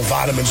normal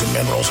vitamins and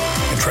minerals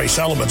and trace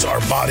elements our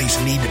bodies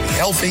need to be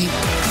healthy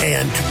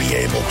and to be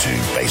able to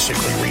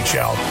basically reach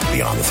out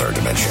beyond the third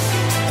dimension.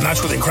 And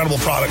that's where the incredible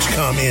products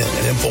come in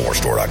at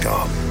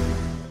InfoWarsStore.com.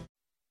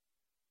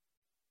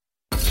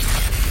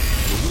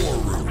 The War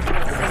Room.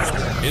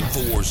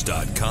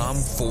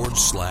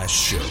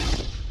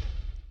 InfoWars.com/show.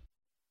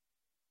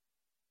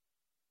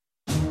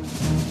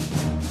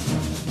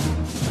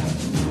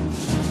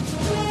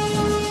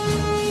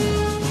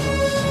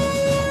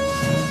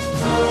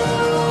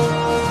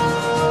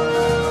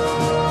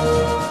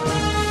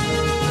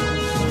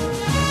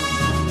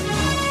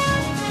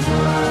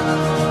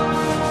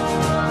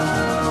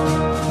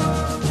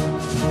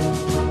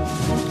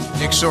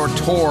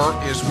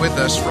 Sotor is with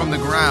us from the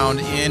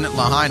ground in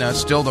Lahaina,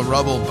 still the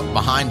rubble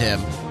behind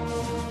him.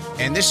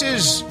 And this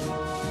is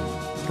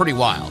pretty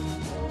wild.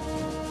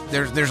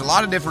 There's a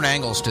lot of different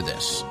angles to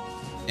this.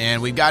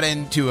 And we got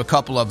into a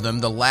couple of them.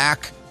 The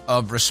lack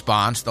of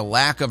response, the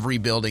lack of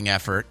rebuilding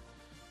effort.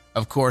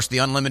 Of course, the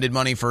unlimited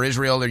money for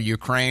Israel or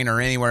Ukraine or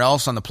anywhere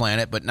else on the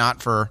planet, but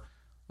not for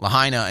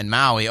Lahaina and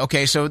Maui.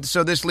 Okay, so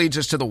this leads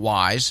us to the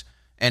whys.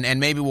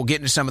 And maybe we'll get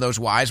into some of those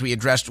whys. We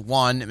addressed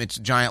one, it's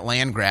a giant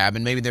land grab,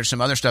 and maybe there's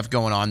some other stuff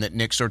going on that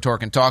Nick Sotor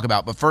can talk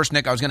about. But first,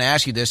 Nick, I was going to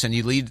ask you this, and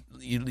you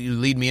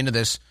lead me into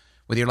this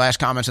with your last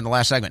comments in the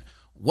last segment.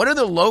 What are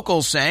the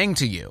locals saying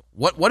to you?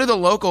 What do the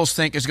locals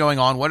think is going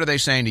on? What are they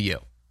saying to you?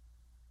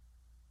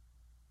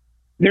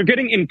 They're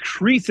getting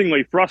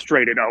increasingly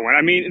frustrated, Owen.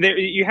 I mean,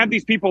 you have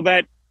these people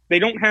that they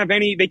don't have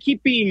any, they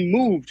keep being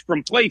moved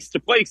from place to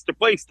place to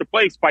place to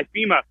place by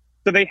FEMA.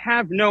 So they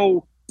have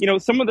no,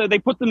 they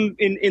put them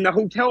in the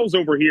hotels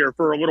over here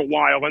for a little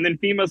while. And then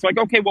FEMA's like,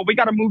 okay, well, we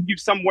got to move you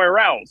somewhere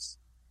else.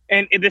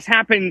 And this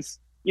happens,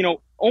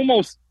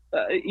 almost,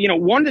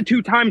 1 to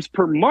 2 times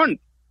per month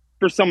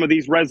for some of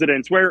these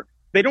residents where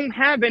they don't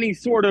have any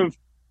sort of,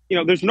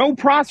 there's no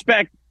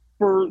prospect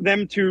for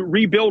them to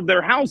rebuild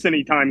their house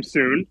anytime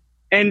soon.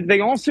 And they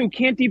also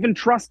can't even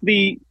trust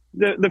the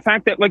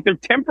fact that like their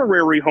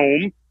temporary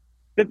home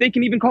that they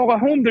can even call a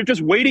home. They're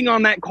just waiting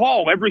on that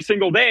call every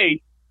single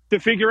day to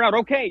figure out,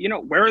 okay,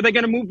 where are they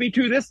going to move me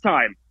to this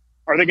time?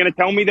 Are they going to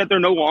tell me that they're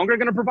no longer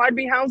going to provide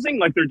me housing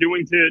like they're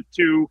doing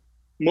to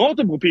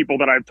multiple people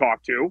that I've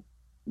talked to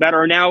that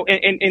are now,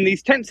 and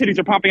these tent cities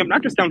are popping up,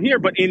 not just down here,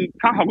 but in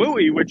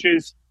Kahului, which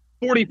is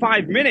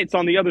 45 minutes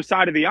on the other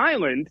side of the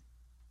island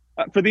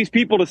for these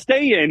people to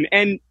stay in.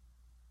 And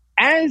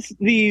as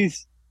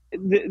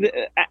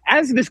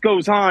as this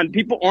goes on,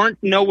 people aren't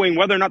knowing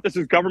whether or not this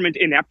is government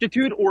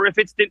ineptitude or if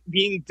it's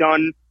being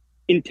done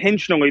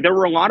intentionally. There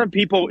were a lot of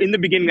people in the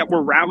beginning that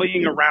were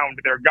rallying around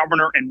their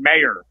governor and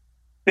mayor,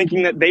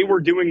 thinking that they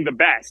were doing the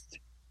best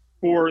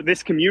for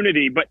this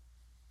community. But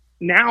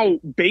now,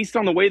 based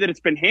on the way that it's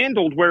been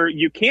handled, where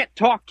you can't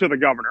talk to the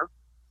governor,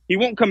 he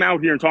won't come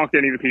out here and talk to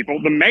any of the people.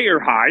 The mayor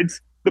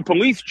hides. The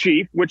police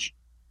chief, which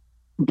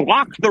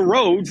blocked the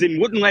roads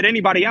and wouldn't let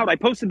anybody out. I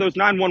posted those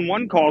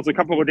 911 calls a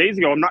couple of days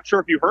ago. I'm not sure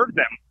if you heard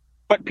them,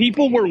 but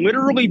people were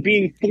literally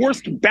being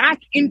forced back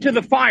into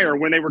the fire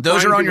when they were.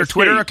 Those are on your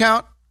Twitter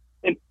account?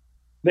 And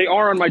they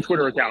are on my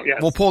Twitter account.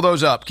 Yes. We'll pull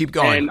those up. Keep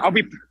going. And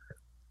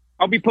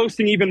I'll be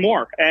posting even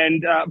more.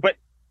 And but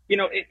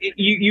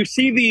you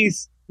see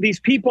these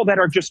people that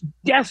are just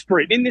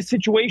desperate in this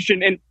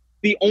situation, and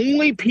the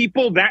only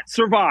people that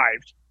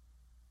survived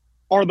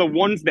are the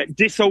ones that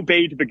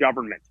disobeyed the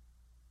government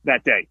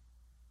that day.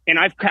 And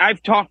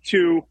I've talked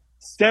to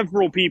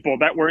several people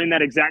that were in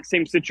that exact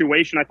same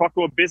situation. I talked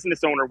to a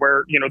business owner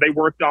where, they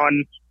worked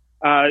on,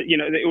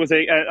 it was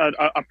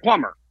a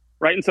plumber,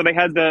 right? And so they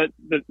had the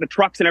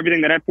trucks and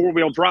everything that had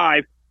 4-wheel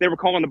drive. They were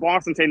calling the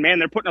boss and saying, man,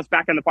 they're putting us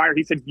back in the fire.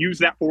 He said, use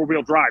that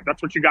 4-wheel drive.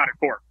 That's what you got it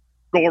for.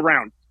 Go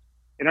around.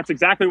 And that's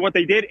exactly what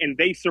they did. And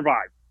they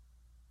survived.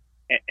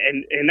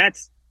 And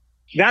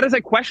that is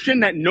a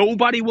question that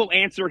nobody will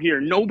answer here.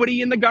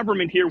 Nobody in the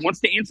government here wants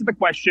to answer the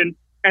question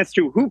as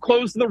to who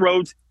closed the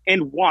roads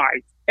and why.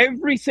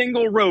 Every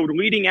single road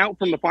leading out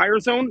from the fire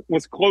zone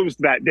was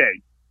closed that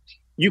day.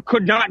 You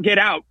could not get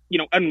out,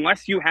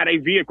 unless you had a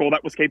vehicle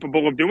that was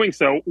capable of doing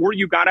so, or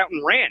you got out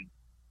and ran.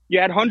 You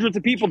had hundreds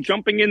of people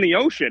jumping in the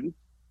ocean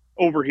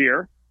over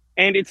here,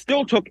 and it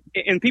still took,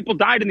 and people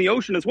died in the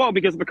ocean as well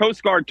because the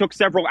Coast Guard took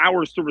several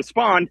hours to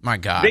respond. My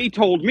God. They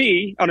told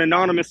me, an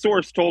anonymous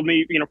source told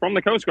me, from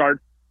the Coast Guard,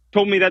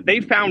 told me that they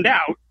found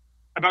out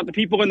about the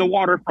people in the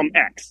water from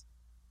X.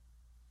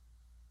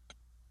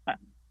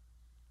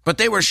 But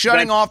they were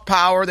shutting off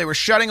power. They were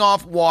shutting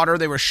off water.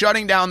 They were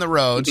shutting down the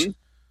roads. Mm-hmm.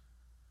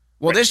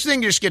 Well, this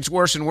thing just gets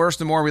worse and worse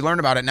the more we learn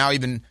about it now,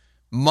 even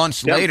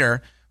months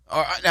later.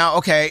 Now,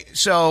 okay,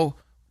 so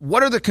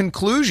what are the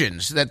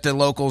conclusions that the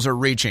locals are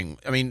reaching?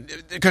 I mean,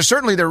 because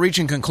certainly they're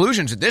reaching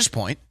conclusions at this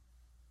point.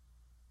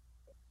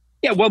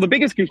 Yeah, well, the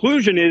biggest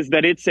conclusion is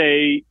that it's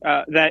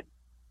that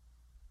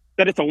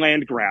it's a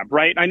land grab,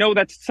 right? I know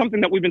that's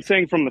something that we've been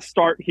saying from the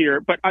start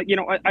here, but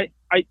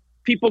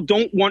people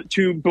don't want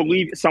to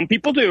believe. Some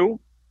people do,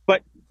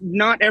 but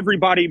not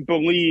everybody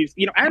believes.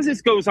 As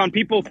this goes on,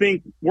 people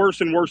think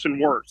worse and worse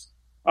and worse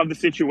of the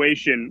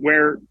situation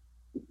where,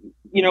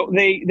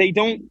 they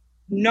don't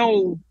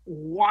know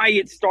why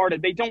it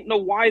started. They don't know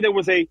why there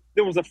was a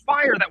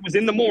fire that was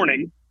in the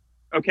morning,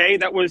 okay,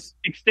 that was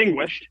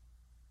extinguished.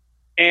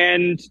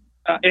 And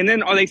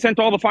then they sent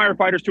all the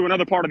firefighters to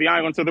another part of the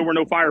island, so there were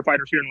no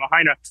firefighters here in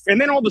Lahaina.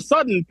 And then all of a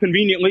sudden,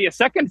 conveniently, a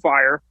second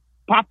fire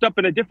popped up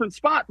in a different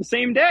spot the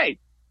same day.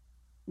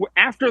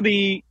 After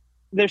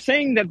they're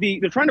saying that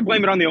they're trying to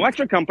blame it on the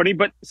electric company,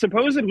 but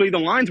supposedly the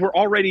lines were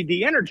already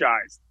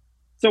de-energized.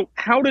 So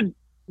how did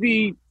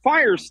the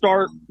fire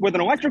start with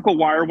an electrical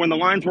wire when the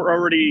lines were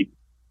already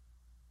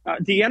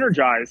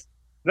de-energized?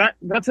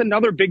 That's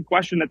another big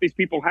question that these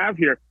people have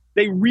here.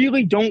 They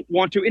really don't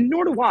want to, and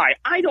nor do I.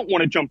 I don't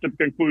want to jump to the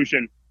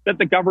conclusion that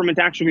the government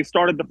actually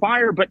started the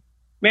fire, but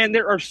Man,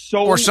 there are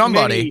so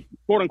many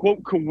quote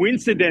unquote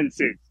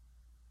coincidences.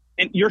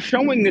 And you're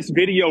showing this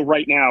video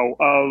right now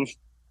of,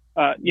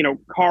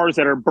 cars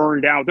that are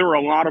burned out. There were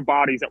a lot of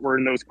bodies that were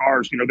in those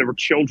cars. There were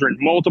children,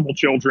 multiple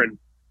children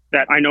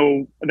that I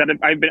know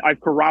that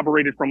I've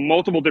corroborated from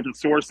multiple different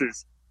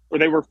sources where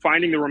they were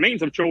finding the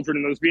remains of children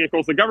in those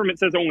vehicles. The government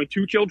says only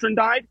 2 children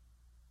died.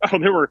 Oh,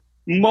 there were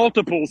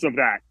multiples of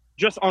that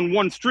just on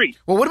one street.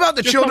 Well, what about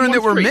the children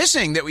that were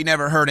missing that we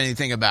never heard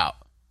anything about?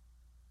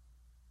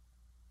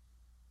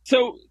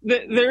 So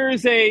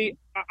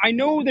I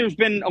know there's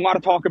been a lot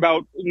of talk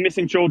about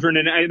missing children,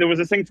 and there was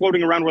this thing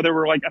floating around where there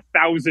were like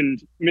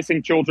 1,000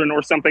 missing children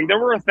or something. There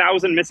were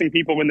 1,000 missing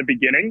people in the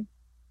beginning,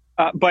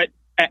 but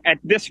at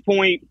this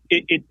point,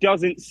 it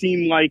doesn't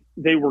seem like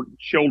they were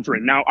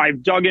children. Now,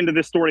 I've dug into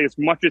this story as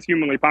much as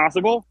humanly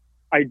possible.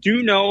 I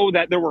do know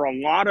that there were a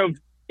lot of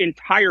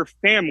entire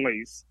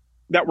families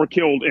that were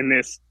killed in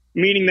this,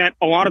 meaning that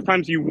a lot of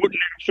times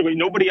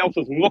nobody else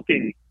is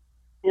looking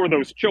for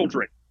those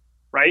children,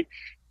 right?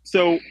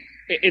 So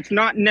it's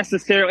not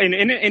necessarily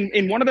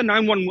in one of the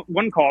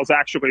 911 calls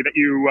actually that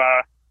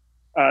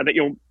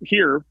you'll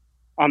hear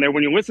on there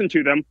when you listen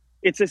to them.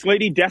 It's this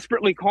lady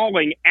desperately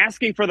calling,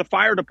 asking for the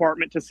fire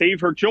department to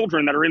save her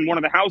children that are in one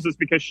of the houses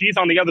because she's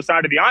on the other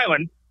side of the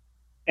island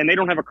and they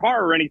don't have a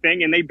car or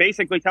anything. And they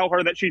basically tell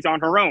her that she's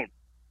on her own.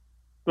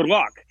 Good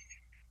luck.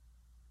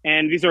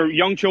 And these are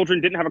young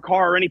children, didn't have a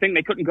car or anything.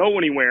 They couldn't go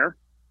anywhere.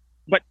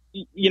 But,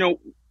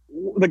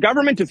 the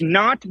government is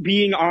not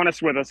being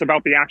honest with us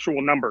about the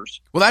actual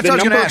numbers. Well, that's what I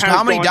was going to ask.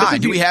 How many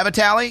died? Do we have a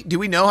tally? Do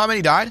we know how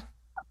many died?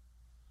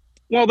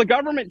 Well, the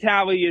government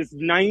tally is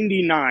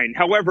 99.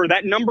 However,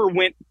 that number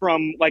went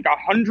from like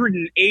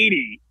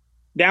 180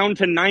 down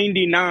to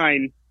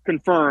 99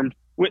 confirmed.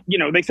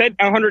 They said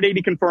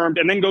 180 confirmed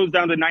and then goes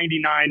down to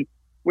 99,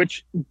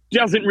 which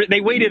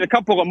they waited a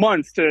couple of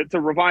months to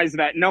revise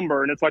that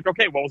number. And it's like,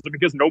 okay, well, is it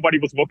because nobody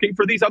was looking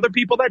for these other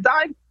people that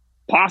died?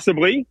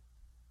 Possibly.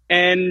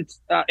 And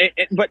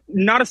but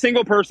not a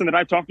single person that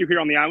I've talked to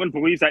here on the island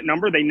believes that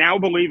number. They now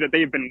believe that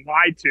they have been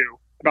lied to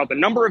about the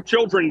number of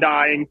children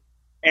dying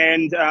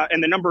and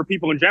the number of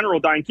people in general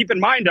dying. Keep in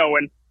mind,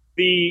 Owen,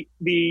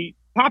 the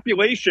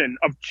population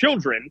of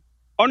children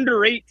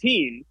under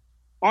 18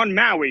 on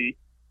Maui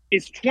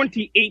is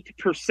 28%.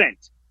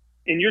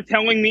 And you're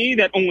telling me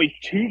that only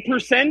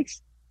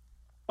 2%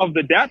 of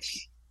the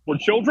deaths were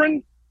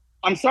children?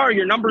 I'm sorry,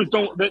 your numbers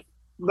don't. The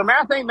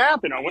math ain't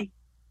mathing, Owen.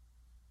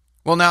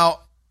 Well, now.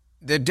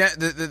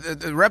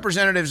 The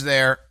representatives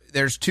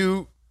there's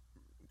 2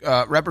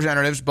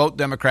 representatives, both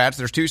Democrats.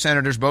 There's 2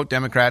 senators, both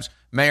Democrats,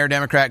 mayor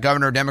Democrat,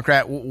 governor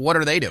Democrat. What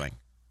are they doing?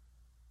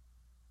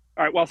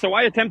 All right. Well, so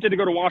I attempted to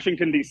go to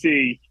Washington,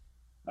 D.C.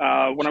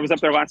 When I was up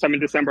there last time in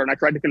December, and I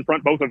tried to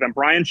confront both of them,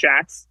 Brian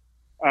Schatz,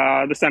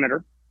 the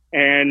senator,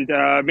 and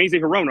Mazie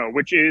Hirono,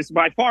 which is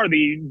by far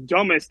the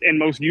dumbest and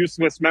most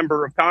useless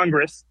member of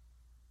Congress.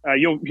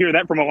 You'll hear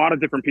that from a lot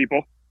of different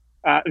people.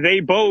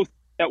 They both.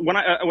 When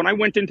I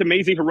went into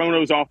Mazie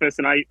Hirono's office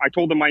and I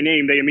told them my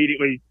name, they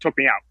immediately took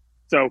me out.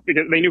 So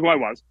because they knew who I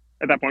was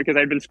at that point, because I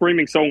had been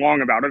screaming so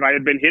long about it. I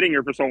had been hitting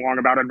her for so long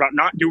about it, about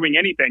not doing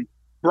anything.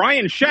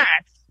 Brian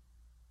Schatz,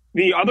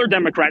 the other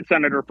Democrat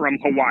senator from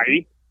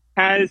Hawaii,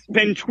 has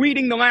been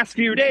tweeting the last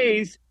few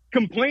days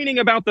complaining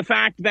about the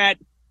fact that,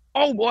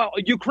 oh, well,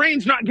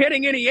 Ukraine's not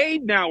getting any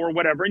aid now or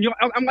whatever. And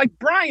I'm like,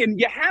 Brian,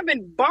 you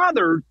haven't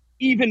bothered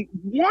even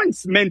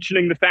once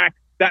mentioning the fact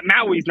that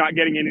Maui's not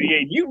getting any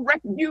aid. You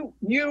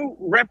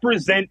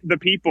represent the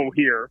people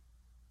here,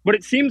 but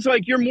it seems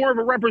like you're more of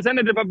a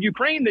representative of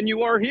Ukraine than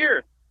you are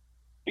here,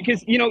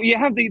 because you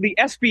have the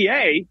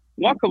SBA.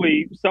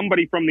 Luckily,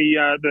 somebody from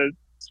the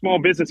Small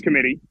Business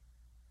Committee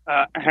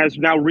has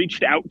now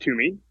reached out to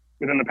me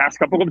within the past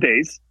couple of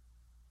days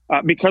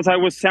because I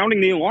was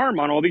sounding the alarm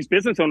on all these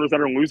business owners that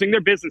are losing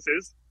their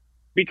businesses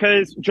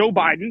because Joe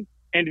Biden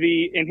and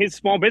his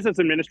Small Business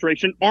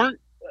Administration aren't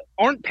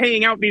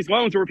paying out these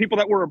loans. There were people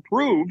that were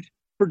approved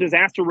for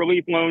disaster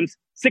relief loans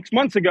 6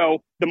 months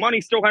ago. The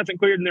money still hasn't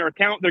cleared in their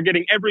account. They're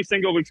getting every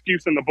single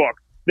excuse in the book.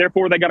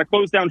 Therefore, they got to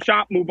close down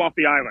shop, move off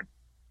the island.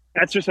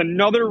 That's just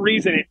another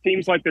reason it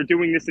seems like they're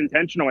doing this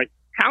intentionally.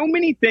 How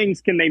many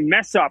things can they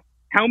mess up?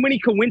 How many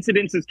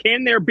coincidences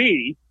can there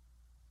be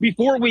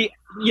before we,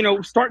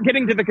 start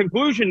getting to the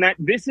conclusion that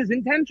this is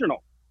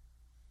intentional?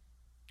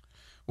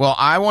 Well,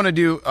 I want to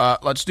do,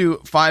 let's do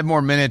 5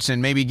 more minutes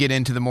and maybe get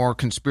into the more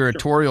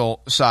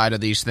conspiratorial side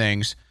of these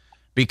things,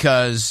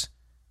 because,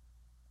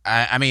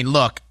 I mean,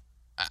 look,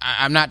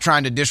 I'm not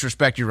trying to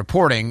disrespect your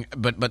reporting,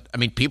 but I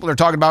mean, people are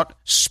talking about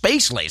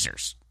space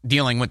lasers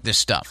dealing with this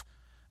stuff.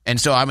 And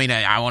so, I mean,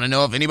 I want to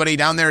know if anybody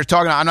down there is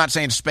talking, I'm not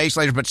saying space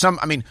lasers,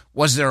 but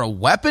was there a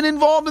weapon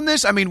involved in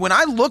this? I mean, when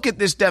I look at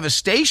this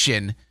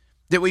devastation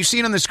that we've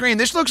seen on the screen,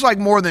 this looks like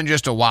more than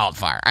just a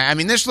wildfire. I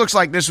mean, this looks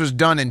like this was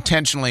done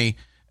intentionally,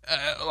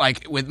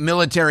 like with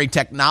military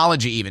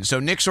technology even. So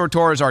Nick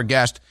Sortor is our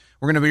guest.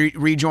 We're going to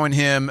rejoin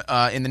him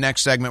in the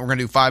next segment. We're going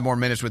to do 5 more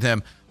minutes with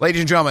him. Ladies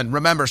and gentlemen,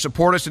 remember,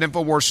 support us at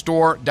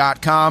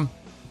InfoWarsStore.com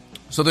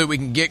so that we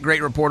can get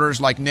great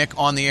reporters like Nick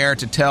on the air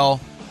to tell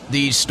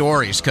these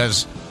stories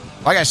because,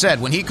 like I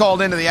said, when he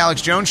called into the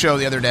Alex Jones show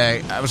the other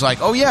day, I was like,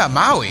 oh, yeah,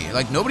 Maui.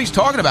 Like, nobody's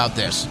talking about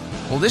this.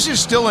 Well, this is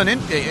still a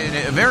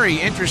very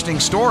interesting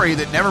story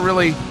that never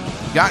really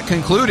got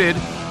concluded,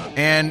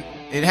 and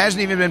it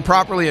hasn't even been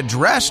properly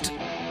addressed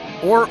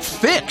or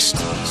fixed.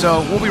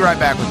 So we'll be right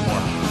back with more.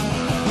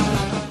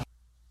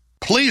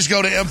 Please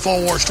go to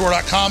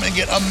InfoWarsStore.com and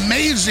get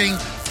amazing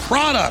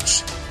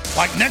products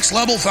like Next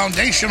Level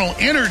Foundational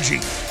Energy.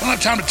 I don't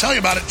have time to tell you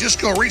about it.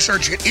 Just go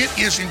research it. It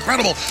is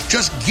incredible.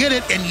 Just get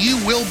it and you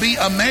will be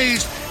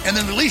amazed. And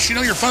then at least you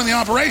know you're funding the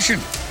operation.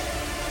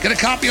 Get a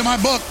copy of my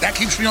book. That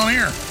keeps me on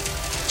air.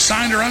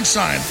 Signed or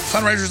unsigned.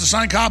 Fundraiser is the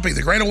signed copy.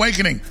 The Great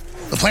Awakening.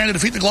 The plan to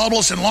defeat the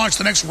globalists and launch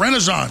the next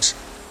renaissance.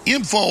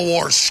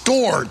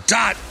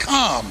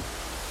 InfoWarsStore.com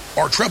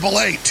or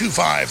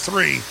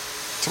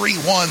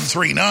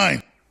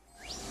 888-253-3139.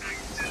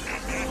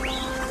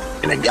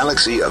 In a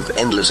galaxy of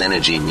endless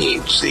energy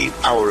needs, the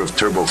power of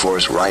Turbo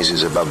Force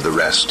rises above the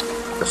rest.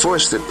 The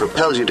force that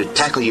propels you to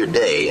tackle your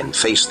day and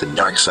face the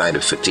dark side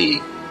of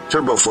fatigue.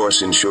 Turbo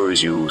Force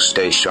ensures you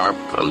stay sharp,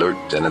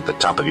 alert, and at the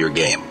top of your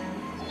game.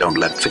 Don't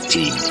let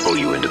fatigue pull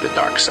you into the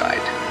dark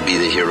side. Be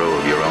the hero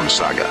of your own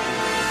saga.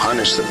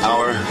 Harness the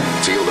power,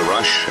 feel the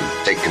rush,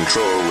 and take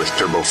control with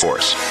Turbo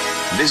Force.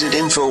 Visit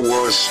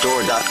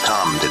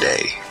InfoWarsStore.com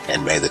today,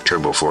 and may the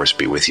Turbo Force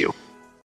be with you.